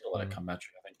you just gotta let it come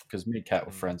naturally. I think because me and Cat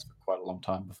were friends for quite a long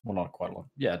time. Well, not quite a long.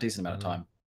 Yeah, a decent amount of time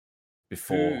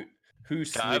before. Who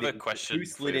Can I have a slid, question who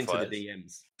for slid you into the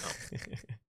Flyers? DMs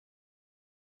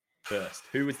first?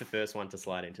 Who was the first one to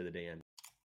slide into the DMs?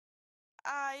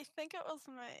 I think it was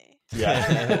me.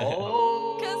 Yeah.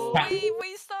 Oh, Because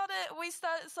we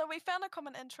started. So we found a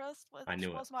common interest, I which knew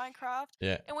it. was Minecraft.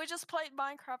 Yeah. And we just played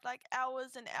Minecraft like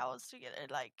hours and hours together. And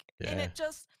Yeah. it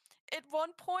just at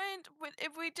one point,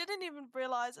 if we didn't even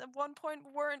realize, at one point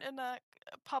we weren't in a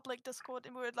public Discord,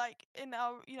 and we were like in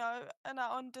our in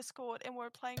our own Discord, and we were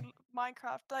playing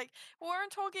Minecraft. Like we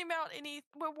weren't talking about we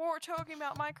were talking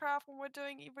about Minecraft, and we're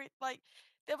doing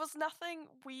there was nothing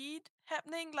weird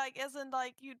happening, like as in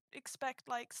like you'd expect,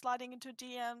 like sliding into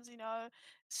DMs,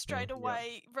 straight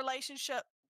away relationship,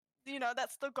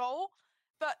 that's the goal.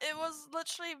 But it was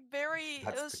literally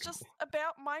it was just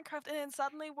about Minecraft, and then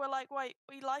suddenly we're like, wait,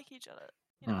 we like each other,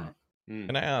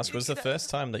 Can I ask, was the Yeah.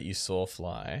 first time that you saw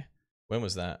Fly, when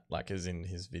was that? Like, as in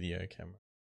his video camera?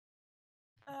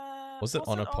 Was it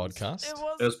on a podcast? It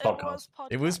was podcast.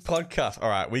 It was podcast. All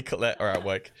right, all right,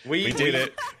 work. We did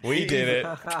it. We did it.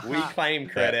 We claim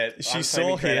credit. She I'm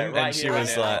saw claiming credit him right and she here, right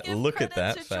was now. like, Give look at credit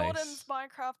that to face. Jordan's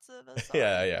Minecraft server.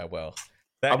 Yeah, well,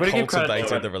 I'm that gonna give credit to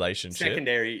cultivated him. the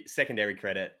relationship. secondary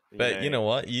credit. But you know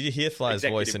what? You hear Fly's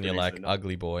Executive voice and you're producer, like, no.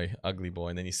 ugly boy,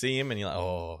 and then you see him and you're like,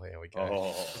 oh, here we go.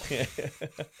 Oh.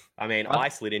 I mean, I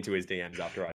slid into his DMs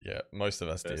after I. Yeah, most of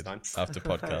us First did time. after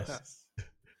podcast.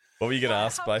 What were you going to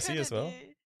ask, How Spicy, could as it well?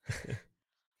 be?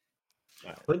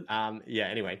 Yeah.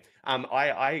 Anyway,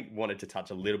 I wanted to touch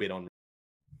a little bit on.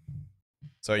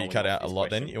 So you Following cut off out a his lot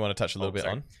then? question. You want to touch a little bit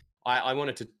sorry. on? I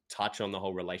wanted to touch on the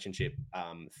whole relationship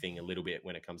thing a little bit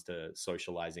when it comes to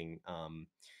socializing. Do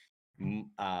you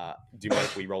mind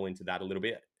if we roll into that a little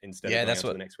bit instead? Yeah, of going that's on to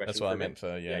what the next question. that's what for I a bit? meant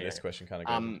for. Yeah, this question kind of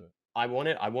goes into it. I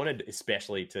wanted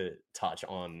especially to touch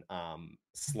on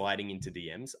sliding into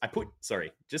DMs.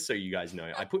 Just so you guys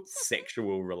know, I put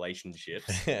sexual relationships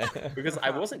because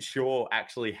I wasn't sure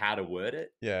actually how to word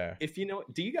it. Yeah. If you know,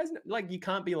 do you guys know, like you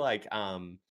can't be like how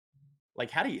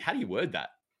do you word that?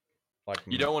 Like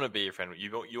You don't want to be a friend.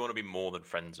 You want to be more than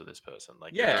friends with this person.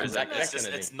 Like Yeah, there is exactly, it's, that just,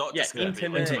 kind of it's thing. not Yeah, just going to be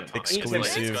intimate, like exclusive,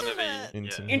 It's going to be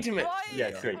intimate. Intimate. Why,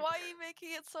 Yeah, sweet. why are you making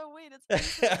it so weird?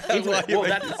 It's Why Intimate. you Well,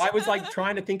 making I was like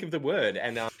trying to think of the word,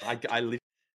 and I literally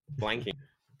blanking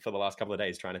for the last couple of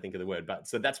days trying to think of the word. But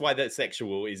so that's why the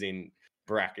sexual is in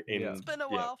bracket. It's been a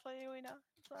while for you, we know.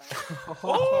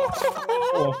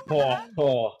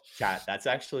 Chat. That's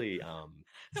actually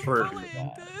True.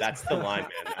 Bullying, dude. that's the line,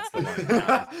 man. That's the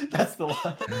line. That's the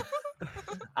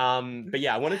one. But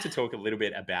yeah, I wanted to talk a little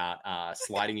bit about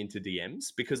sliding into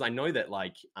DMs because I know that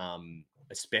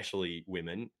especially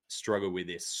women struggle with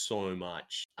this so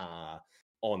much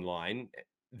online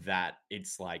that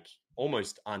it's like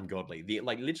almost ungodly.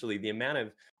 Literally the amount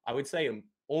of, I would say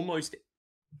almost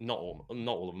not all of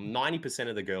them, 90%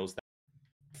 of the girls that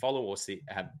follow or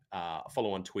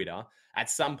follow on Twitter at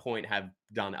some point have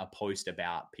done a post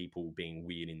about people being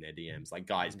weird in their DMs, like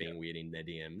guys being weird in their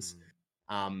DMs.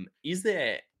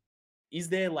 Is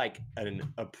there like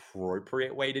an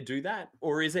appropriate way to do that,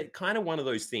 or is it kind of one of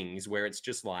those things where it's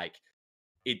just like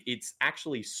it's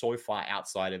actually so far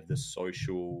outside of the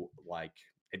social, like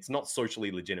it's not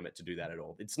socially legitimate to do that at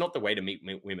all? It's not the way to meet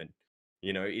women,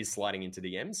 is sliding into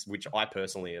DMs, which I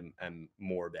personally am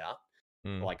more about.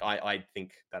 Like I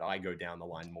think that I go down the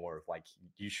line more of like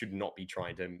you should not be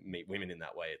trying to meet women in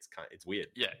that way. It's weird.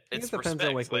 Yeah, It it's depends respect.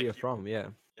 on where like, you're from. Yeah.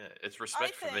 Yeah, it's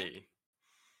respect for me.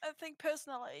 I think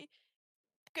personally,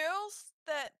 girls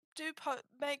that do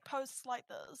make posts like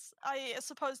this, I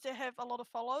suppose they have a lot of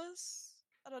followers.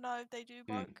 I don't know if they do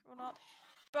work or not,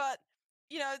 but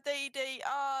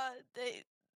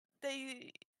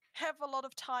they have a lot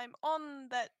of time on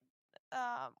that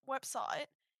website,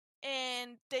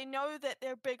 and they know that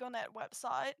they're big on that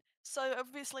website. So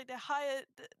obviously they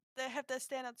have their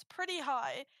standards pretty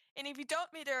high, and if you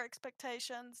don't meet their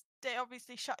expectations, they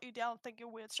obviously shut you down, think you're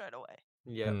weird straight away.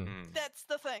 Yeah. That's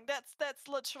the thing. That's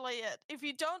literally it. If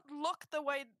you don't look the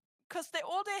way, because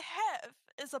all they have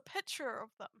is a picture of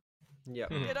them. Yeah.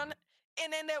 They don't,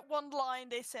 and then that one line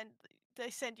they send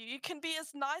you. You can be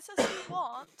as nice as you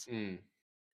want.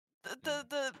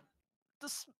 The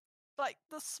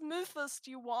smoothest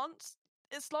you want,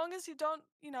 as long as you don't,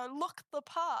 look the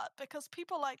part, because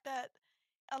people like that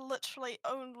are literally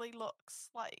only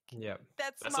looks. Like, Yeah.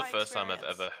 that's the my first time I've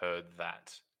experience. ever heard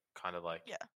that kind of like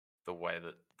Yeah. the way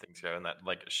that things go, and that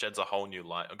like sheds a whole new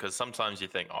light, because sometimes you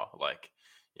think, oh, like,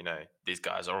 these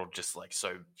guys are all just like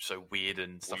so weird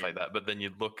and stuff like that, but then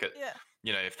you look at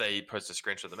if they post a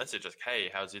screenshot of the message like, hey,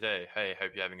 how's your day, hey,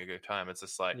 hope you're having a good time, it's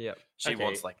just like she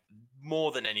wants like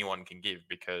more than anyone can give,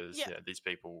 because these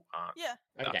people aren't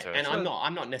okay. And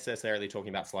I'm not necessarily talking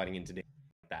about sliding into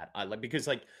that. I like because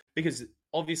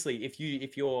obviously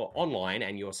if you're online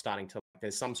and you're starting to,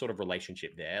 there's some sort of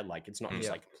relationship there, like it's not just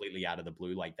like completely out of the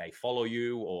blue, like they follow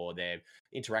you or they've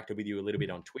interacted with you a little bit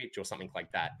on Twitch or something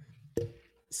like that.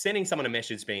 Sending someone a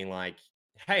message being like,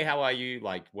 hey, how are you,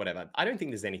 like whatever, I don't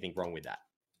think there's anything wrong with that,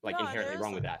 like inherently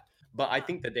wrong with that. But I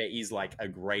think that there is like a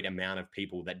great amount of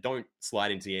people that don't slide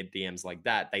into your DMs like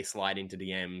that. They slide into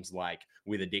DMs like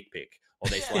with a dick pic, or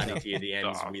they slide into your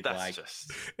DMs with like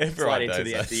slide into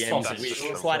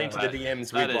the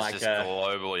DMs with like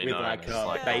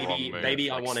baby,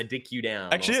 I want to dick you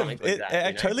down. Actually,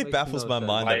 it totally baffles my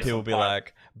mind that people be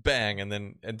like, bang,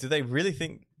 and do they really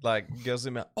think like girls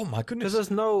in? Oh my goodness! Because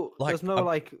there's no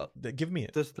give me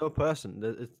it. There's no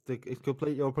person. It's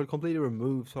complete. You're completely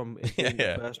removed from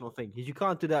the personal thing. You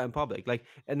can't do that in public. Like,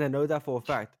 and they know that for a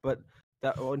fact. But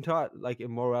that entire like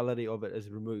immorality of it is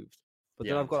removed. But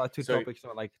then I've got like two topics,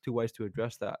 not like two ways to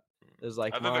address that. There's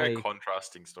like I have a very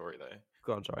contrasting story though.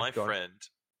 Go on, sorry. My friend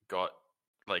got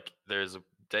like, there's a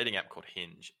dating app called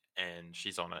Hinge, and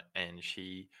she's on it, and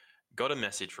she got a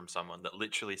message from someone that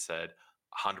literally said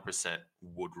 100%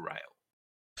 would rail.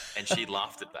 And she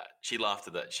laughed at that. She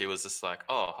was just like,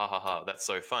 oh, ha ha ha, that's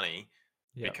so funny,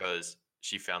 because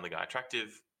she found the guy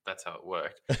attractive. That's how it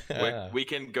worked. We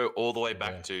can go all the way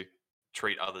back to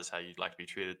treat others how you'd like to be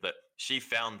treated. But she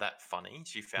found that funny.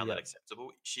 She found that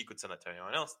acceptable. She could send that to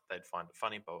anyone else. They'd find it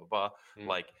funny, blah, blah, blah.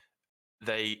 Like,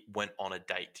 they went on a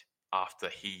date after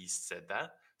he said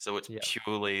that. So it's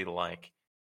purely like,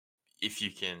 if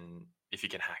you can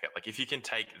hack it, like if you can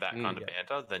take that kind of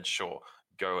banter, then sure,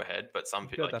 go ahead. But some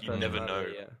people, like, you never know,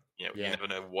 you never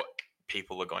know what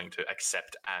people are going to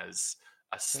accept as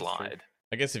a slide.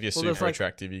 I guess if you're super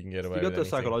attractive, you can get away with it. You got the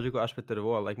psychological aspect of it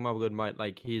all. Like my good mate,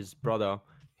 like his brother,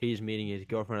 he's meeting his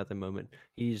girlfriend at the moment.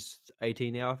 He's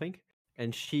 18 now, I think,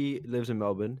 and she lives in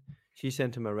Melbourne. She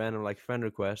sent him a random like friend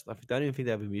request. I don't even think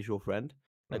they have a mutual friend,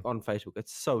 like on Facebook.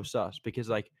 It's so sus because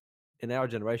like in our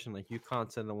generation, like you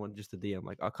can't send someone just a DM.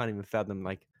 Like I can't even fathom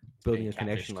like building a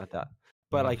connection like that.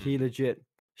 But like he legit,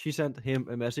 she sent him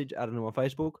a message, added him on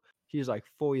Facebook. She's like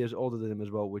 4 years older than him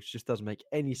as well, which just doesn't make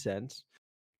any sense.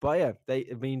 But yeah,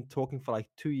 they've been talking for like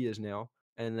 2 years now,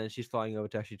 and then she's flying over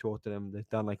to actually talk to them. They've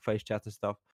done like face chats and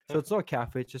stuff. So it's not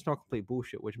catfish, it's not complete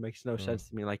bullshit, which makes no sense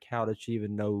to me. Like, how did she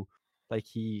even know like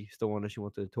he's the one that she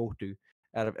wanted to talk to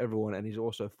out of everyone? And he's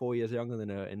also 4 years younger than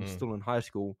her and still in high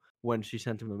school when she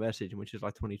sent him a message, when she's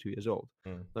like 22 years old.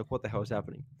 Like, what the hell is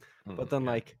happening? But then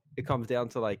like it comes down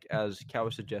to like, as Cal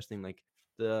was suggesting, like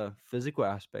the physical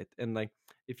aspect. And like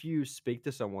if you speak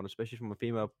to someone, especially from a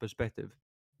female perspective,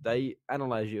 they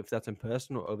analyze you if that's in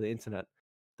person or over the internet.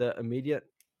 The immediate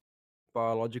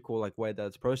biological like way that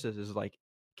it's processed is like,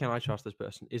 can I trust this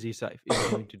person? Is he safe? Is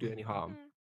he going to do any harm?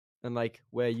 And like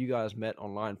where you guys met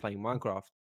online playing Minecraft,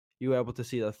 you were able to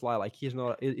see the fly. Like he's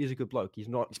a good bloke. He's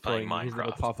not throwing his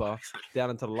little puffer down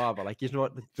into the lava. Like he's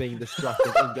not being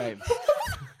destructive in game.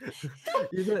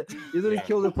 You didn't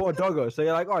kill the poor doggo, so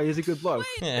you're like, oh, he's a good bloke.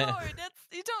 Wait,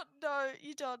 no,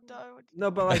 you don't know.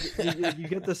 No, but like you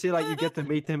get to see, like you get to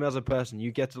meet him as a person.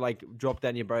 You get to like drop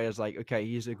down your barriers, like, okay,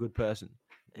 he's a good person,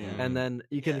 and then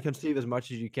you can conceive as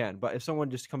much as you can. But if someone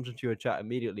just comes into your chat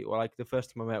immediately, or like the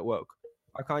first time I'm at work,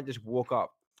 I can't just walk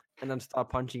up and then start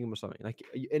punching him or something. Like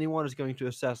anyone is going to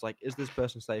assess, like, is this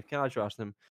person safe? Can I trust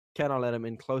them? Can I let him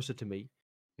in closer to me?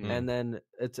 And then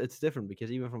it's different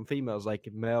because even from females, like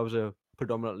males are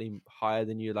predominantly higher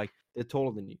than you, like they're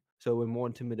taller than you, so we're more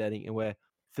intimidating and we're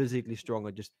physically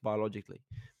stronger just biologically.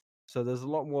 So there's a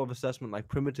lot more of assessment, like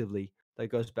primitively,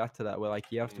 that goes back to that, where like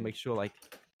you have to make sure, like,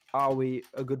 are we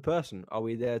a good person? Are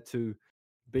we there to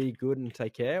be good and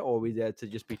take care, or are we there to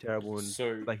just be terrible and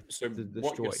So, like so to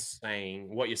what destroy?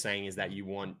 what you're saying is that you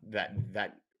want that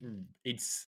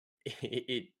it's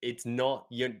it's not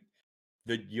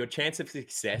your chance of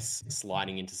success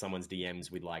sliding into someone's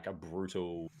DMs with like a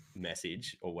brutal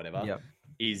message or whatever Yeah.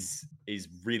 is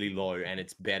really low, and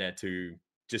it's better to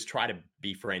just try to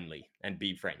be friendly and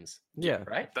be friends. Yeah.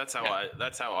 Right? That's how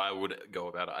I would go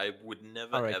about it. I would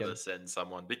never I reckon. ever send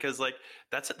someone, because like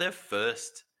that's their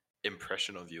first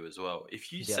impression of you as well.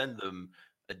 If you Yeah. send them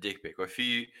a dick pic, or if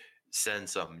you send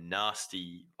some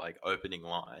nasty like opening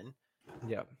line,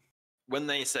 Yeah. when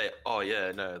they say, "Oh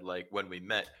yeah, no, like when we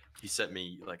met, he sent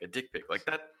me like a dick pic," like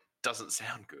that doesn't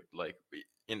sound good. Like,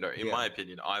 in Yeah. my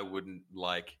opinion, I wouldn't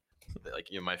like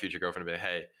my future girlfriend to be,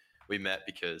 "Hey, we met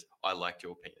because I liked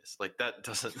your penis." Like that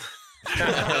doesn't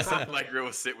like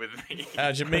real sit with me.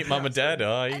 How'd you meet mum and dad?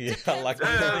 Oh, yeah, I like. Oh,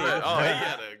 he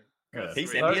had a Yeah. He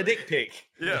sweet- sent me a dick pic.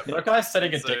 Yeah. That guy's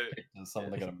setting a So- dick pic to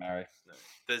someone they're gonna marry. No.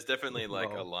 There's definitely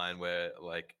like a Wow. line where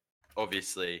like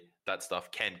obviously that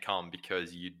stuff can come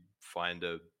because you find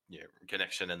a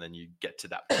connection and then you get to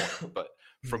that point. But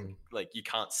from like you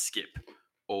can't skip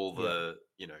all the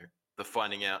the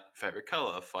finding out favorite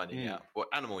color, finding out what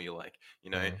animal you like,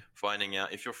 finding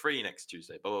out if you're free next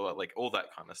Tuesday, blah blah blah. Like all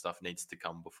that kind of stuff needs to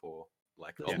come before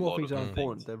like a Small lot things of are the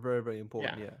important. things. They're very, very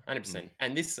important. Yeah. 100%.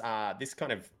 And this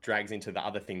kind of drags into the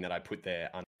other thing that I put there,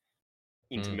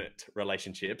 intimate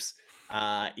relationships.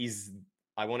 I'm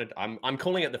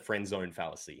calling it the friend zone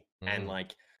fallacy. And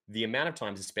like the amount of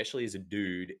times, especially as a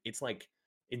dude, it's like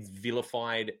it's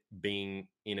vilified being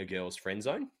in a girl's friend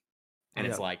zone. And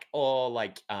it's like,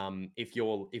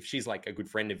 if she's like a good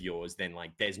friend of yours, then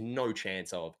like there's no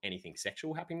chance of anything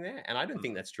sexual happening there. And I don't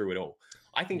think that's true at all.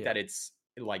 I think that it's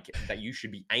like that you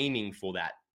should be aiming for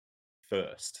that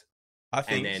first. I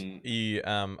think then- you.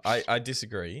 I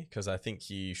disagree, because I think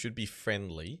you should be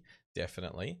friendly,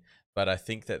 definitely. But I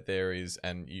think that there is,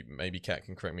 and you maybe Kat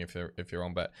can correct me if you're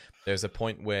wrong, but there's a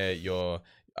point where you're.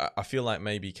 I feel like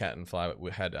maybe Kat and Fly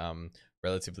had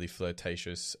relatively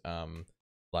flirtatious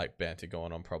like banter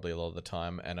going on probably a lot of the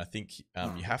time, and I think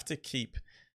you have to keep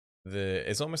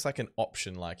it's almost like an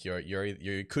option. Like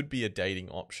you could be a dating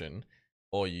option,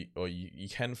 or you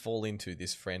can fall into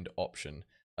this friend option.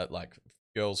 Like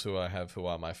girls who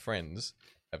are my friends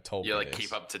have told me like this.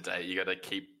 keep up to date. You got to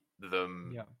keep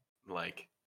them like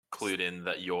clued in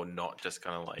that you're not just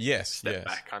kind of like step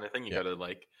back kind of thing. You got to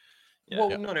like. Yeah.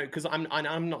 Well, no, because I'm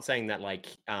not saying that like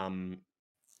I'm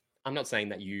not saying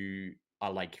that you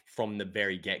are like from the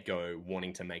very get go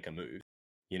wanting to make a move.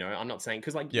 I'm not saying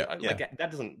because like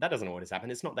that doesn't always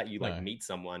happen. It's not that you like meet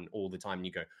someone all the time and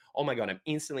you go, oh my god, I'm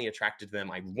instantly attracted to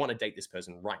them. I want to date this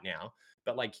person right now.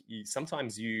 But like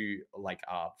sometimes you like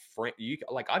are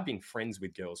I've been friends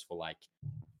with girls for like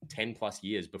 10 plus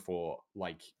years before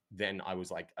like then I was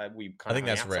like we kind I think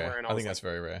of that's rare. I think that's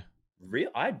very rare.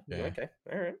 Real? Okay,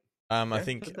 all right. I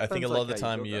think a depends, lot of like, the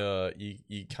how time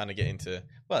you kind of get into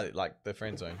like the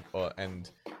friend zone,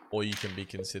 or you can be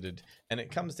considered, and it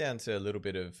comes down to a little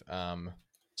bit of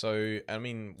So I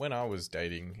mean, when I was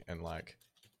dating and like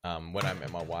when I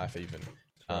met my wife, even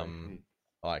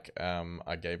I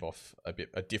gave off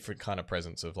a different kind of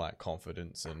presence of like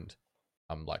confidence, and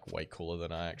I'm like way cooler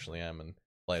than I actually am, and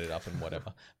played it up and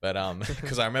whatever. But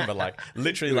because I remember like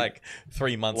literally like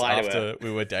 3 months after we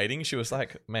were dating, she was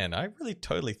like, "Man, I really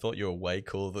totally thought you were way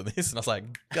cooler than this," and I was like,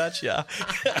 "Gotcha."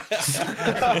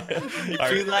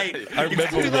 Too late. I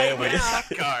remember where we.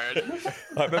 Card.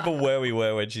 I remember where we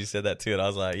were when she said that too, and I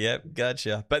was like, "Yep,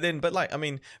 gotcha." But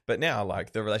now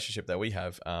like the relationship that we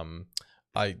have,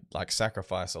 I like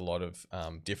sacrifice a lot of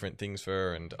different things for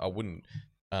her, and I wouldn't,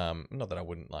 not that I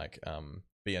wouldn't like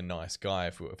be a nice guy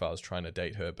if I was trying to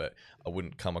date her, but I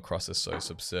wouldn't come across as so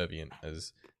subservient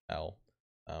as our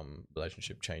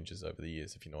relationship changes over the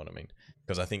years, if you know what I mean.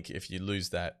 Because I think if you lose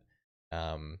that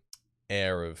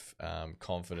air of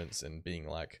confidence and being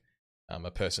like a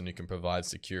person who can provide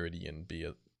security and be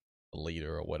a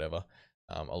leader or whatever,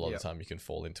 a lot of the time you can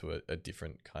fall into a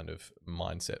different kind of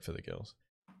mindset for the girls.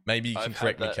 Maybe you can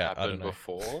correct me, Kat. I don't know.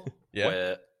 Before,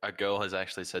 where a girl has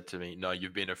actually said to me, "No,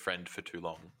 you've been a friend for too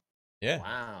long." Yeah.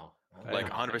 Wow. Like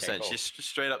 100%. She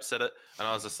straight up said it, and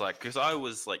I was just like, because I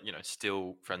was like,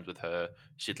 still friends with her.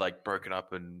 She'd like broken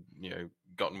up and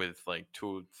gotten with like 2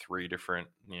 or 3 different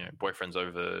boyfriends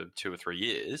over 2 or 3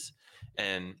 years,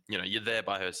 and you're there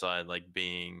by her side, like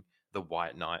being the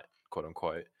white knight, quote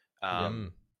unquote,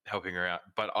 helping her out.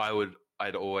 But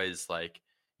I'd always like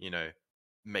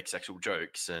make sexual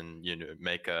jokes and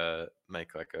make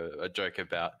like a joke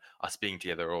about us being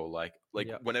together, or like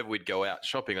Yep. whenever we'd go out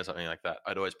shopping or something like that,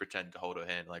 I'd always pretend to hold her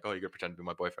hand, like, oh, you're gonna pretend to be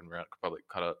my boyfriend around public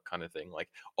kind of thing, like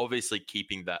obviously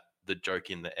keeping the joke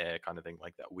in the air kind of thing,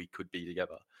 like that we could be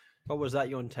together. But was that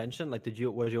your intention? Like,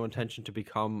 was your intention to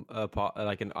become a part,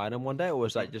 like an item one day, or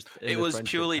was that just? It was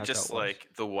purely just like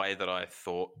the way that I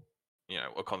thought,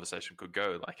 a conversation could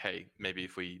go. Like, hey, maybe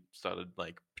if we started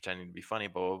like pretending to be funny,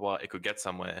 blah blah blah, it could get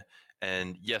somewhere.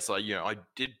 And yes, I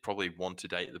did probably want to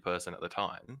date the person at the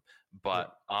time,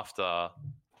 but after a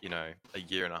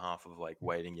year and a half of like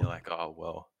waiting, you're like, oh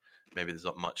well, maybe there's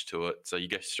not much to it. So you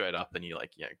go straight up and you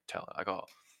like tell her like, oh,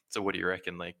 so what do you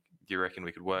reckon? Like, do you reckon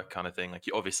we could work, kind of thing? Like,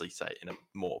 you obviously say it in a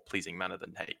more pleasing manner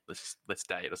than, hey, let's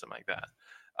date or something like that.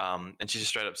 And she just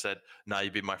straight up said, no,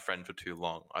 you've been my friend for too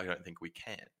long. I don't think we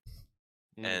can.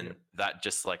 And that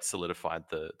just like solidified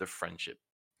the friendship,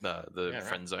 the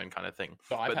friend zone kind of thing.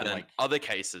 So but then other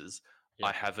cases,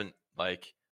 I haven't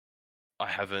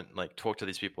talked to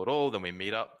these people at all. Then we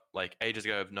meet up like ages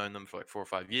ago. I've known them for like 4 or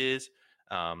 5 years,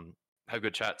 have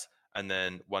good chats. And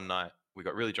then one night we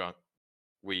got really drunk.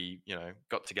 We,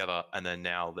 got together, and then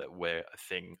now that we're a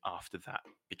thing after that,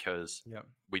 because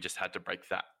we just had to break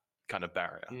that kind of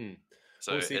barrier.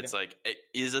 So it's like, it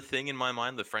is a thing in my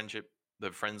mind. The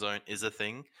friend zone is a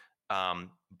thing,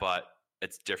 but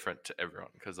it's different to everyone,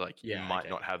 because like you might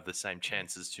not have the same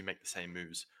chances to make the same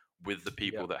moves with the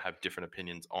people that have different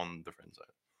opinions on the friend zone.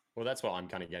 Well, that's what I'm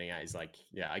kind of getting at, is like,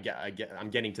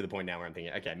 I'm getting to the point now where I'm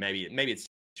thinking, okay, maybe it's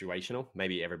situational.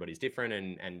 Maybe everybody's different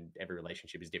and every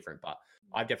relationship is different. But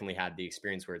I've definitely had the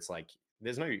experience where it's like,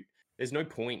 there's no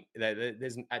point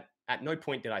at no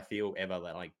point did I feel ever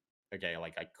that like, okay,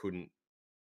 like I couldn't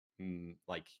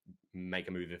like make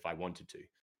a move if I wanted to.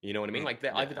 You know what I mean? Like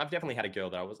I've definitely had a girl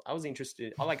that I was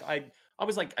interested. I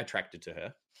was like attracted to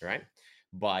her, right?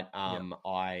 But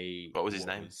what was his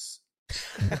name?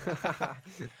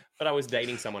 But I was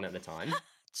dating someone at the time,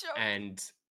 and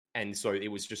so it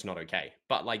was just not okay.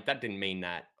 But like that didn't mean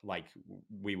that like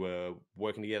we were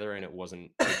working together and it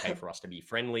wasn't okay for us to be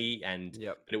friendly, and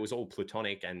but it was all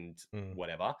platonic and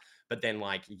whatever. But then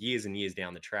like years and years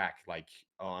down the track, like,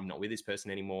 oh, I'm not with this person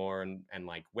anymore, and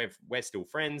like we're still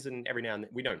friends, and every now and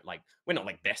then we're not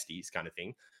like besties kind of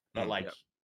thing. But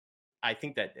I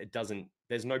think that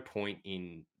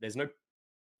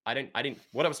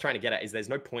what I was trying to get at is there's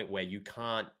no point where you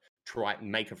can't try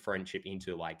make a friendship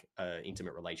into like an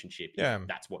intimate relationship if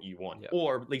that's what you want,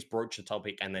 or at least broach the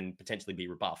topic and then potentially be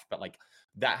rebuffed. But like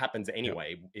that happens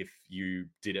anyway if you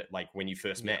did it like when you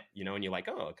first met, and you're like,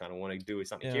 oh, I kind of want to do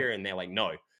something here, and they're like,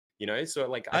 no, so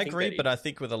like I agree, but I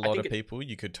think with a lot of people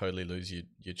you could totally lose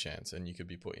your chance and you could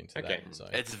be put into that zone.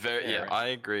 It's very I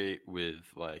agree with,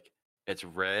 like, it's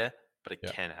rare, but it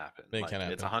can happen.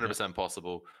 It's 100%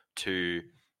 possible to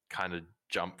kind of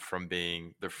jump from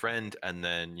being the friend, and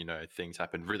then things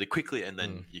happen really quickly, and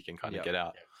then you can kind of get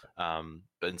out.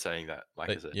 But in saying that,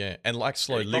 I said, and like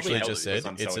Slow literally just said,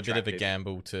 it's a bit of a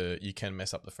gamble. You can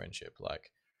mess up the friendship.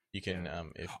 Like you can,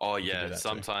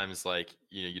 sometimes like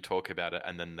you talk about it,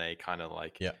 and then they kind of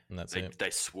like and that's they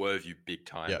swerve you big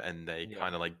time, and they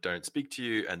kind of like don't speak to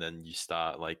you, and then you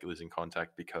start like losing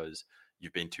contact because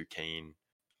you've been too keen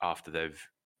after they've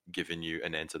given you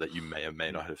an answer that you may or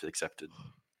may not have accepted.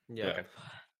 Yeah.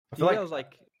 I feel like I was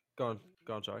like, go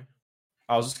on, sorry.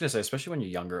 I was just gonna say, especially when you're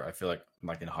younger, I feel like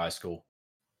in high school,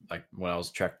 like when I was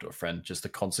attracted to a friend, just the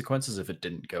consequences if it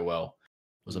didn't go well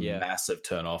was a massive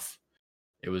turn off.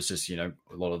 It was just, a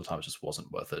lot of the time it just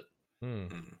wasn't worth it.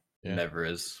 Never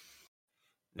is.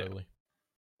 Totally.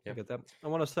 I get that. I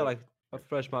want to say, like,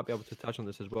 Fresh might be able to touch on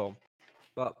this as well,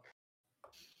 but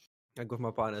like with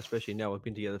my partner, especially now, we've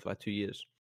been together for like 2 years,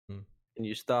 and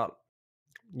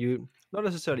you not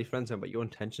necessarily friends them, but your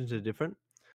intentions are different.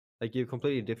 Like, you have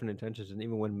completely different intentions. And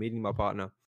even when meeting my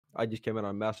partner, I just came out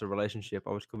on a massive relationship.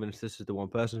 I was convinced this is the one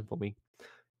person for me.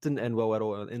 Didn't end well at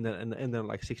all. In then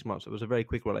like 6 months, it was a very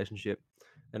quick relationship,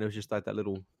 and it was just like that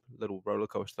little roller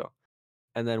coaster.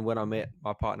 And then when I met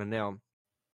my partner now,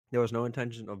 there was no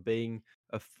intention of being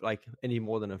like any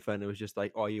more than a friend. It was just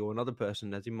like, oh, you're another person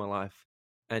that's in my life,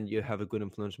 and you have a good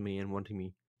influence on me and wanting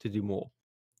me to do more.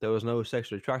 There was no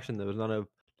sexual attraction. There was none of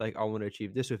like, I want to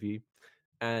achieve this with you.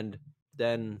 And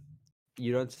then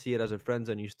you don't see it as a friend,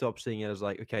 and you stop seeing it as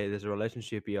like, okay, there's a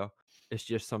relationship here. It's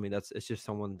just someone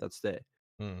that's there.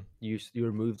 You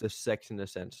remove the sex in a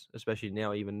sense, especially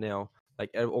now, even now, like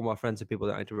all my friends and people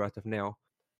that I interact with now,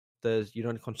 you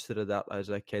don't consider that as,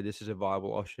 okay, this is a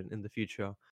viable option in the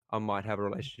future. I might have a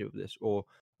relationship with this, or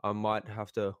I might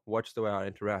have to watch the way I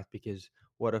interact, because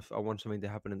what if I want something to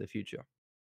happen in the future?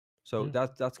 So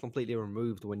that's completely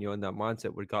removed when you're in that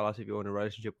mindset, regardless if you're in a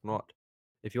relationship or not.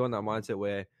 If you're in that mindset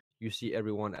where you see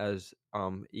everyone as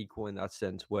equal in that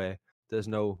sense, where there's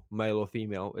no male or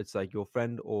female, it's like your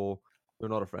friend or you're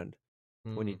not a friend.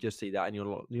 When you just see that and you're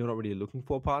not really looking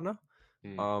for a partner,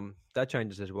 that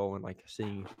changes as well when like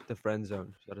seeing the friend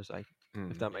zone, so to say,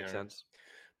 if that makes sense.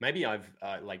 Maybe I've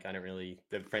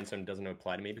the friend zone doesn't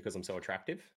apply to me because I'm so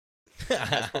attractive.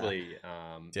 That's probably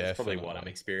what I'm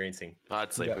experiencing.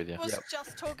 I'd sleep with you. I was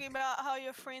just talking about how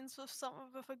you're friends with someone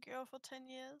with a girl for 10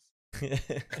 years.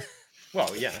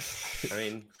 Well, yeah. I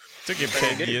mean, took him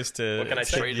 10 years to. What can I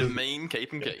say? Treat him mean,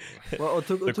 keep him keen. Well, it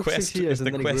took 6 years. The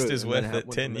and then quest he grew, is worth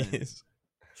it. 10 years.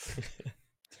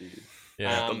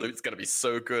 Yeah, the loot's gonna be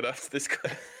so good after this.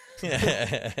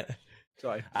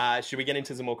 Sorry. Should we get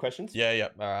into some more questions? Yeah.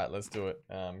 All right, let's do it.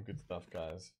 Good stuff,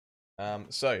 guys.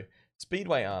 So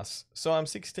Speedway asks, so I'm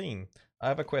 16. I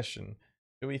have a question.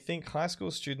 Do we think high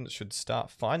school students should start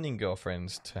finding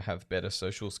girlfriends to have better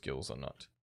social skills or not?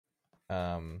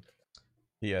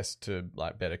 Yes, to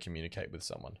like better communicate with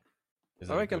someone.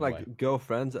 I reckon like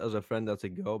girlfriends as a friend that's a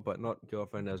girl, but not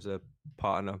girlfriend as a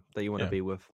partner that you want to be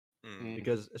with.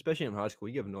 Because especially in high school,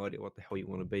 you have no idea what the hell you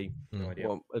want to be. No idea.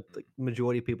 Well, the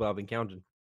majority of people I've encountered.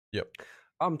 Yep.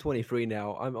 I'm 23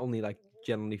 now. I'm only like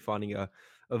generally finding a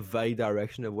vague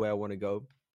direction of where I want to go.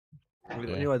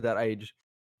 When you're at that age,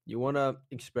 you want to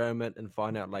experiment and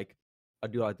find out like, I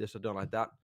do like this, I don't like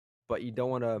that, but you don't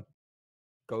want to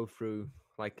go through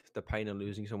like the pain of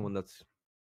losing someone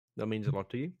that means a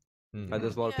lot to you. Like,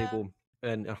 there's a lot of people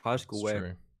in high school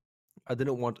where I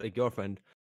didn't want a girlfriend.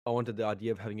 I wanted the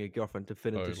idea of having a girlfriend to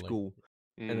fit into school.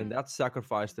 And then that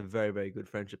sacrificed a very, very good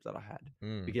friendship that I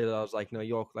had. Because I was like, no,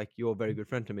 you're a very good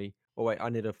friend to me. Oh wait, I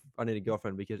need a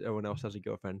girlfriend because everyone else has a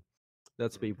girlfriend.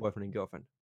 Let's be boyfriend and girlfriend.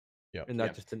 Yeah. And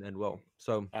that just didn't end well.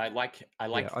 So I like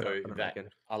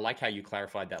how you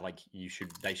clarified that like you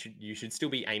should still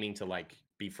be aiming to like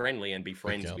be friendly and be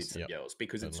friends with some girls,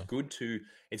 because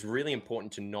it's really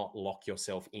important to not lock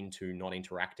yourself into not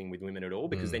interacting with women at all,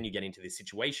 because then you get into this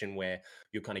situation where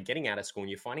you're kind of getting out of school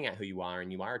and you're finding out who you are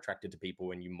and you are attracted to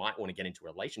people and you might want to get into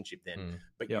a relationship then,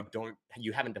 but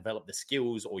you haven't developed the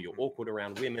skills, or you're awkward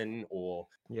around women or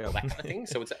that kind of thing.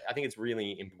 So I think it's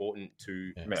really important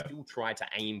to still try to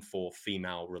aim for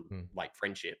female like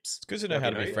friendships. It's good to know how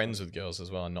to be friends with girls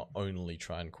as well and not only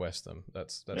try and quest them.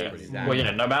 That's pretty important.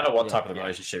 Well, no matter what type of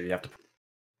relationship, you have to.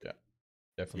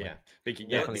 Definitely.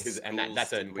 Because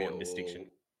that's an important distinction.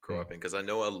 Grow up in, because I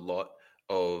know a lot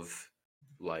of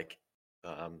like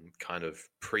kind of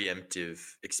preemptive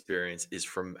experience is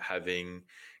from having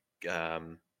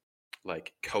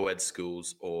like co-ed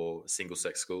schools or single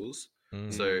sex schools.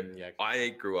 So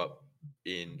I grew up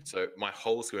so my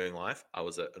whole schooling life I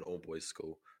was at an all boys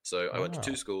school. So I went to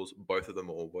 2 schools, both of them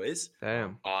were all boys.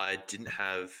 Damn. I didn't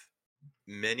have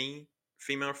many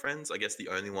female friends. I guess the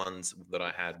only ones that I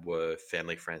had were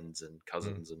family friends and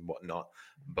cousins and whatnot.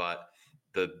 But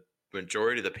the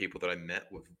majority of the people that I met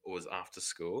was after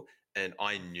school, and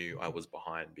I knew I was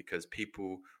behind because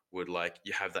people would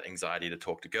you have that anxiety to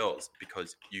talk to girls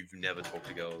because you've never talked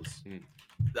to girls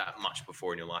that much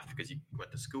before in your life, because you went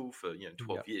to school for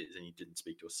 12 years and you didn't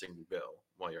speak to a single girl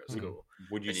while you're at school.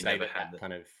 Would you say that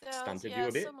kind of stunted you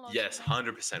a bit? Yes,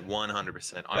 100%,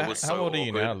 100%. How old are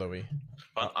you now, Louis?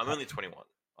 I'm only 21.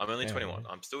 I'm 21.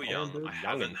 I'm still young. I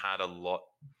haven't had a lot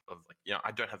of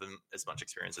I don't have as much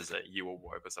experience as you or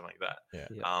woke or something like that.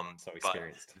 So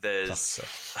experienced. But there's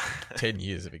 10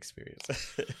 years of experience.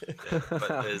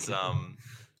 But there's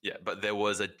but there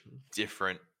was a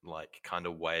different kind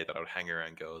of way that I would hang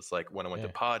around girls. Like when I went to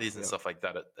parties and stuff like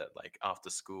that at like after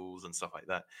schools and stuff like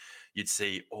that, you'd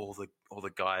see all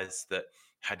the guys that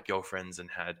had girlfriends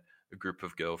and had a group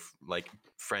of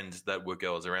friends that were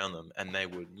girls around them, and they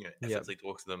would effortlessly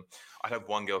talk to them. I'd have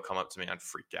one girl come up to me and I'd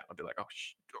freak out. I'd be like, oh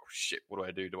shit, what do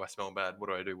I do? Do I smell bad? What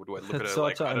do I do? What do I look at her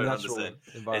I don't understand.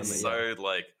 It's so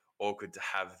awkward to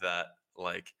have that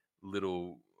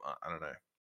little I don't know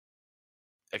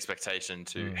expectation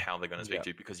to how they're going to speak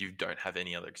to you, because you don't have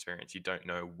any other experience. You don't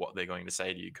know what they're going to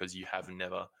say to you because you have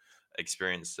never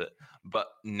experienced it. But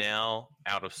now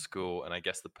out of school, and I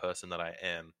guess the person that I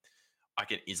am, I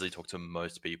can easily talk to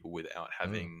most people without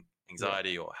having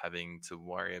anxiety or having to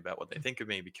worry about what they think of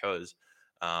me, because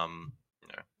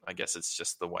I guess it's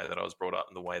just the way that I was brought up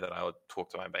and the way that I would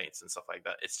talk to my mates and stuff like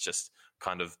that. It's just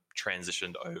kind of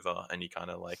transitioned over, and you kind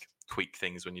of tweak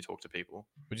things when you talk to people.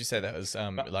 Would you say that was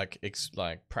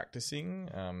practicing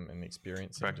and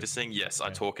experiencing? Practicing, yes. I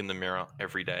talk in the mirror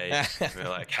every day. We're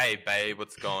like, hey, babe,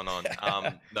 what's going on?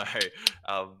 I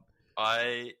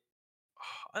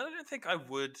don't think I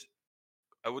would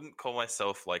I wouldn't call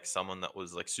myself like someone that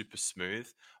was like super smooth,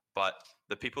 but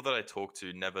the people that I talked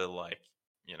to never like,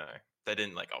 they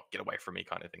didn't like, oh, get away from me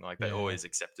kind of thing. Like they always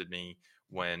accepted me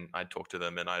when I'd talk to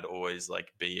them, and I'd always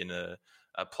like be in a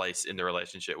place in the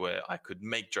relationship where I could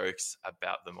make jokes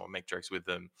about them or make jokes with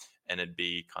them, and it'd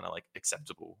be kind of like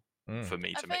acceptable for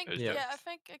me to make those jokes. Yeah, I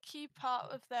think a key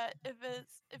part of that,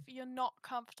 if you're not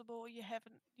comfortable, you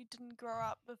didn't grow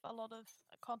up with a lot of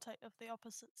contact of the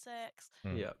opposite sex.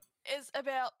 Yeah. Is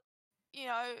about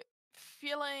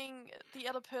feeling the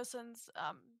other person's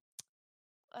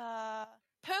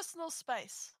personal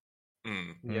space.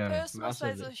 Yeah, Personal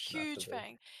space is a massively, huge massively.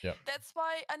 thing. Yeah. That's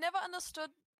why I never understood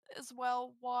as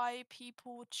well why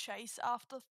people chase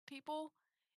after people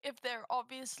if they're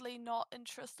obviously not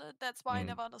interested. That's why I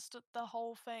never understood the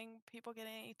whole thing, people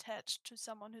getting attached to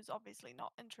someone who's obviously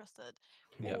not interested.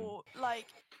 Yeah. Or like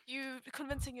you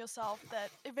convincing yourself that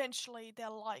eventually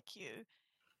they'll like you.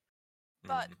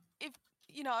 But if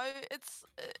it's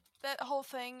that whole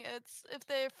thing, it's if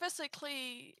they're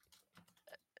physically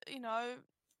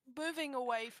moving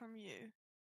away from you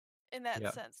in that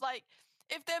sense, like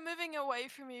if they're moving away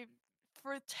from you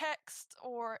through text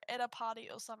or at a party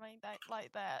or something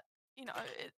like that,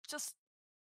 it just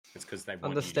It's because they want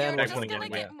Understand you're you. just They gonna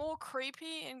want to get more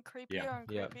creepy and creepier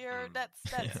and Yeah. creepier. That's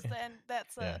that's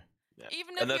Yeah. it. Yeah.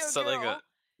 Even And if that's you're a something girl,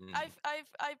 that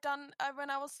I've done when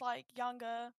I was like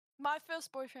younger. My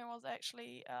first boyfriend was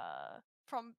actually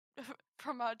from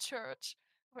from our church,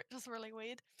 which is really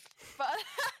weird. But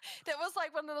that was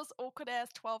like one of those awkward ass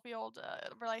 12-year-old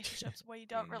relationships where you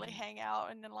don't really hang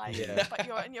out and then like, Yeah. but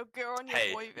you're and your girl and your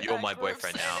Hey, boyfriend. you're my groups,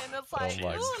 boyfriend now. and it's like,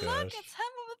 my oh look, gosh. it's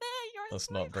him over there. You're his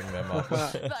Let's not bring boyfriend."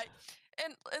 them up. Like,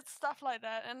 and it's stuff like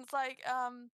that, and it's like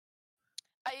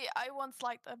I once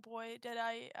liked a boy that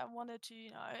I wanted to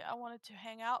I wanted to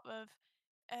hang out with,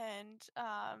 and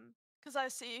because I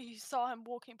saw him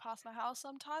walking past my house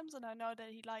sometimes, and I know that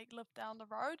he like lived down the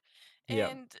road, Yeah.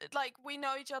 and like we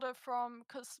know each other from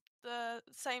because there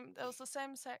was the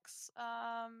same sex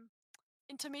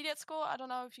intermediate school. I don't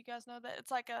know if you guys know that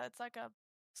it's like a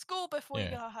school before you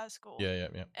Yeah. go to high school. Yeah.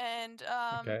 And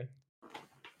Okay.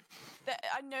 that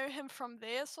I know him from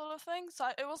there, sort of thing. So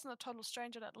it wasn't a total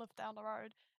stranger that lived down the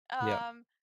road. Yeah.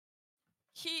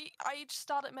 I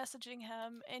started messaging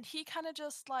him, and he kind of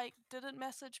just like didn't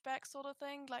message back, sort of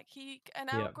thing. Like I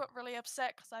Yeah. got really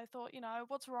upset because I thought,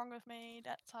 what's wrong with me,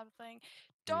 that type of thing.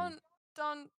 Mm.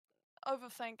 Don't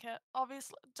overthink it.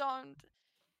 Obviously, don't.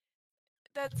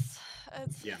 It's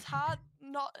hard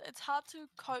it's hard to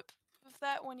cope with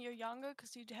that when you're younger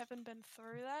because you haven't been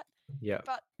through that. Yeah.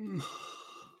 But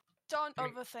don't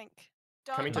overthink.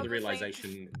 Don't Coming to the overthink.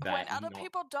 realization when that other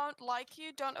people don't like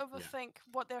you, don't overthink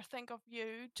what they think of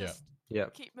you. Just Yeah.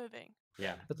 keep moving.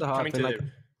 Yeah. That's a hard Coming thing. to Like,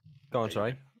 the- go on. you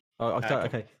Sorry. go. Oh, come-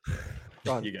 okay.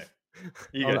 Go on. You go.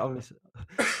 You I'll- go. I'll listen.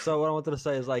 So what I wanted to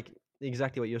say is like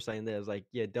exactly what you're saying there is like,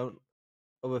 yeah, don't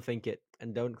overthink it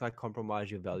and don't like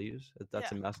compromise your values.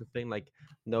 That's a massive thing. Like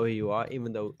know who you are,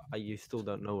 even though you still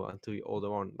don't know until you're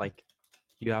older on. Like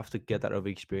you have to get that over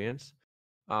experience.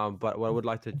 But what I would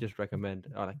like to just recommend,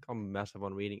 like I'm massive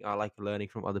on reading. I like learning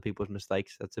from other people's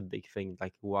mistakes. That's a big thing.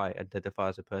 Like who I identify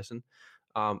as a person.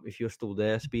 If you're still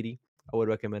there, Speedy, I would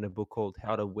recommend a book called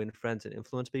How to Win Friends and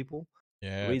Influence People.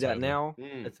 Yeah. Read that totally. now.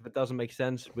 Mm. If it doesn't make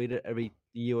sense, read it every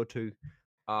year or two.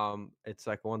 It's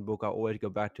like one book I always go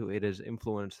back to. It has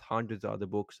influenced hundreds of other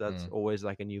books. That's always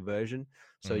like a new version.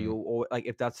 So you'll always, like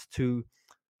if that's too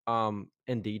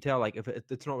in detail, like if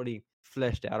it's not really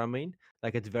fleshed out, I mean,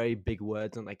 like it's very big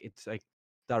words and like it's like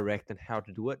direct and how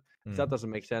to do it. If that doesn't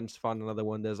make sense, find another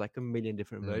one. There's like a million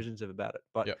different versions of about it.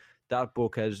 But that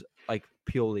book has like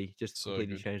purely just So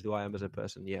completely good. changed who I am as a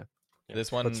person. Yeah.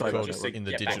 There's one But sorry, called just to In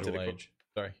the get back to Digital the Age.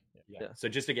 Sorry. Yeah. So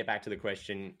just to get back to the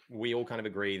question, we all kind of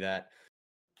agree that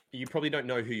you probably don't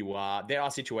know who you are. There are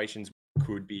situations where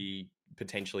you could be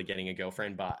potentially getting a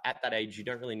girlfriend, but at that age, you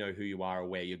don't really know who you are or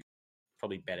where you're.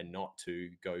 Probably better not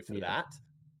to go for that.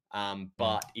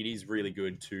 But it is really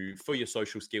good for your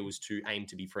social skills to aim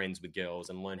to be friends with girls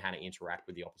and learn how to interact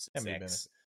with the opposite Can be sex.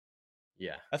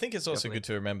 Yeah. I think it's also Definitely. good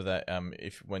to remember that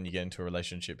if when you get into a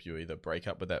relationship, you either break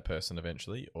up with that person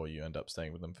eventually or you end up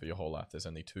staying with them for your whole life. There's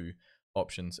only two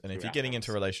options. And if you're getting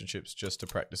into relationships just to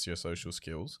practice your social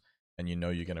skills and you know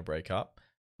you're going to break up,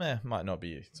 might not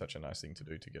be such a nice thing to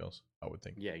do to girls, I would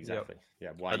think. Yeah, exactly. Yeah,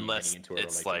 why are you unless getting into a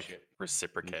it's relationship? like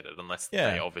reciprocated, unless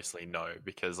Yeah. they obviously know,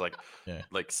 because like Yeah.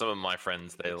 like some of my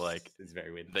friends, they like it's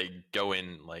very weird. they go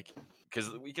in like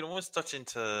because we can almost touch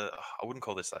into I wouldn't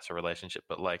call this as a relationship,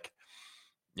 but like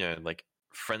like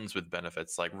friends with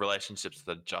benefits, like relationships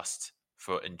that are just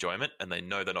for enjoyment and they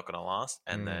know they're not going to last,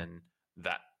 and then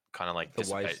that kind of like The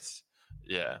waste. dissipates.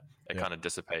 it Yeah. kind of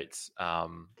dissipates.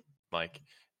 Like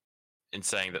in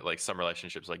saying that like some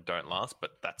relationships like don't last,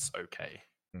 but that's okay.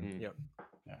 Yep.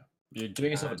 You're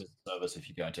doing yourself a disservice if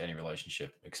you go into any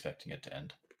relationship expecting it to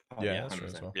end. Oh, Yeah, that's true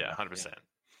as 100%. well. Yeah, 100%.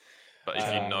 But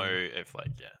if you know, if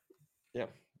like, Yeah.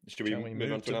 Should we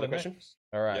move on to another question? next?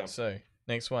 All right, Yeah. so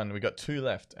next one, we got 2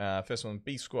 left. First one,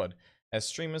 B Squad. As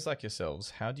streamers like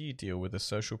yourselves, how do you deal with the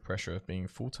social pressure of being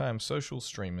full-time social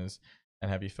streamers, and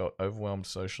have you felt overwhelmed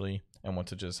socially and want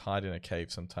to just hide in a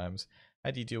cave sometimes?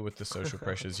 How do you deal with the social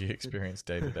pressures you experience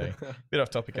day to day? Bit off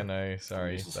topic, I know.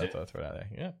 Sorry, but I'll throw it out there.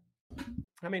 Yeah.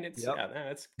 I mean, it's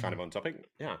it's kind of on topic.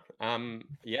 Yeah.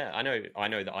 Yeah. I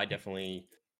know that I definitely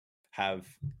have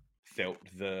felt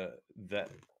that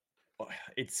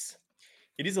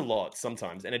it is a lot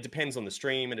sometimes, and it depends on the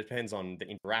stream, and it depends on the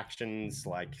interactions.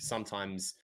 Like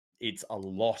sometimes it's a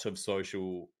lot of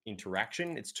social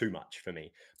interaction. It's too much for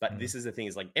me. But this is the thing: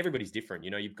 is like everybody's different.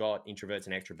 You know, you've got introverts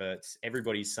and extroverts.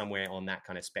 Everybody's somewhere on that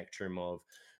kind of spectrum of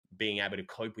being able to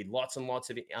cope with lots and lots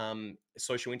of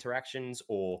social interactions,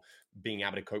 or being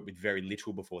able to cope with very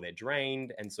little before they're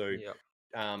drained. And so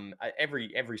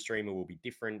every streamer will be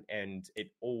different, and it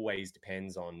always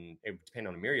depends on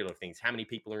a myriad of things: how many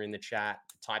people are in the chat,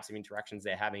 the types of interactions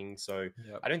they're having. So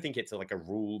I don't think it's like a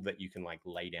rule that you can like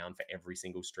lay down for every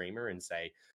single streamer and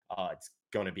say it's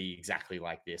going to be exactly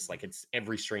like this. Like it's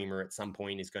every streamer at some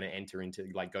point is going to enter into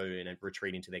like go in and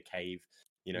retreat into their cave,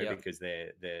 you know, because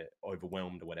they're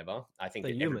overwhelmed or whatever. I think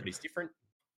that everybody's different,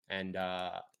 and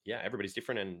everybody's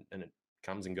different, and it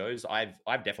comes and goes.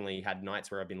 I've definitely had nights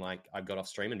where I've been like, I've got off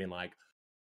stream and been like,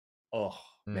 oh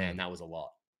man, that was a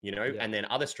lot, you know. And then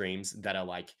other streams that are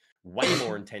like way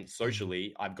more intense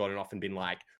socially, I've gotten off and been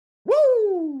like,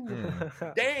 woo,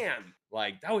 damn,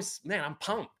 like that was, man, I'm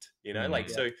pumped, you know. Like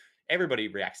so everybody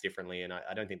reacts differently, and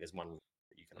I don't think there's one rule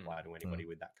that you can apply to anybody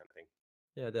with that kind of thing.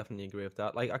 Yeah, I definitely agree with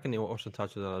that. Like I can also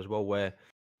touch on that as well, where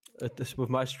with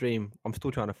my stream, I'm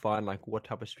still trying to find like what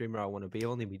type of streamer I want to be. I've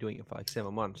only been doing it for like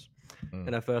 7 months.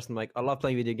 And at first I'm like, I love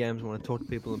playing video games. I want to talk to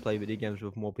people and play video games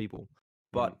with more people.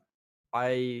 But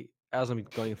as I'm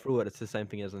going through it, it's the same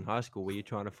thing as in high school, where you're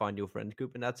trying to find your friend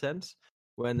group in that sense.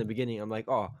 Where in the beginning, I'm like,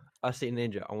 oh, I see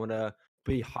Ninja. I want to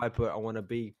be hyper. I want to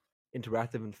be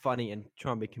interactive and funny and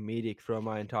try and be comedic throughout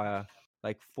my entire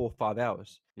like 4 or 5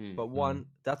 hours. But one,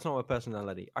 that's not my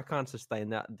personality. I can't sustain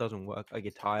that. It doesn't work. I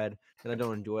get tired and I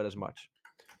don't enjoy it as much.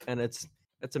 And it's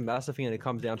a massive thing, and it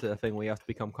comes down to the thing where you have to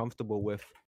become comfortable with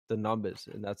the numbers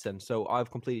in that sense. So I've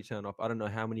completely turned off. I don't know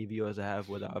how many viewers I have,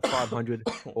 whether I have 500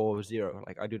 or 0.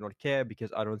 Like I do not care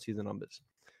because I don't see the numbers.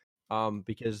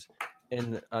 Because I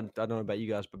don't know about you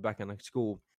guys, but back in like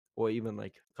school or even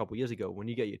like a couple years ago, when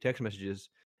you get your text messages,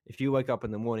 if you wake up in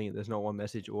the morning and there's not one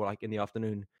message, or like in the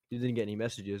afternoon you didn't get any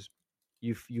messages,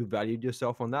 you valued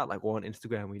yourself on that, like, or on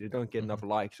Instagram where you don't get enough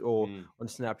likes, or on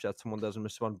Snapchat someone doesn't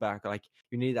respond back. Like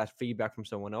you need that feedback from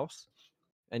someone else,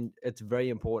 and it's very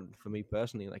important for me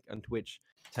personally, like on Twitch,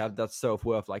 to have that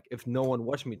self-worth. Like if no one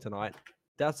watched me tonight,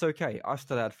 that's okay. I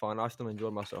still had fun. I still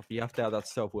enjoyed myself. You have to have that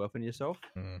self-worth in yourself.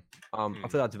 I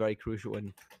feel that's very crucial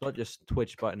in not just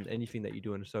Twitch, but in anything that you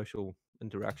do in a social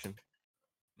interaction.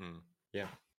 Yeah.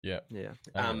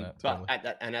 Totally. But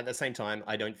at the same time,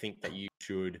 I don't think that we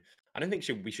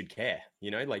should care, you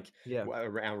know, like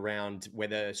around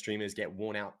whether streamers get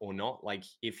worn out or not. Like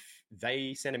if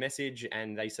they send a message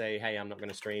and they say, hey, I'm not going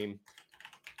to stream,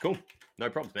 cool,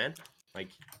 no problems, man. Like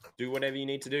do whatever you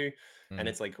need to do. And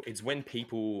it's like, it's when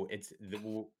people, it's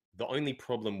the only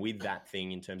problem with that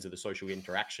thing in terms of the social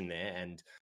interaction there and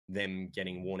them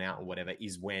getting worn out or whatever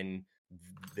is when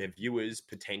their viewers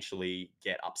potentially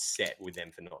get upset with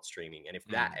them for not streaming. And if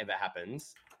that ever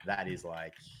happens, that is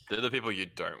like, they're the people you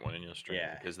don't want in your stream,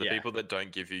 because the people that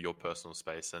don't give you your personal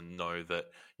space and know that,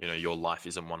 you know, your life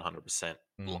isn't 100%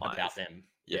 about them.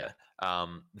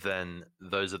 Then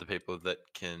those are the people that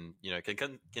can, you know,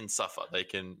 can suffer. They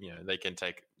can, you know,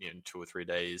 take, you know, 2 or 3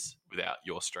 days without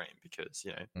your stream because,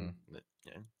 you know,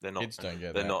 they're not. Kids don't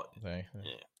get they're that. not. All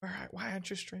right, why aren't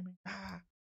you streaming?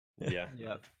 Yeah.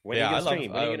 When are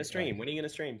you going to stream? When are you going to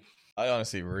stream? I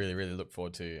honestly really, really look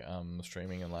forward to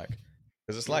streaming, and like,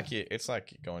 because it's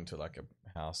like going to like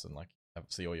a house and like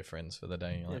see all your friends for the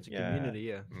day. Like, it's a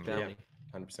community, family.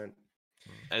 100%.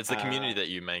 And it's the community that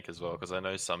you make as well, because I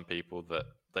know some people that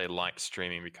they like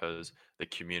streaming because the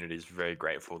community is very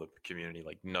grateful. The community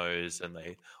like knows, and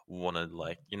they want to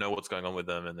like, you know, what's going on with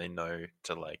them, and they know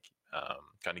to like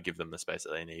kind of give them the space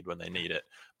that they need when they need it.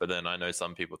 But then I know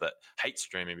some people that hate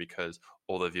streaming because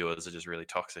all the viewers are just really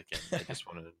toxic and they just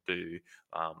want to do,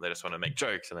 they just want to make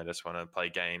jokes and they just want to play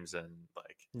games and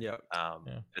like,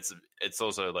 it's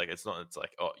also like, it's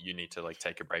like, oh, you need to like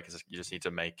take a break. You just need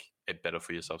to make it better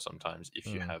for yourself sometimes if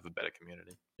you have a better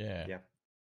community. Yeah.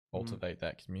 Cultivate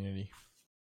that community.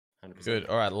 100%. Good.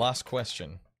 All right. Last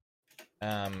question.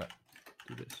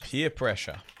 Peer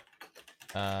pressure.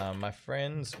 My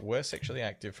friends were sexually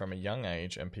active from a young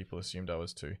age and people assumed I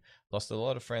was too. Lost a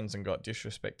lot of friends and got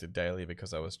disrespected daily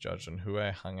because I was judged on who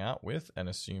I hung out with and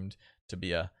assumed to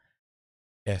be a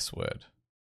S word.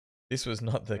 This was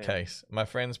not the case. My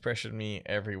friends pressured me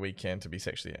every weekend to be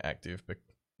sexually active, but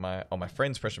my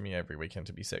friends pressured me every weekend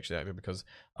to be sexually active because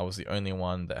I was the only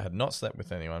one that had not slept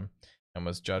with anyone and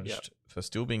was judged for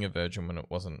still being a virgin when it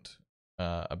wasn't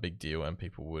a big deal and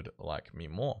people would like me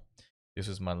more. This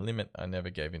was my limit. I never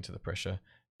gave into the pressure.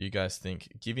 Do you guys think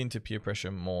give into peer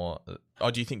pressure more?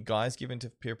 Or do you think guys give into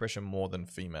peer pressure more than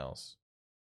females?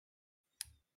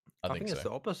 I think it's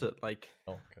the opposite. Like,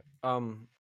 okay.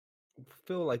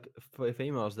 Feel like for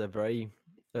females, they're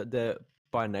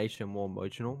by nature more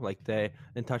emotional. Like they're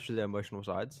in touch with their emotional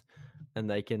sides, and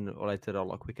they can relate to it a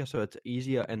lot quicker. So it's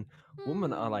easier. And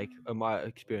women are like, in my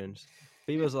experience,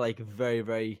 females are like very,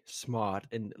 very smart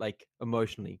and like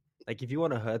emotionally. Like if you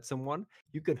want to hurt someone,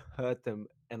 you can hurt them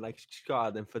and like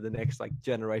scar them for the next like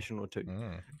generation or two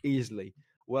easily.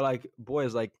 Well, like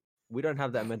boys, like we don't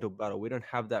have that mental battle. We don't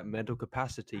have that mental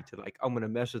capacity to like, I'm gonna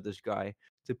mess with this guy,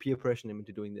 to peer pressure him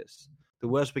into doing this. The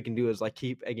worst we can do is like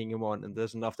keep egging him on, and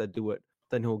there's enough that do it,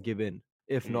 then he'll give in.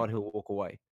 If not, he'll walk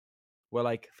away. Well,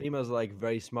 like females are like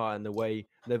very smart in the way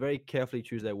they very carefully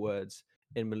choose their words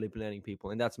in manipulating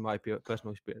people, and that's my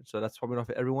personal experience. So that's probably not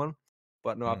for everyone,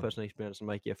 but no, our personal experience and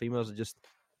like females are just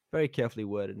very carefully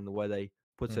worded in the way they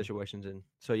put situations in.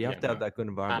 So you have to have that good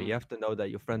environment. You have to know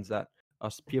that your friends that are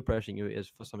peer pressuring you is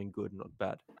for something good, not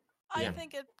bad. I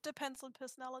think it depends on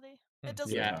personality. It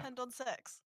doesn't depend on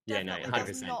sex. Definitely 100%.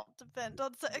 does not depend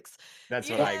on sex.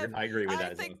 That's what I agree with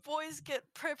that. I think boys get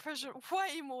peer pressure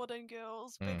way more than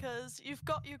girls because you've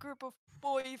got your group of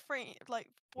boy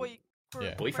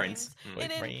group boyfriends,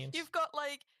 and then you've got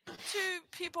like two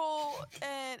people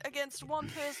and against one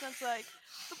person. It's like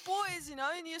the boys, you know,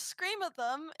 and you scream at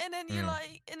them, and then you're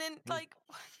like, and then like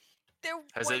they're.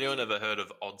 Has anyone ever heard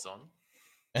of Odds On?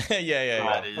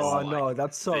 Yeah. No,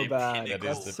 that's so bad.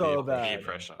 That's so bad. Peer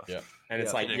pressure. Yeah. And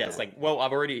it's like, well,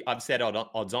 I've said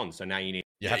odds on, so now you need.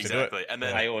 You have to do it. And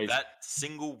then that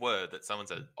single word that someone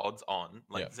said, odds on,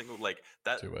 like single, like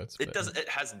that. 2 words. It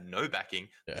has no backing.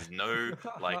 There's no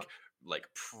like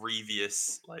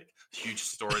previous like huge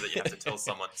story that you have to tell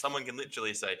someone. Someone can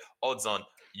literally say, odds on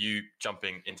you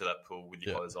jumping into that pool with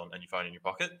your clothes on and your phone in your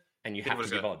pocket. And you have to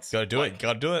give odds. Gotta do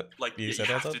it. Like you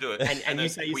have to do it. And you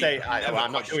say,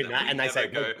 I'm not doing that. And they say,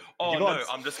 go, oh no,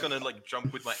 I'm just gonna like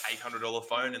jump with my $800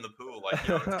 phone in the pool. Like,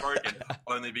 you know, it's broken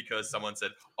only because someone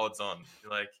said odds on.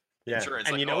 You're like, insurance.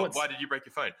 And like, you know why did you break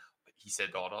your phone? He said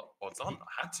odds on.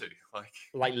 I had to.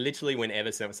 Like literally,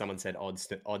 whenever someone said odds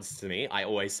to me, I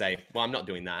always say, well, I'm not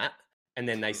doing that. And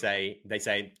then they say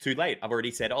too late. I've already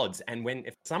said odds. And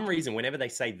if for some reason, whenever they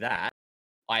say that,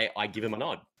 I give them a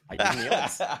nod. I give them the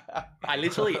odds. I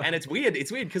literally, and it's weird.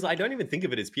 It's weird because I don't even think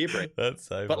of it as peer pressure. That's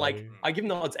so But funny. like, I give them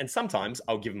the odds, and sometimes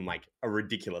I'll give them like a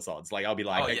ridiculous odds. Like I'll be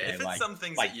like, if it's like, some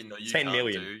things like that you know you 10 can't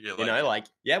million. do, You know, like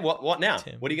what now?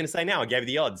 10. What are you going to say now? I gave you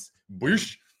the odds.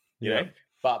 Boosh. You know,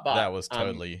 but that was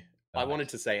totally. I wanted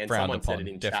to say, and frowned someone upon. said it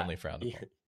in Definitely chat. frowned upon.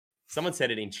 Someone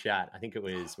said it in chat. I think it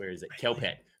was, where is it?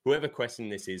 Kelpet. Whoever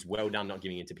questioned this is well done not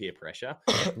giving into peer pressure.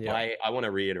 I want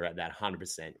to reiterate that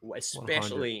 100%,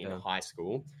 especially in high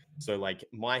school. So like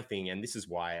my thing, and this is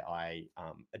why I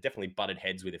definitely butted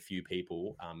heads with a few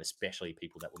people, especially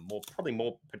people that were probably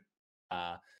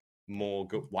more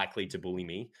likely to bully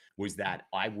me, was that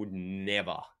I would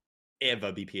never,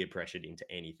 ever be peer pressured into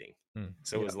anything.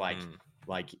 So it was like,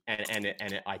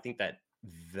 and I think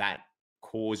that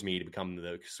caused me to become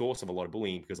the source of a lot of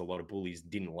bullying, because a lot of bullies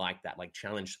didn't like that, like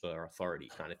challenge their authority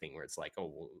kind of thing, where it's like,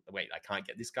 oh, well, wait, I can't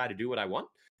get this guy to do what I want,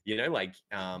 you know, like,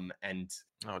 but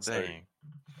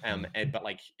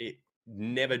like it,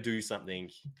 never do something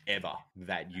ever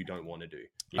that you don't want to do.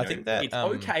 You know? I think that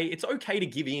it's okay to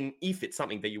give in if it's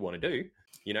something that you want to do,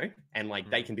 you know, and like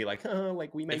they can be like, oh,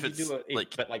 like we made you do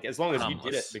it, but like as long as you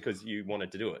did it because you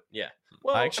wanted to do it,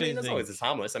 Well, I mean, as long as it's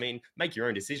harmless. I mean, make your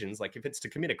own decisions. Like if it's to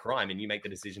commit a crime and you make the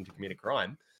decision to commit a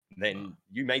crime, then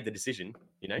you made the decision,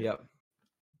 you know. Yep.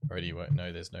 Already won't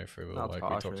know. There's no free will. Like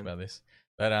we talked about this,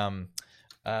 but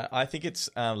I think it's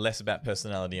less about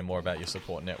personality and more about your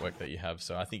support network that you have.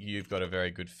 So I think you've got a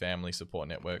very good family support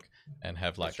network and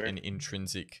have like an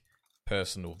intrinsic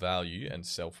personal value and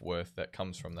self-worth that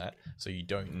comes from that. So you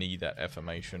don't need that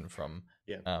affirmation from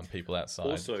people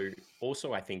outside.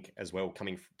 Also, I think as well,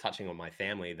 touching on my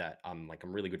family that I'm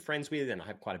really good friends with, and I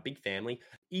have quite a big family.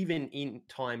 Even in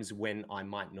times when I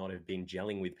might not have been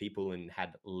gelling with people and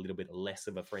had a little bit less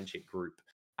of a friendship group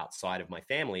outside of my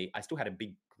family, I still had a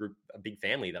big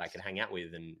family that I could hang out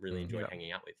with and really enjoy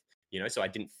hanging out with. So I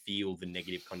didn't feel the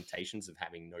negative connotations of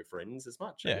having no friends as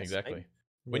much. Yeah, exactly.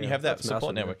 When you have that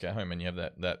support network at home and you have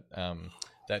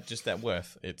that just that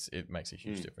worth, it makes a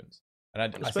huge difference.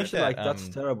 And especially I think that's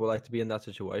terrible, to be in that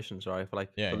situation. Sorry for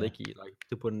Licky,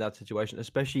 to put in that situation,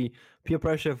 especially peer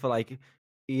pressure for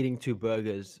eating 2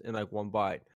 burgers in one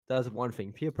bite. That's one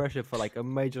thing. Peer pressure for a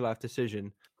major life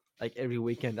decision, every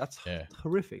weekend. That's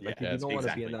horrific. You don't want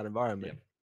to be in that environment.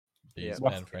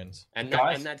 Man, friends, and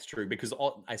that's true because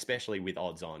especially with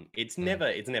odds on, it's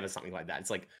never something like that.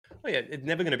 It's it's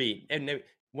never going to be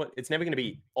it's never going to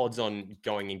be odds on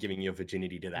going and giving your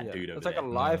virginity to that dude over it's there. A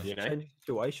life-changing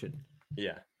situation.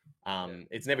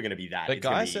 It's never going to be that. But it's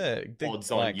guys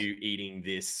odds on you eating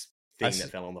this thing that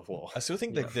fell on the floor. I still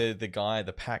think that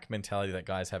the pack mentality that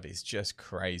guys have is just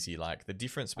crazy. The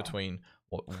difference between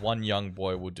what one young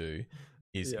boy will do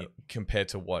is compared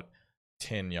to what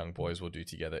 10 young boys will do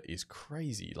together is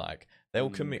crazy. They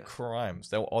will commit crimes.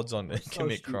 They'll odds on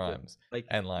commit stupid. crimes.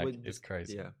 It's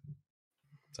crazy. Yeah.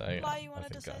 So you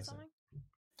wanted to say something?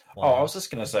 I was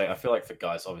just gonna say, I feel like for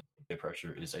guys, obviously peer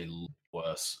pressure is a lot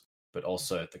worse, but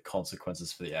also the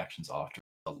consequences for the actions after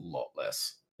are a lot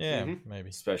less. Yeah, maybe.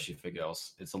 Especially for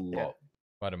girls, it's a lot.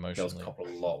 Quite emotionally. Girls cop a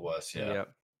lot worse. Yeah.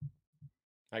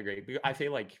 I agree. I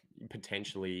feel like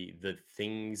potentially the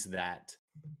things that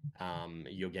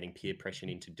you're getting peer pressured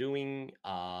into doing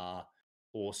are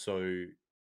also,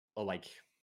 I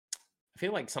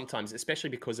feel like sometimes, especially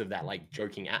because of that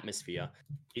joking atmosphere,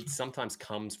 it sometimes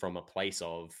comes from a place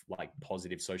of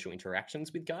positive social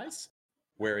interactions with guys.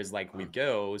 Whereas with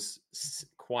girls,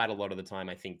 quite a lot of the time,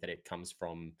 I think that it comes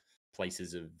from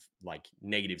places of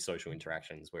negative social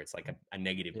interactions where it's a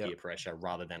negative peer pressure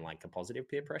rather than a positive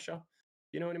peer pressure.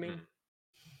 You know what I mean?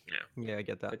 Yeah, I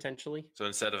get that. Potentially. So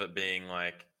instead of it being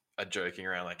a joking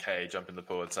around, hey, jump in the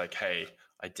pool, it's hey,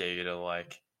 I dare you to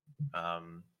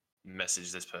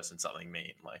message this person something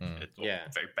mean.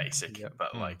 It's very basic,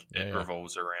 but it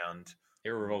revolves around. It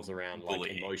revolves around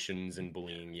bullying. Emotions and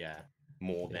bullying,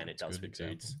 more than it does with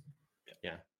dudes.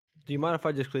 Yeah. Do you mind if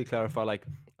I just quickly clarify?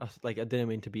 I didn't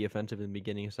mean to be offensive in the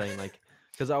beginning, saying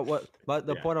because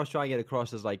the point I was trying to get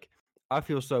across is I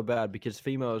feel so bad because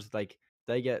females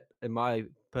they get, in my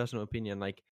personal opinion,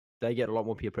 they get a lot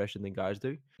more peer pressure than guys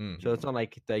do. So it's not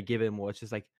they give in more. It's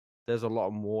just there's a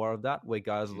lot more of that where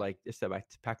guys are it's that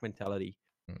pack mentality,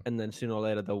 and then sooner or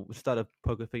later they'll start a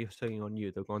poker fingering on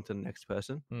you. They'll go on to the next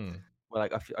person. Where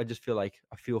I just feel I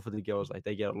feel for the girls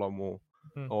they get a lot more.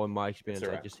 Or in my experience,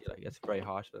 I just see it's very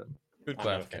harsh for them. Good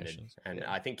clarification. And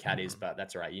I think Kat is, but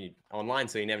that's all right. You need online,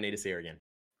 so you never need to see her again.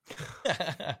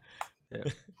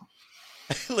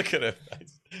 Look at her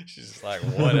face. She's just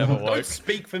whatever. Don't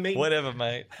speak for me. Whatever,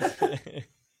 mate.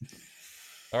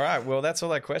 All right. Well, that's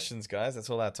all our questions, guys. That's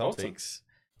all our topics.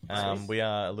 Awesome. We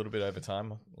are a little bit over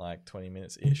time, 20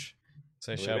 minutes ish.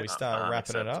 So shall we start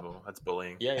wrapping it up? That's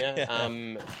bullying.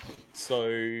 Yeah.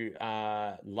 So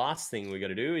last thing we got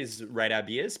to do is rate our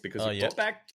beers because we've got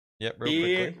back. Yep.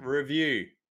 Beer quickly. review.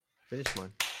 Finish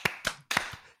one.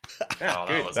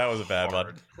 Good. That was a bad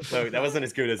one. So that wasn't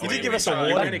as good as you did give us a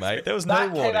warning, mate. There was no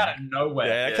warning. Came out of nowhere.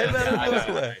 Yeah, it came out of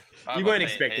nowhere. You weren't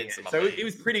expecting it, so it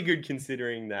was pretty good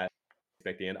considering that.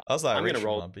 Expecting it. I was I'm going to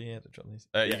roll. I'm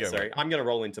going to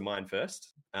roll into mine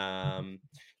first.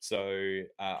 So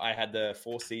I had the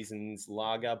Four Seasons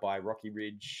Lager by Rocky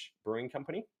Ridge Brewing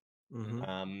Company.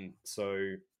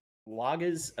 So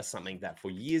lagers are something that for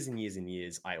years and years and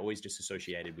years I always just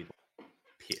associated with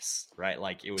piss, right?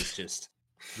 It was just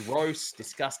gross,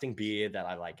 disgusting beer that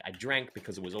I drank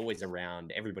because it was always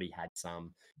around. Everybody had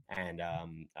some, and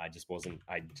I just wasn't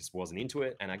into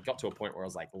it. And I got to a point where I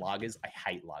was lagers, I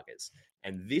hate lagers.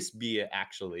 And this beer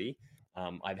actually,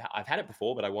 I've had it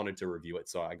before, but I wanted to review it,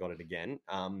 so I got it again.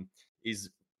 Is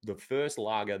the first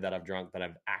lager that I've drunk that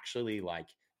I've actually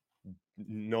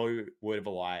no word of a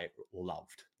lie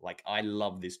loved. I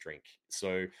love this drink.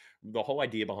 So the whole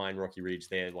idea behind Rocky Ridge,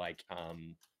 they're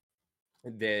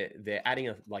they're adding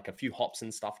a few hops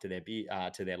and stuff to their beer,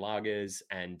 to their lagers,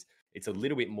 and it's a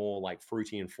little bit more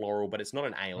fruity and floral, but it's not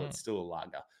an ale. It's still a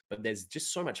lager, but there's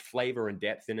just so much flavor and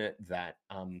depth in it that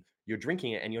you're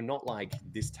drinking it and you're not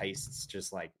this tastes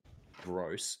just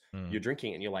gross. You're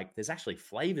drinking it and you're like, there's actually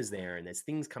flavors there and there's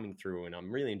things coming through and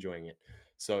I'm really enjoying it.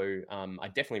 So I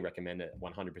definitely recommend it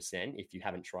 100%. If you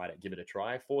haven't tried it, give it a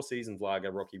try. 4 Seasons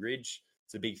Lager, Rocky Ridge.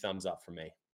 It's a big thumbs up from me.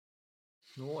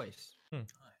 Nice.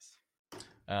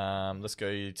 Nice. Let's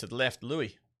go to the left,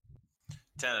 Louis.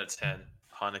 10 out of 10.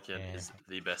 Heineken is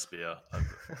the best beer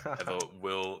I've ever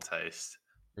will taste.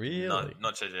 Really?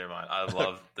 Not changing your mind. I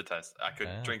love the taste. I could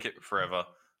drink it forever.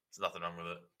 There's nothing wrong with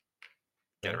it.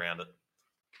 Get around it.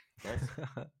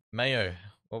 Nice. Mayo,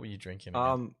 what were you drinking?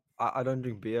 Again? I don't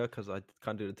drink beer because I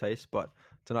can't do the taste. But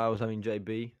tonight I was having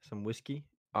JB, some whiskey.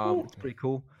 It's pretty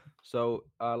cool. So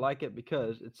I like it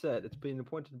because it said it's been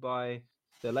appointed by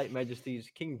their late Majesties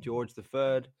King George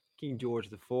III, King George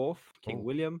IV, King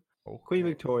William, Queen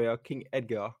Victoria, King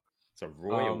Edgar. It's a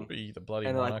royal. The bloody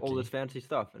and monarchy. like all this fancy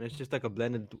stuff, and it's just like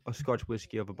a Scotch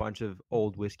whiskey of a bunch of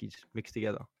old whiskies mixed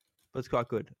together. But it's quite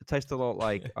good. It tastes a lot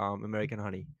like American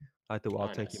honey, like the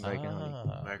wild turkey American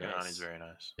honey. American honey's very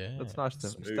nice. Yeah, That's nice. Though.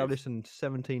 Smooth. Established in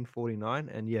 1749,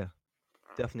 and yeah,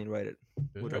 definitely rate it.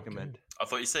 Would Good. recommend. I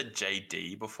thought you said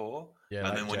JD before. Yeah, And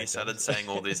like then when you Jack started Daniels. saying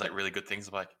all these like really good things,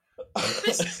 I'm like,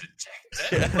 this isn't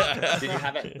Jack Daniels. Did you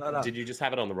have it? No. Did you just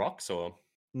have it on the rocks or?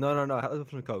 No. I had it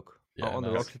from the Coke. Yeah, On the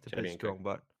nice. rocks, it's a JB bit and strong,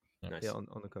 but Nice. yeah, on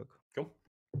the Coke. Cool.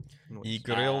 Nice. You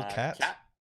grill cat.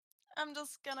 I'm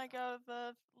just gonna go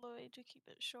with Louis to keep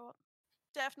it short.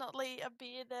 Definitely a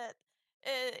beer that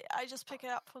I just pick it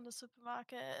up from the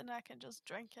supermarket and I can just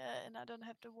drink it and I don't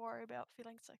have to worry about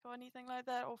feeling sick or anything like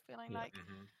that or feeling like,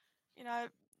 you know,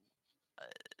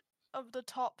 of the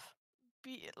top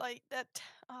beer like that.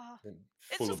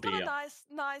 It's Full just of got beer.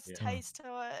 a nice Yeah. taste to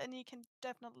it and you can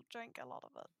definitely drink a lot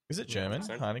of it. Is it Yeah, German?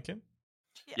 100%. Heineken?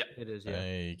 It is, yeah.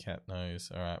 Hey, cat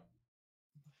nose. All right.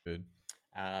 Good.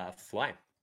 Fly.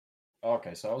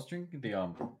 Okay, so I was drinking the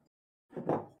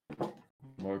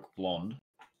Moke Blonde.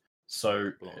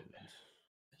 So Blonde.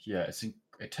 yeah,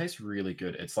 it tastes really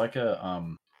good. It's like a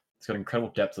it's got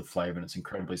incredible depth of flavor and it's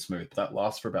incredibly smooth. That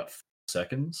lasts for about 4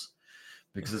 seconds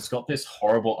because it's got this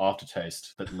horrible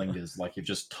aftertaste that lingers like you've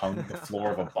just tongued the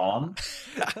floor of a barn.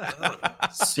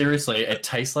 Seriously, it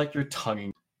tastes like you're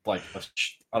tonguing like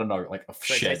I don't know, like a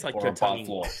So it shed tastes like or you're a barn tonguing-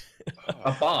 floor.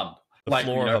 A barn. The Like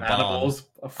floor you know, of a barn. animals.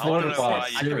 A floor wanna of a know barn. why you I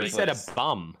thought you Seriously. said a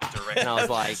bum. Direct. And I was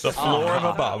like, The floor of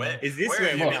a bum. Is this Where where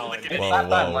are you're you going? looking It's Whoa, that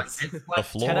bad, whoa. like, it's like The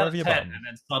floor 10 out of your 10, bum. and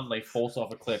then suddenly falls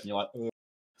off a cliff, and you're like, ugh.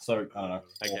 So I don't know.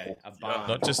 Okay, awful. a bum.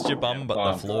 Not just your bum, but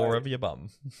the bum. floor of your bum.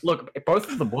 Look, both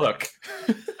of them work.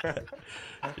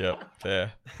 Yep,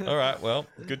 fair. All right, well,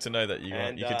 good to know that you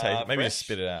And, you can taste it. Maybe just Fresh?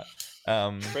 spit it out.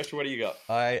 Fresh, what do you got?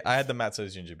 I had the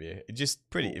Matzo's ginger beer. It just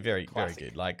pretty, Ooh, very classic.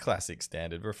 good. Like classic,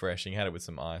 standard, refreshing. Had it with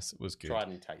some ice. It was good. Tried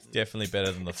and tasted. Definitely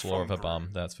better than the It's floor of from a bum.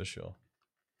 Brew. That's for sure.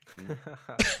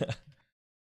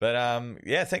 But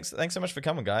yeah, thanks so much for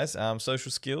coming, guys.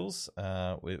 Social skills.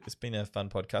 It's been a fun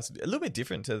podcast. A little bit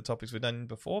different to the topics we've done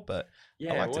before, but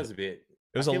Yeah, it liked was a bit.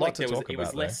 it was I a feel lot like to there was- talk It was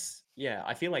about. though. less. Yeah,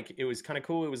 I feel like it was kind of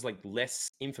cool. It was like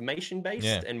less information based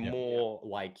Yeah, and yeah. more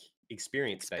like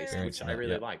experience based, Experience, which I yeah,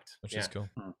 really yeah. liked. Which yeah. is cool.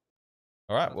 All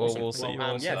right, well, Awesome. we'll see you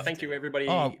all. Yeah, soon. thank you everybody.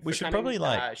 Oh, we for should coming. probably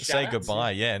like say shout-outs,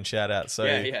 goodbye, yeah, and shout out. So,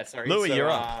 yeah, sorry. Louis, So, you're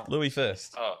up. Louis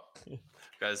first. Oh,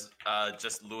 guys,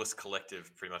 just Lewis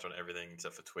Collective pretty much on everything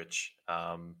except for Twitch.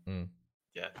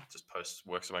 Yeah, just post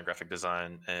works on my graphic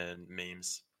design and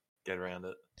memes. Get around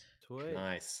it. Sweet.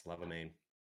 Nice, love a meme.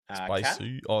 Kat?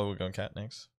 Spicy. Oh, we're going cat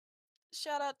next.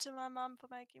 Shout out to my mum for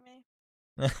making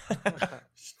me.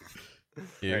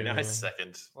 Very Yeah. nice.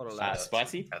 Second. What a shout lad. out to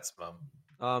Spicy? Cat's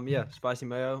mum. Yeah, Spicy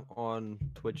Mayo on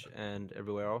Twitch and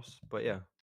everywhere else. But yeah,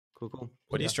 cool.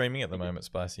 What are you Yeah. streaming at the moment,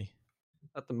 Spicy?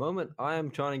 At the moment, I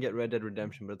am trying to get Red Dead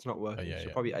Redemption, but it's not working. yeah, so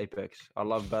yeah. probably Apex. I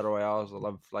love battle royales. I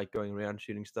love like going around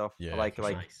shooting stuff. Yeah, I like for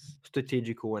like Nice.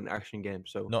 strategical and action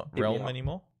games. So Not hit me Realm up.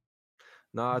 anymore?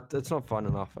 No, it's not fun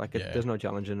enough. Like Yeah. there's no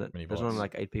challenge in it. Many There's not bots.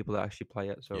 like 8 people that actually play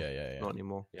it. So Yeah. not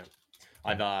anymore.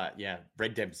 I've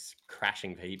Red Dead's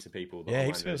crashing for heaps of people. the Yeah, online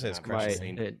heaps of people say version. it's I've actually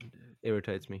crashing. seen. It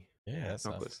irritates me. Yeah, that's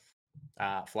not nice.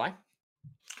 Fly.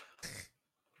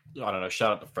 I don't know.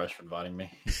 Shout out to Fresh for inviting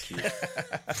me. He's cute.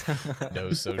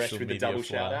 No social Fresh with the media double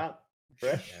fly. shout out.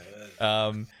 Fresh.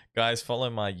 Guys, follow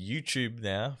my YouTube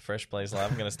now. Fresh Plays Live.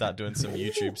 I'm going to start doing some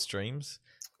YouTube streams.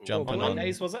 Jumping On on-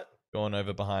 Mondays, was it? Going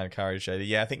over behind Courage Shady.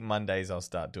 Yeah, I think Mondays I'll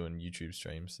start doing YouTube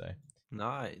streams. So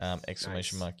Nice.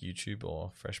 exclamation Nice. mark YouTube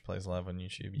or Fresh Plays Live on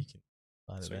YouTube. You can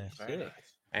find it Sweet. there. Very Sick.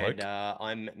 nice. Woke. And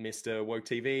I'm Mr. Woke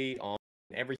TV on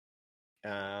everything.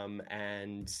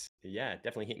 And yeah,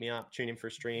 definitely hit me up. Tune in for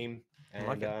a stream. And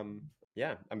like it.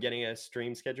 yeah, I'm getting a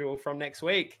stream schedule from next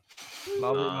week.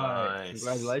 Lovely. Nice.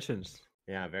 Congratulations.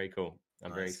 Yeah, very cool.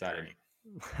 I'm very Nice excited. hearing.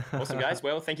 Awesome, guys.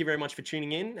 Well, thank you very much for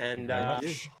tuning in, and Very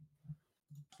much.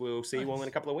 we'll see you all in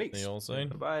a couple of weeks. See you all soon.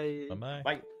 Bye. Bye bye.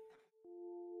 Bye.